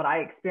saw and what I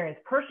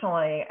experienced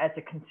personally as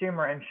a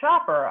consumer and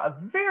shopper, a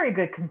very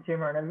good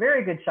consumer and a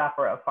very good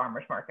shopper of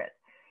farmers markets,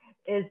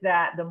 is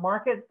that the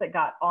markets that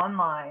got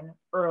online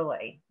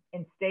early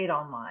and stayed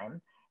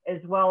online,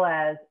 as well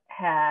as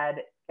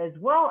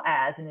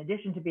in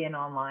addition to being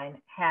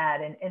online,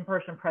 had an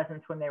in-person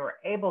presence when they were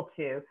able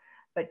to,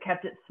 but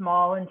kept it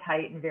small and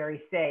tight and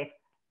very safe,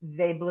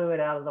 they blew it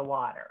out of the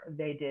water.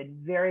 They did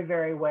very,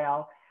 very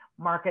well.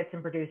 Markets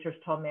and producers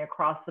told me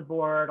across the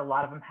board, a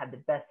lot of them had the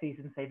best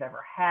seasons they've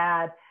ever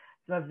had.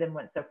 Some of them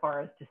went so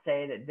far as to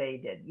say that they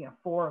did,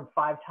 4 and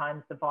 5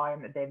 times the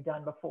volume that they've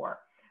done before.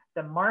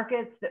 The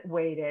markets that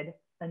waited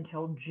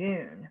until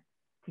June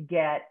to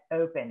get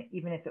open,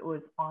 even if it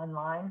was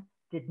online,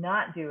 did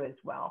not do as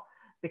well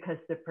because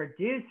the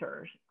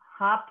producers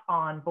hopped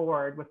on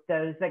board with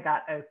those that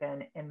got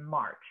open in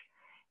March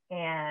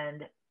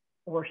and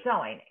were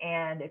selling.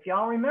 And if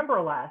y'all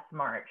remember last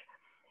March,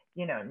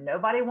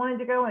 nobody wanted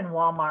to go in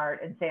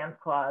Walmart and Sam's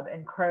Club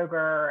and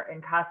Kroger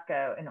and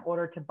Costco in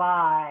order to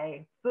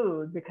buy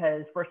food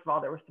because, first of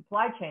all, there were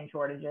supply chain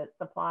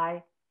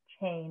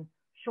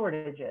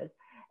shortages,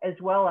 as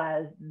well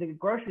as the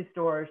grocery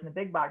stores and the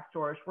big box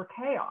stores were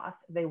chaos.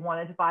 They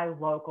wanted to buy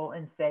local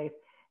and safe,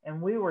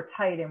 and we were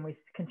tight, and we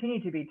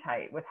continue to be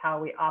tight with how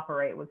we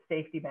operate with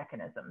safety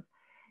mechanisms.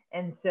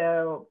 And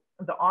so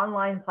the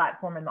online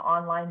platform and the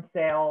online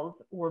sales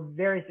were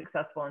very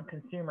successful, and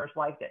consumers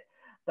liked it.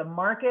 The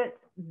markets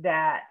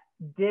that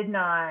did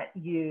not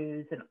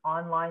use an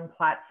online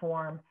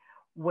platform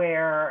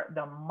where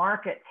the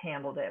markets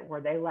handled it,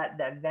 where they let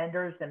the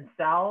vendors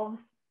themselves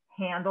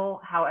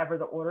handle however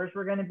the orders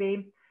were going to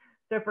be.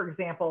 So for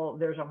example,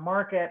 there's a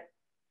market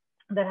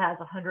that has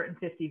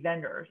 150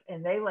 vendors,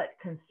 and they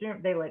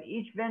let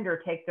each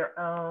vendor take their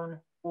own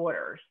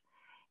orders,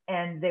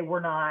 and they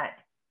were not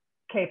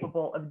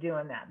capable of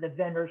doing that. The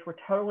vendors were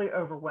totally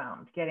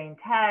overwhelmed, getting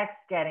texts,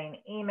 getting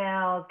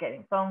emails,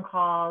 getting phone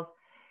calls.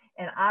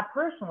 And I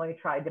personally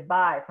tried to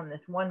buy from this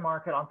one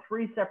market on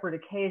 3 separate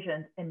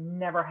occasions and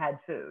never had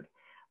food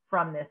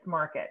from this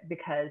market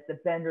because the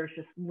vendors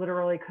just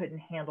literally couldn't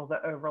handle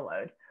the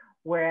overload.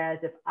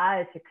 Whereas if I,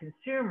 as a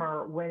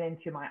consumer, went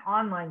into my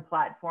online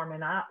platform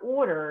and I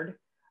ordered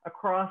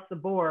across the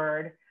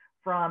board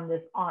from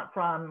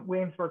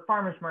Williamsburg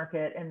Farmers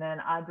Market, and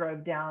then I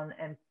drove down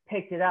and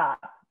picked it up,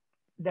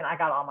 then I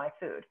got all my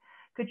food.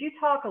 Could you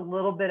talk a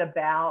little bit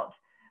about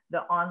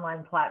the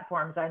online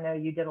platforms? I know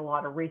you did a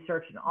lot of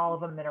research in all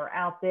of them that are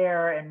out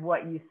there, and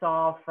what you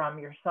saw from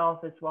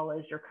yourself as well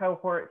as your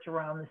cohorts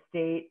around the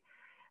state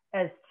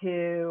as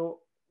to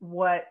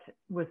what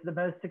was the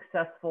most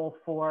successful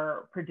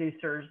for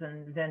producers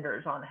and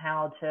vendors on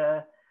how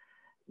to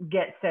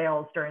get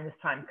sales during this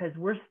time, because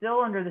we're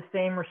still under the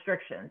same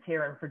restrictions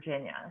here in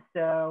Virginia.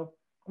 So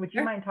would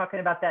you mind talking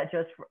about that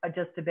just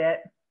a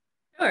bit?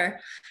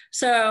 Sure.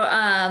 So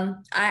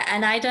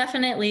I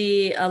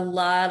definitely, a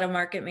lot of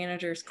market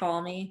managers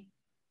call me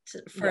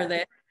for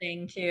this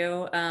thing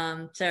too.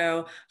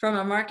 So from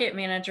a market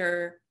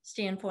manager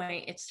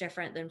standpoint, it's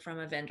different than from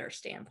a vendor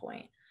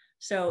standpoint.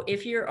 So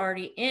if you're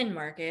already in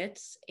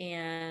markets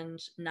and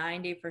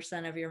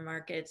 90% of your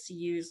markets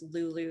use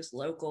Lulu's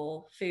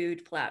local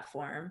food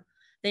platform,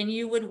 then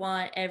you would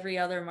want every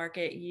other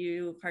market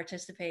you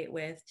participate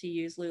with to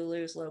use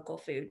Lulu's local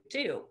food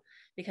too,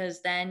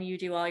 because then you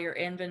do all your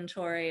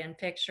inventory and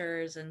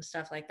pictures and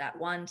stuff like that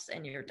once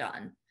and you're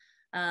done.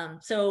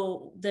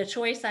 So the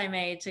choice I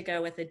made to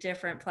go with a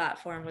different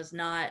platform was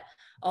not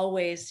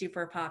always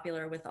super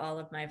popular with all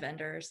of my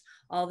vendors.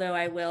 Although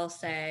I will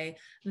say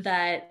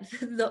that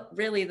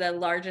really the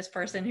largest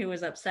person who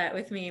was upset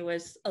with me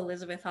was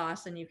Elizabeth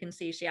Haas, and you can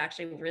see she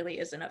actually really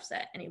isn't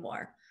upset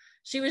anymore.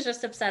 She was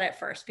just upset at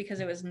first because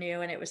it was new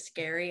and it was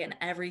scary, and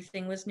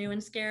everything was new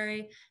and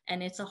scary,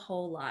 and it's a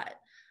whole lot.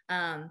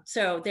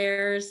 So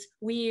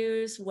we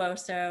use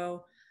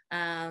WOSO,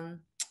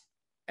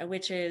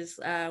 which is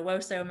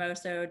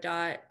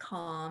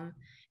wosomoso.com.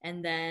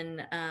 And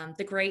then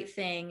the great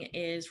thing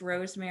is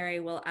Rosemary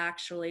will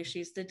actually,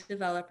 she's the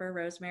developer,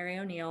 Rosemary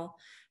O'Neill.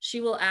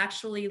 She will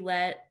actually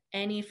let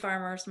any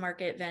farmers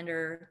market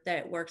vendor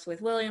that works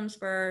with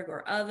Williamsburg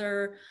or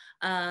other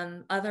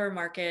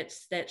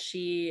markets that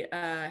she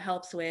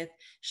helps with,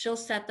 she'll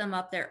set them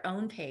up their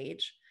own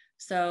page.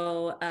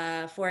 So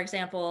for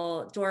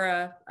example,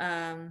 Dora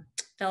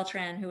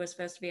Feltran, who was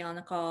supposed to be on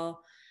the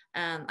call,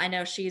 I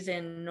know she's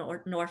in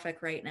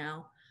Norfolk right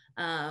now.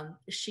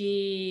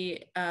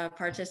 She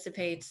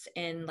participates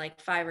in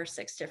like 5 or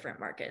 6 different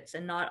markets,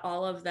 and not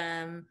all of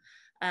them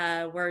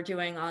were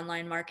doing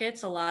online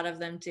markets. A lot of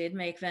them did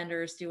make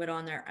vendors do it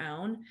on their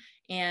own.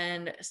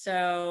 And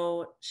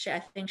so I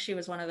think she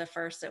was one of the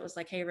first that was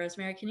like, hey,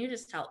 Rosemary, can you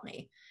just help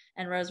me?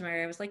 And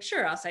Rosemary was like,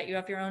 sure, I'll set you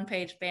up your own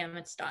page. Bam,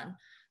 it's done.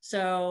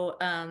 So,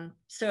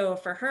 so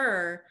for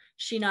her,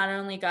 she not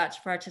only got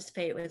to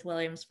participate with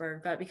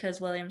Williamsburg, but because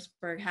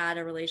Williamsburg had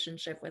a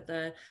relationship with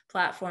a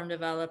platform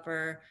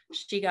developer,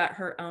 she got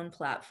her own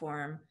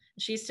platform.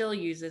 She still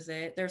uses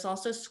it. There's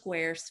also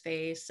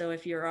Squarespace. So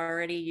if you're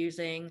already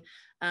using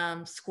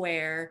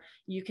Square,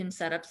 you can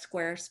set up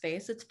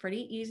Squarespace. It's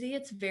pretty easy.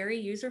 It's very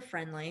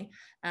user-friendly.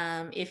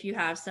 If you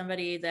have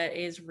somebody that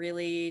is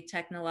really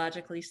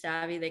technologically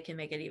savvy, they can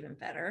make it even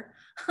better.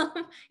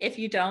 If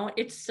you don't,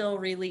 it's still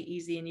really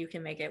easy and you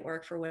can make it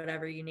work for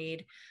whatever you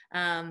need.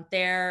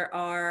 There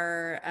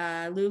are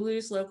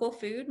Lulu's local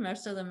food.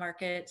 Most of the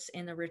markets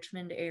in the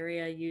Richmond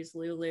area use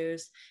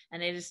Lulu's,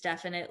 and it is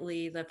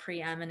definitely the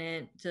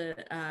preeminent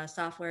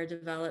software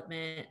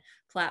development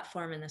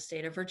platform in the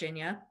state of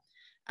Virginia.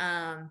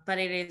 But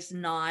it is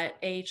not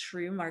a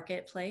true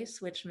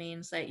marketplace, which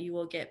means that you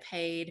will get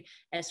paid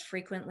as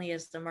frequently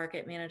as the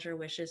market manager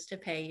wishes to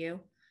pay you,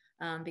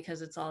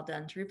 because it's all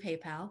done through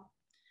PayPal.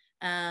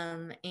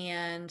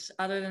 And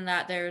other than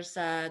that, there's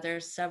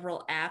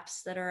several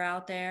apps that are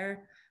out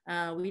there.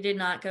 We did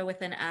not go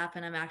with an app,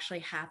 and I'm actually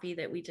happy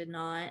that we did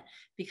not,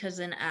 because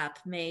an app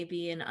may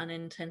be an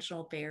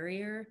unintentional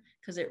barrier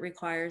because it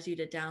requires you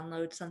to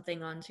download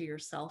something onto your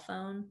cell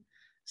phone.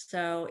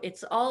 So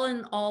it's all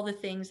in all the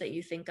things that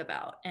you think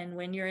about. And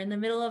when you're in the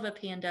middle of a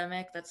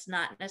pandemic, that's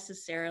not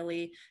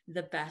necessarily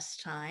the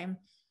best time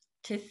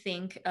to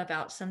think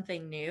about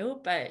something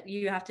new, but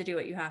you have to do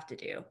what you have to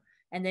do.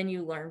 And then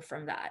you learn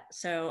from that.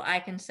 So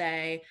I can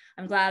say,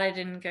 I'm glad I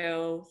didn't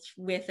go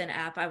with an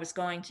app. I was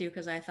going to,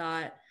 because I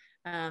thought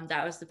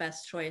that was the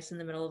best choice in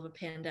the middle of a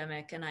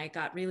pandemic. And I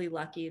got really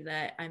lucky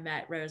that I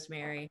met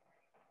Rosemary.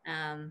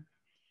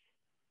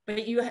 But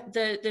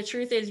the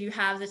truth is, you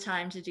have the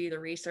time to do the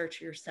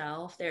research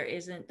yourself. There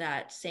isn't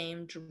that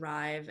same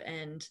drive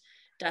and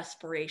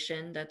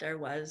desperation that there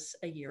was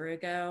a year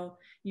ago.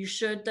 You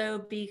should, though,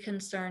 be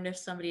concerned if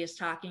somebody is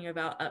talking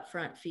about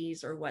upfront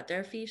fees or what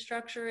their fee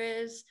structure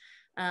is,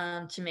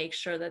 to make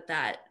sure that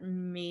that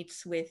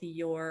meets with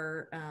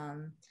your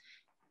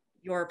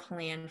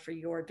plan for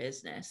your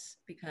business,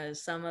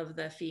 because some of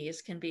the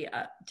fees can be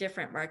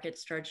different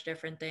markets charge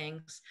different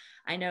things.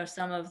 I know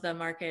some of the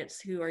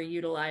markets who are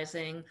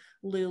utilizing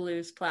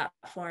Lulu's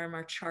platform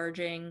are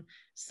charging,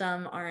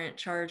 some aren't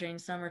charging,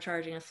 some are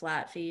charging a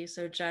flat fee.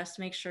 So just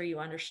make sure you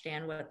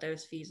understand what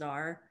those fees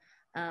are.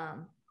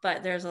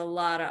 But there's a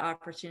lot of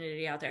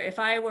opportunity out there. If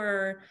I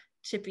were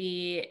to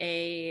be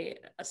a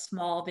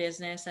small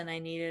business and I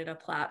needed a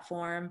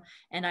platform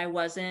and I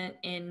wasn't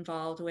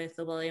involved with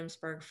the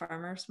Williamsburg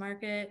Farmers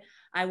Market,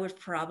 I would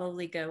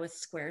probably go with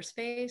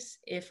Squarespace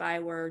if I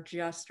were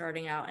just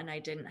starting out and I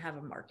didn't have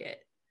a market.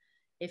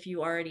 If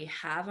you already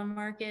have a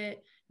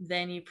market,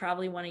 then you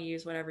probably want to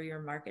use whatever your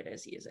market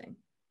is using.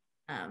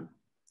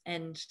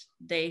 And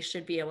they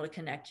should be able to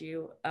connect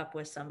you up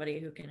with somebody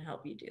who can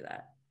help you do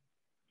that.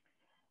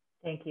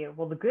 Thank you.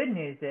 Well, the good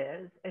news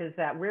is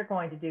that we're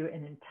going to do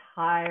an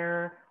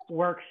entire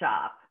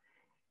workshop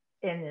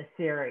in this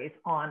series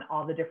on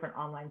all the different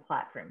online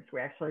platforms.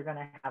 We're actually going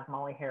to have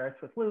Molly Harris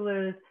with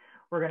Lulu's.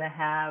 We're going to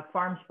have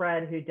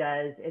FarmSpread, who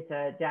it's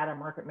a data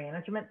market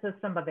management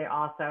system, but they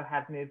also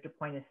have moved to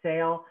point of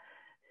sale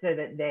so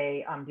that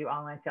they do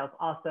online sales.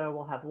 Also,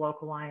 we'll have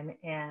Localine,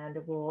 and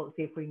we'll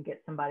see if we can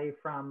get somebody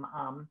from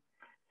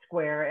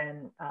Square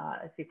and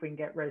see if we can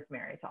get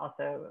Rosemary to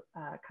also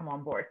come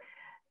on board.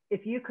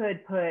 If you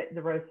could put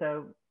the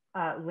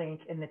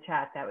link in the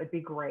chat, that would be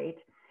great.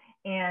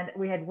 And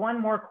we had one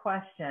more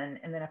question,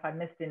 and then if I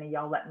missed any,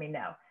 y'all let me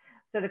know.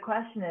 So the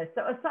question is,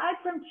 so aside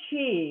from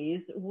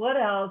cheese, what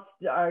else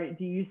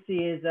do you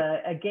see as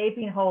a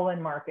gaping hole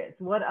in markets?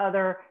 What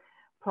other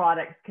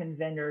products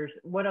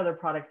what other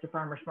products do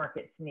farmers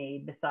markets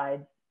need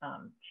besides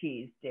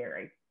cheese,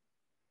 dairy?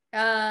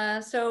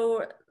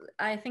 So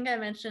I think I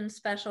mentioned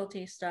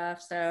specialty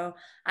stuff. So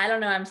I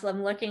don't know,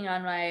 I'm looking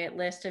on my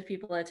list of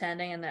people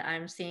attending and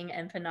I'm seeing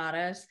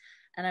empanadas.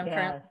 And I'm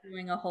currently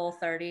doing a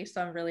Whole30,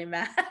 so I'm really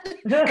mad. I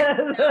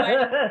don't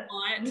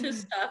want to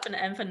stuff an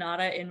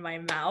empanada in my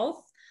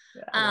mouth.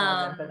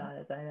 I love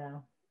empanadas, I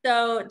know.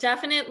 So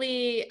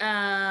definitely,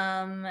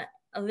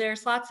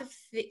 there's lots of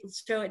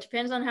so it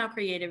depends on how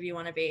creative you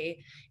want to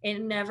be.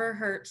 It never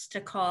hurts to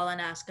call and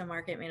ask a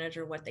market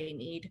manager what they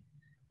need.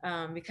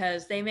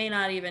 Because they may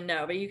not even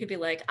know, but you could be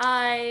like,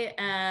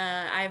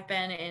 I've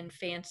been in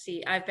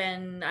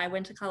I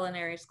went to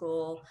culinary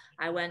school.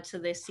 I went to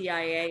the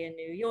CIA in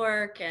New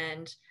York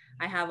and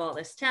I have all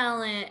this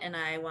talent and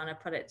I want to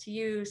put it to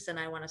use and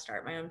I want to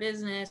start my own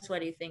business. What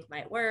do you think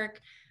might work?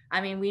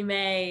 I mean, we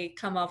may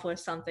come up with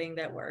something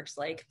that works,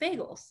 like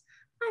bagels.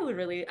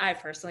 I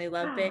personally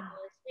love bagels.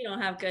 We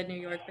don't have good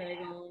New York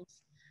bagels.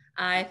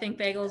 I think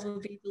bagels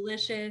would be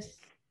delicious.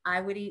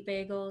 I would eat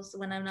bagels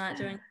when I'm not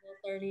doing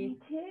Whole30. Me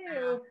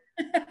too.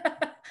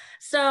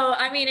 So,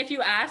 I mean, if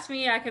you ask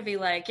me, I could be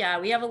like, yeah,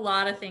 we have a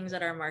lot of things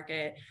at our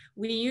market.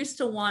 We used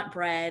to want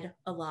bread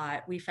a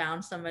lot. We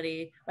found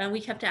somebody and we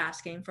kept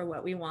asking for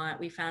what we want.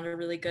 We found a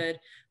really good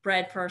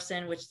bread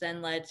person, which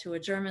then led to a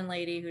German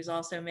lady who's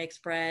also makes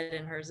bread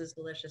and hers is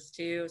delicious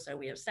too. So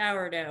we have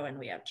sourdough and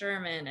we have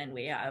German and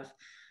we have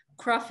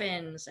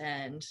cruffins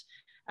and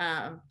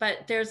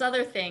but there's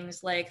other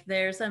things, like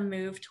there's a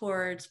move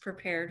towards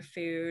prepared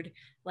food,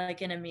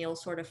 like in a meal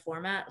sort of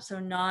format.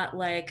 So not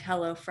like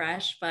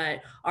HelloFresh,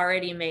 but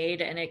already made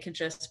and it could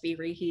just be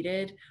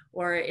reheated,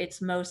 or it's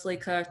mostly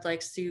cooked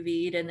like sous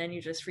vide and then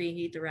you just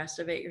reheat the rest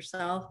of it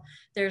yourself.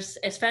 There's,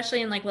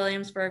 especially in like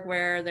Williamsburg,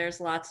 where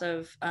there's lots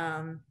of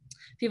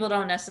people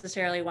don't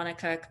necessarily want to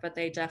cook, but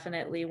they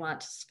definitely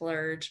want to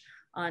splurge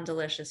on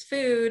delicious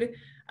food.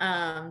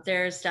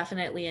 There's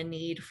definitely a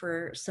need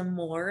for some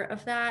more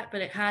of that,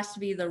 but it has to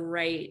be the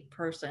right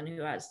person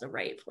who has the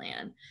right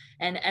plan.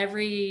 And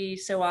every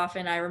so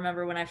often, I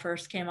remember when I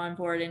first came on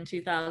board in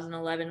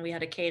 2011, we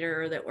had a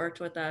caterer that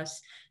worked with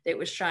us that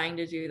was trying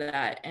to do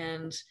that.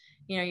 And,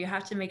 you know, you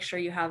have to make sure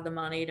you have the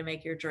money to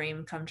make your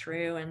dream come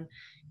true. And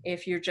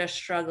if you're just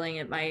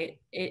struggling,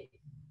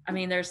 I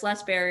mean, there's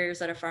less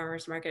barriers at a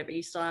farmer's market, but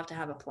you still have to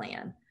have a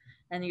plan.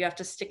 And you have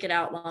to stick it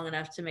out long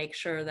enough to make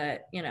sure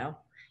that, you know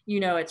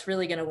it's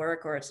really going to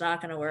work or it's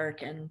not going to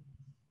work. And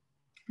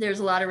there's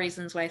a lot of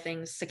reasons why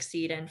things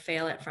succeed and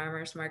fail at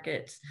farmers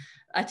markets.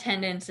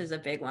 Attendance is a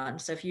big one.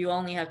 So if you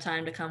only have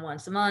time to come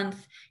once a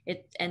month,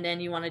 and then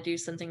you want to do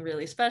something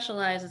really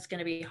specialized, it's going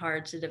to be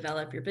hard to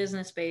develop your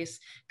business base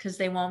because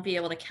they won't be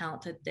able to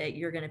count that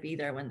you're going to be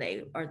there when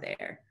they are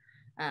there.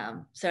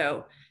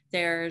 So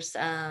there's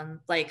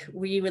like,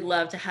 we would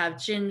love to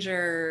have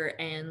ginger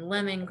and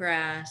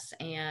lemongrass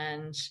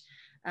and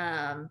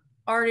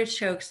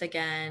artichokes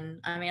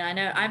again. I mean, I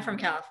know I'm from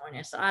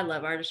California, so I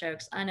love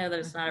artichokes. I know that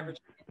it's not a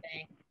Virginia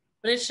thing,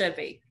 but it should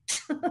be.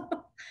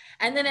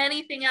 And then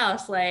anything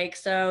else, like,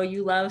 so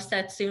you love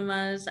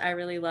satsumas. I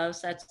really love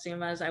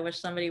satsumas. I wish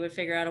somebody would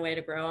figure out a way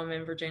to grow them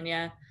in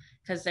Virginia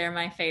because they're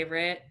my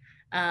favorite.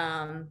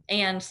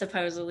 And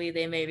supposedly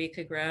they maybe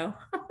could grow.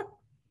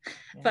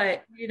 Yeah.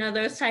 But, you know,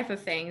 those type of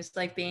things,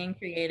 like being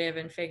creative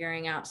and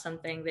figuring out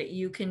something that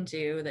you can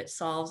do that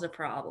solves a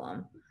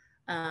problem.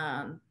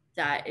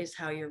 That is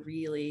how you're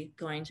really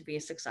going to be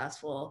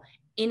successful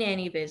in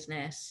any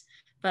business,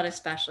 but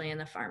especially in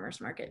the farmers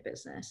market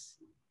business.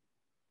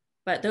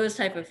 But those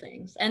type of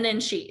things. And then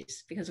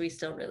cheese, because we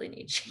still really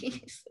need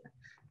cheese.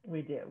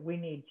 We do. We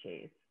need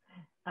cheese.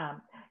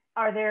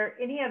 Are there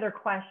any other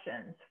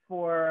questions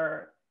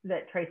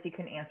that Tracy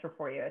can answer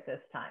for you at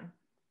this time?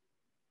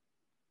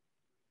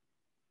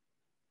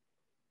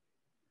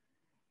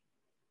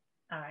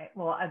 All right.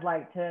 Well, I'd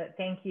like to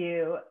thank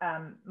you.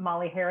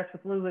 Molly Harris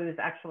with Lulu's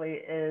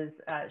actually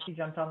she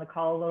jumped on the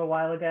call a little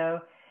while ago,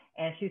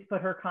 and she's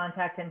put her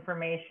contact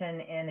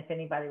information in if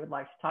anybody would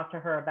like to talk to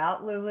her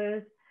about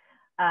Lulu's.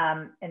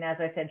 And as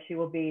I said, she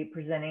will be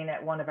presenting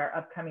at one of our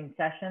upcoming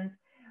sessions.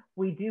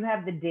 We do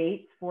have the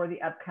dates for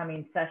the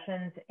upcoming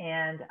sessions,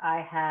 and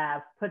I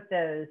have put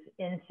those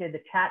into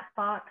the chat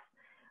box.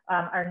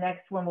 Our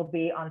next one will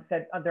be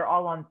they're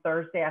all on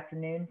Thursday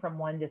afternoon from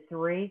 1 to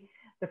 3.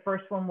 The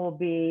first one will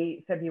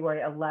be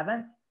February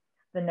 11th.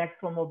 The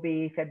next one will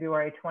be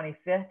February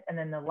 25th. And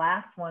then the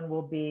last one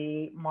will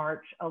be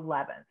March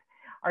 11th.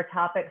 Our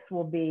topics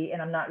will be, and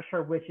I'm not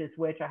sure which is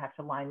which, I have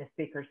to line the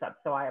speakers up,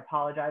 so I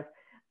apologize.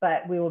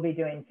 But we will be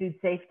doing food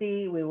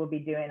safety. I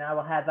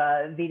will have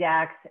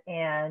VDAX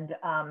and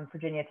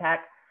Virginia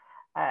Tech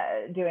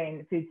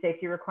doing food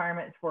safety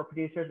requirements for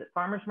producers at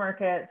farmers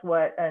markets,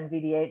 and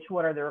VDH,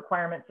 what are the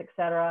requirements, et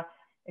cetera.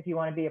 If you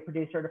want to be a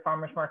producer at a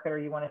farmers market or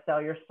you want to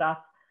sell your stuff,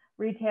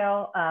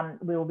 retail.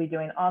 We will be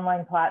doing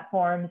online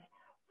platforms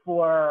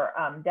for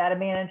data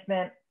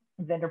management,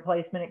 vendor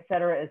placement, et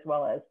cetera, as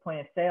well as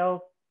point of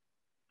sales.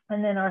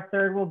 And then our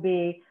third will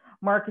be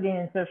marketing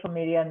and social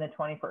media in the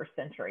 21st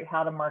century,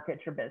 how to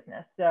market your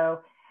business. So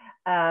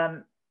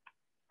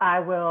I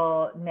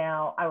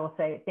will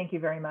say thank you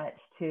very much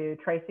to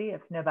Tracy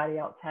if nobody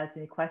else has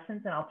any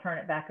questions, and I'll turn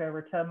it back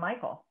over to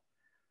Michael.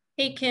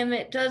 Hey, Kim,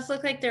 it does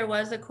look like there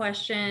was a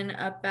question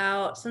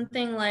about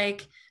something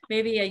like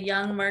maybe a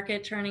young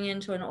market turning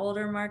into an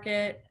older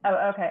market.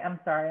 Oh, okay. I'm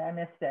sorry. I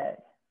missed it.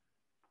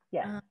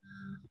 Yeah.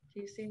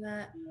 Do you see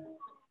that?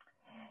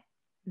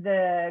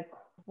 The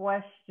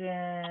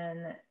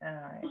question, all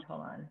right,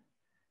 hold on.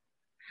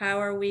 How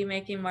are we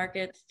making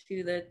markets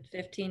to the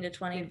 15 to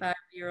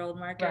 25-year-old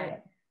market?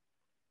 Right.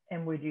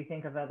 And would you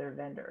think of other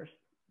vendors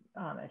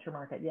at your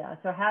market? Yeah.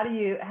 So how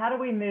do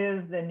we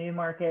move the new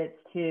markets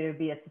to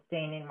be a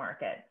sustaining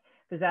market?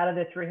 Because out of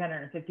the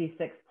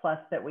 356 plus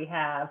that we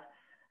have,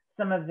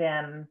 some of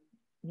them,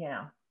 you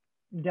know,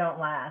 don't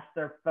last.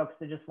 They're folks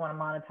that just want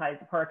to monetize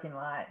the parking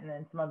lot, and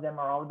then some of them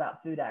are all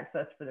about food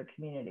access for their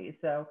community.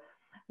 So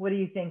what do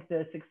you think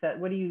the success,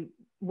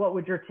 what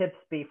would your tips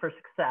be for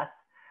success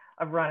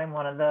of running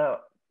one of the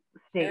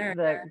state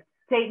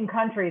and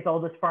country's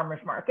oldest farmers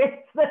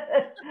markets? I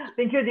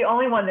think you're the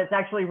only one that's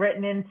actually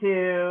written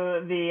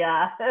into the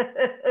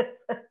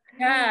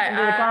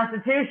into the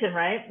Constitution,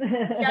 right?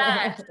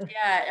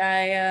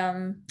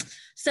 Yeah.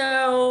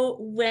 So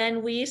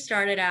when we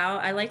started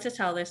out, I like to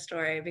tell this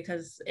story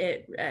because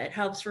it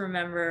helps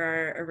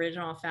remember our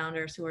original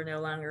founders who are no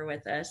longer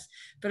with us.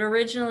 But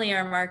originally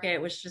our market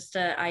was just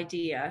an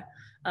idea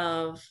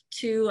of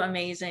two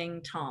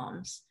amazing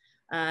Toms,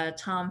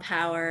 Tom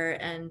Power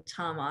and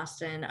Tom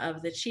Austin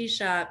of the Cheese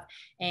Shop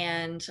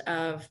and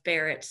of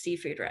Barrett's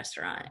Seafood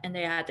Restaurant. And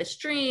they had this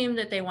dream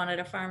that they wanted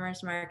a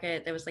farmer's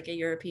market that was like a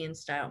European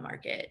style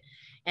market.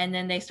 And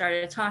then they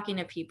started talking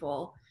to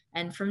people.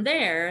 And from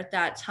there,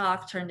 that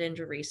talk turned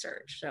into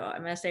research. So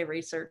I'm going to say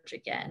research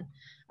again.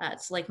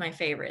 It's like my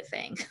favorite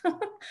thing.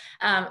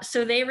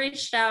 So they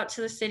reached out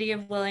to the city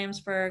of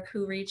Williamsburg,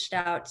 who reached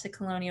out to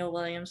Colonial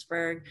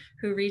Williamsburg,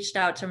 who reached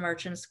out to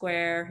Merchant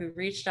Square, who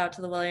reached out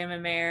to the William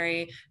and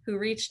Mary, who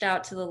reached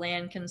out to the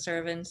Land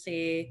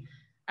Conservancy.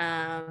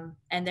 And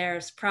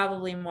there's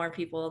probably more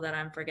people that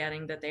I'm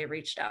forgetting that they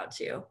reached out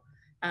to.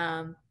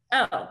 And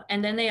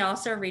then they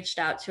also reached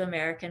out to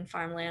American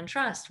Farmland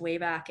Trust way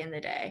back in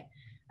the day.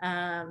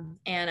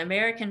 And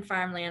American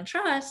Farmland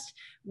Trust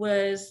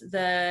was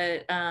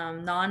the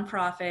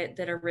nonprofit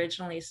that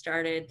originally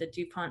started the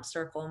DuPont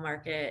Circle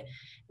Market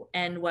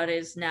and what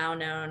is now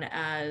known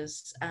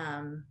as,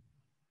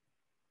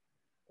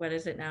 what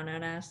is it now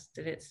known as?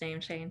 Did its name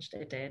change?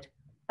 It did.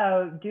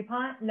 Oh,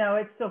 DuPont? No,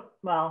 it's still,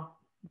 well,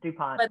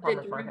 DuPont. But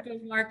the group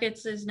of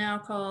markets is now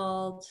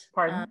called.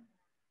 Pardon?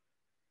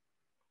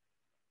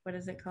 What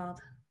is it called?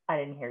 I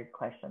didn't hear your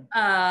question.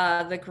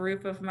 The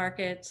group of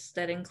markets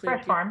that include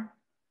Fresh Farm.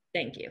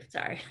 Thank you.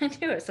 Sorry, I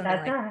knew it was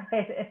something. That's all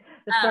right.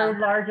 The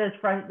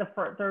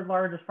third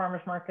largest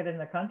farmers market in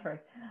the country,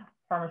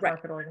 farmers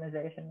market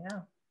organization. Yeah.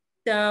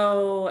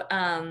 So,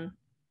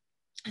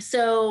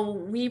 so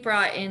we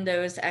brought in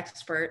those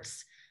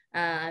experts,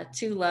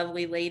 two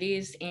lovely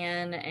ladies,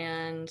 Anne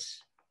and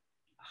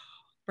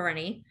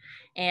Bernie,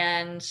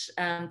 and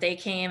they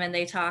came and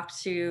they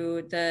talked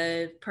to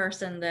the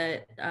person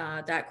that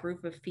that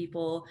group of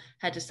people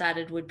had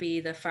decided would be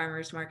the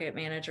farmers market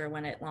manager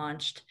when it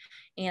launched.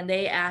 And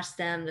they asked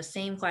them the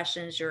same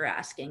questions you're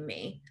asking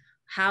me.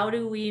 How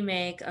do we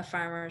make a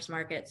farmers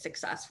market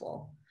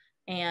successful?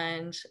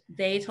 And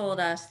they told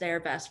us their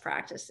best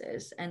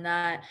practices, and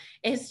that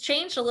it's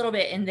changed a little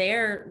bit in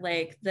their,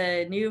 like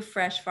the new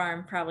Fresh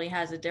Farm probably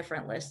has a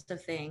different list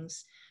of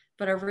things.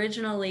 But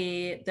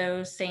originally,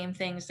 those same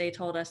things they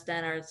told us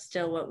then are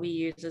still what we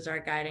use as our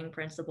guiding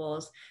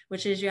principles,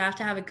 which is you have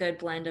to have a good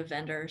blend of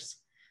vendors.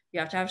 You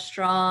have to have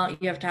strong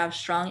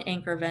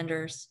anchor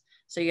vendors.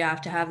 So you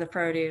have to have the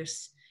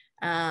produce.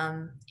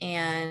 Other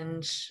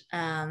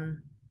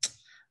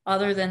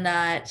than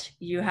that,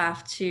 you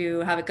have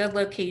to have a good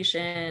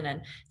location.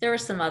 And there were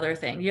some other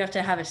things. You have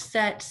to have a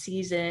set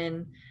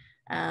season.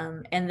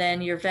 And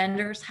then your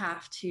vendors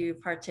have to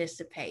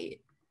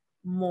participate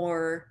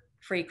more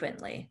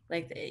frequently.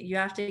 Like you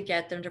have to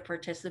get them to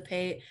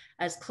participate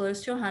as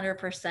close to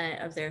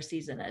 100% of their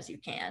season as you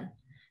can.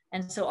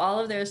 And so all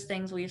of those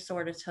things we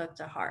sort of took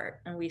to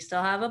heart, and we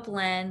still have a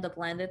blend, the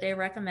blend that they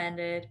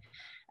recommended,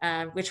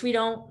 which we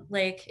don't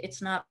like,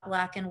 it's not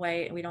black and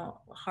white. We don't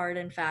hard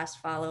and fast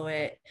follow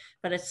it,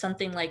 but it's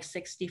something like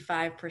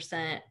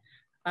 65%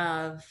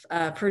 of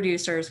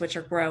producers, which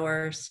are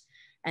growers,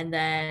 and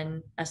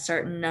then a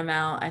certain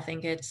amount, I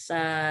think it's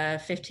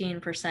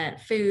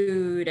 15%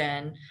 food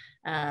and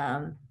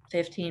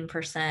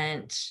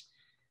 15%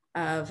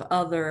 of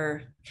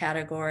other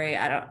category.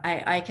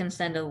 I can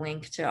send a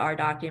link to our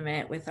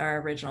document with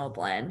our original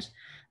blend.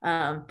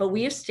 But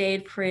we have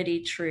stayed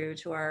pretty true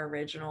to our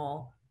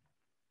original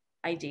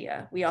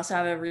idea. We also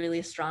have a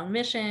really strong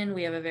mission.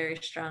 We have a very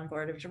strong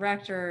board of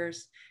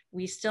directors.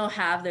 We still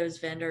have those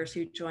vendors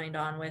who joined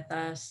on with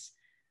us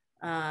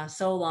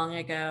so long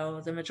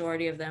ago. The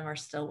majority of them are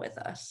still with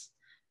us.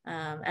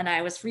 And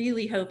I was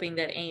really hoping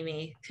that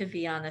Amy could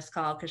be on this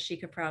call because she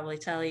could probably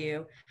tell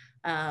you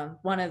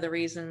one of the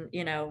reason,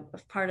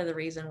 part of the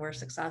reason we're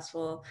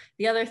successful.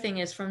 The other thing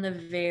is from the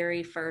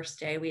very first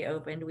day we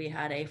opened, we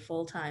had a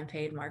full-time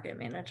paid market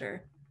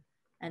manager.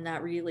 And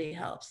that really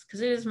helps because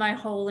it is my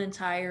whole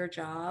entire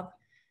job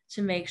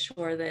to make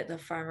sure that the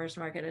farmers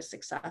market is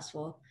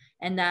successful.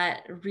 And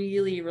that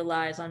really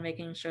relies on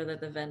making sure that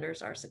the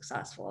vendors are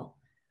successful.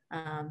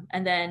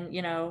 And then,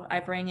 I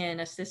bring in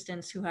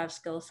assistants who have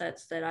skill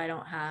sets that I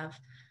don't have.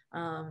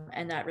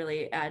 And that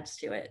really adds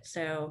to it.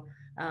 So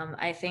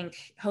I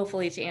think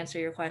hopefully to answer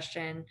your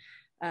question,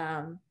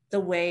 the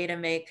way to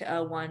make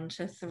a 1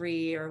 to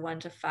 3 or 1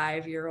 to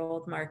 5 year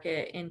old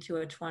market into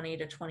a 20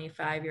 to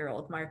 25 year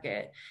old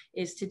market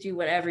is to do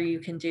whatever you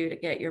can do to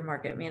get your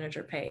market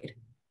manager paid.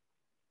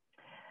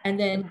 And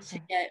then to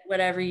get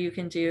whatever you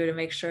can do to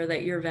make sure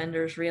that your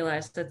vendors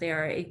realize that they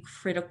are a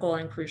critical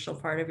and crucial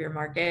part of your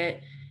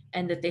market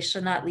and that they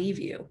should not leave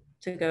you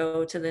to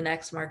go to the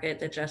next market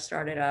that just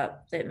started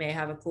up that may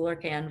have a cooler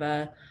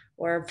Canva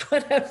or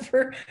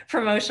whatever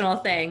promotional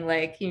thing.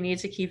 Like, you need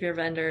to keep your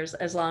vendors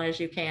as long as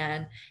you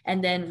can,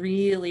 and then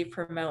really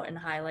promote and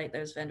highlight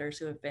those vendors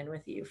who have been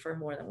with you for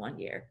more than 1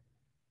 year.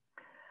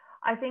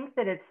 I think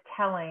that it's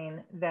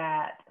telling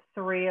that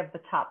 3 of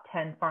the top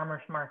 10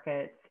 farmers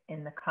markets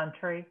in the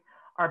country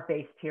are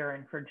based here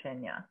in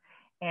Virginia.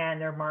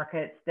 And they're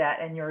markets that,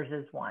 and yours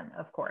is one,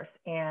 of course,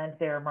 and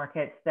they're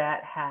markets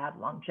that have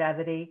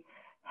longevity,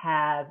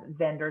 have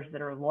vendors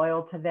that are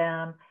loyal to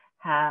them,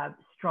 have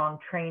strong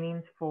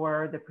trainings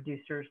for the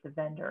producers, the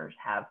vendors,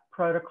 have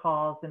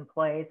protocols in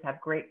place,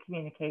 have great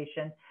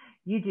communication.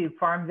 You do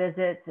farm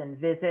visits and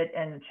visit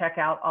and check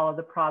out all of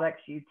the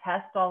products. You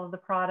test all of the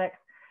products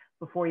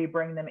before you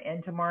bring them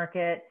into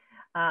market.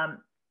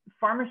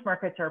 Farmers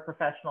markets are a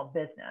professional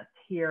business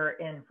here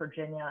in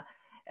Virginia.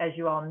 As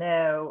you all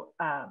know,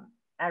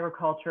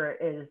 agriculture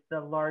is the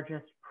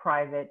largest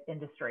private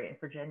industry in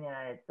Virginia.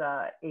 It's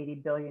a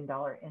 $80 billion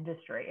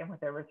industry, and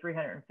with over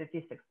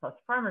 356 plus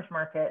farmers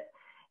markets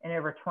and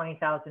over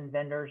 20,000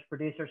 vendors,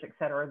 producers, et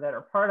cetera, that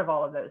are part of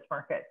all of those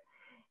markets,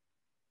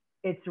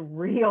 it's a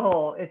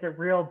real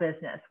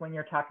business when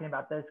you're talking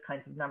about those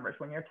kinds of numbers,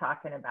 when you're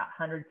talking about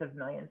hundreds of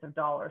millions of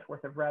dollars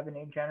worth of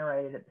revenue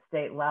generated at the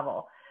state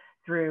level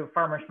through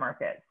farmers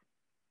markets.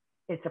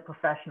 It's a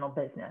professional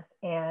business,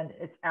 and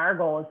it's our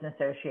goal as an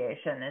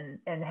association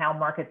and how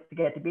markets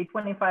get to be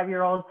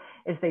 25-year-olds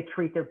is they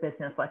treat their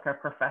business like a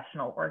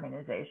professional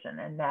organization.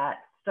 And that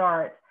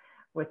starts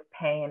with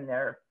paying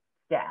their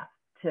staff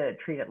to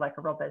treat it like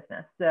a real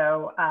business.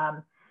 So,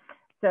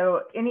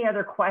 so any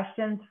other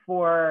questions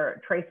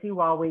for Tracy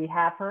while we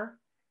have her?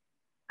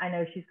 I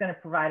know she's going to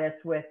provide us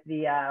with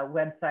the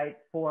website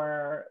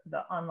for the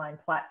online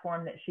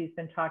platform that she's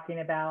been talking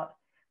about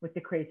with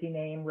the crazy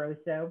name,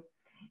 Rosso.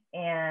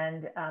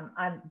 And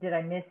did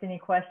I miss any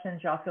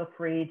questions? Y'all feel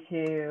free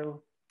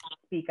to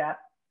speak up,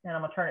 and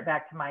I'm gonna turn it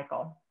back to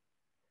Michael.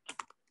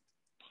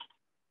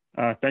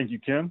 Thank you,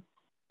 Kim.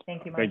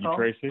 Thank you, Michael. Thank you,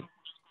 Tracy.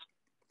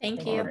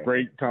 Thank you.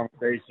 Great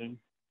conversation,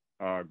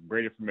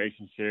 great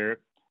information shared.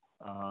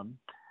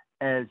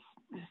 As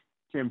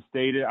Kim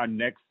stated, our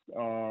next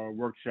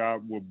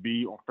workshop will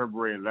be on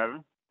February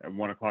 11th at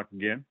 1 o'clock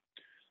again.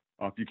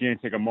 If you can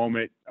take a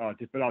moment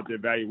to fill out the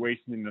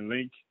evaluation in the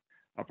link,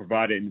 I'll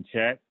provide it in the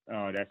chat.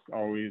 That's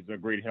always a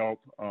great help.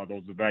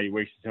 Those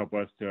evaluations help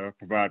us to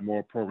provide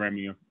more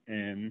programming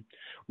and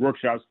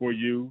workshops for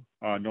you.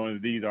 Knowing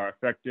that these are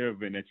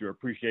effective and that you're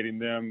appreciating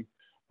them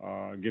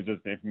gives us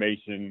the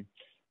information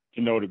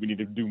to know that we need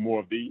to do more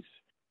of these.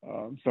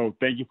 So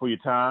thank you for your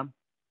time.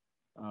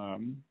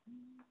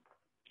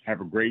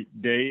 Have a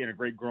great day and a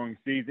great growing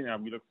season.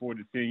 And we look forward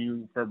to seeing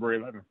you February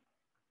 11th.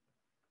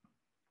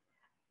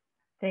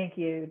 Thank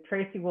you.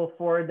 Tracy will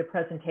forward the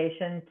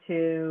presentation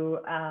to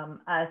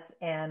us,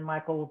 and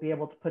Michael will be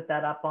able to put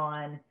that up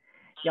on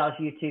y'all's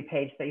YouTube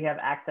page so you have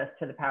access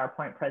to the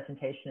PowerPoint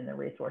presentation and the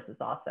resources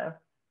also.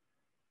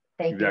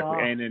 Thank you all.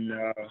 And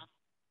in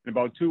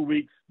about 2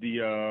 weeks,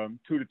 the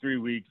 2 to 3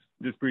 weeks,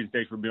 this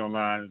presentation will be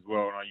online as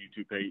well on our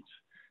YouTube page,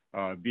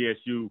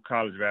 VSU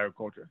College of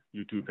Agriculture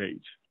YouTube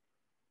page.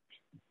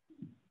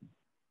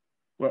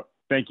 Well,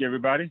 thank you,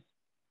 everybody.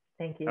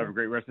 Thank you. Have a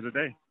great rest of the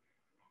day.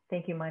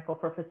 Thank you, Michael,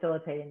 for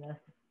facilitating this.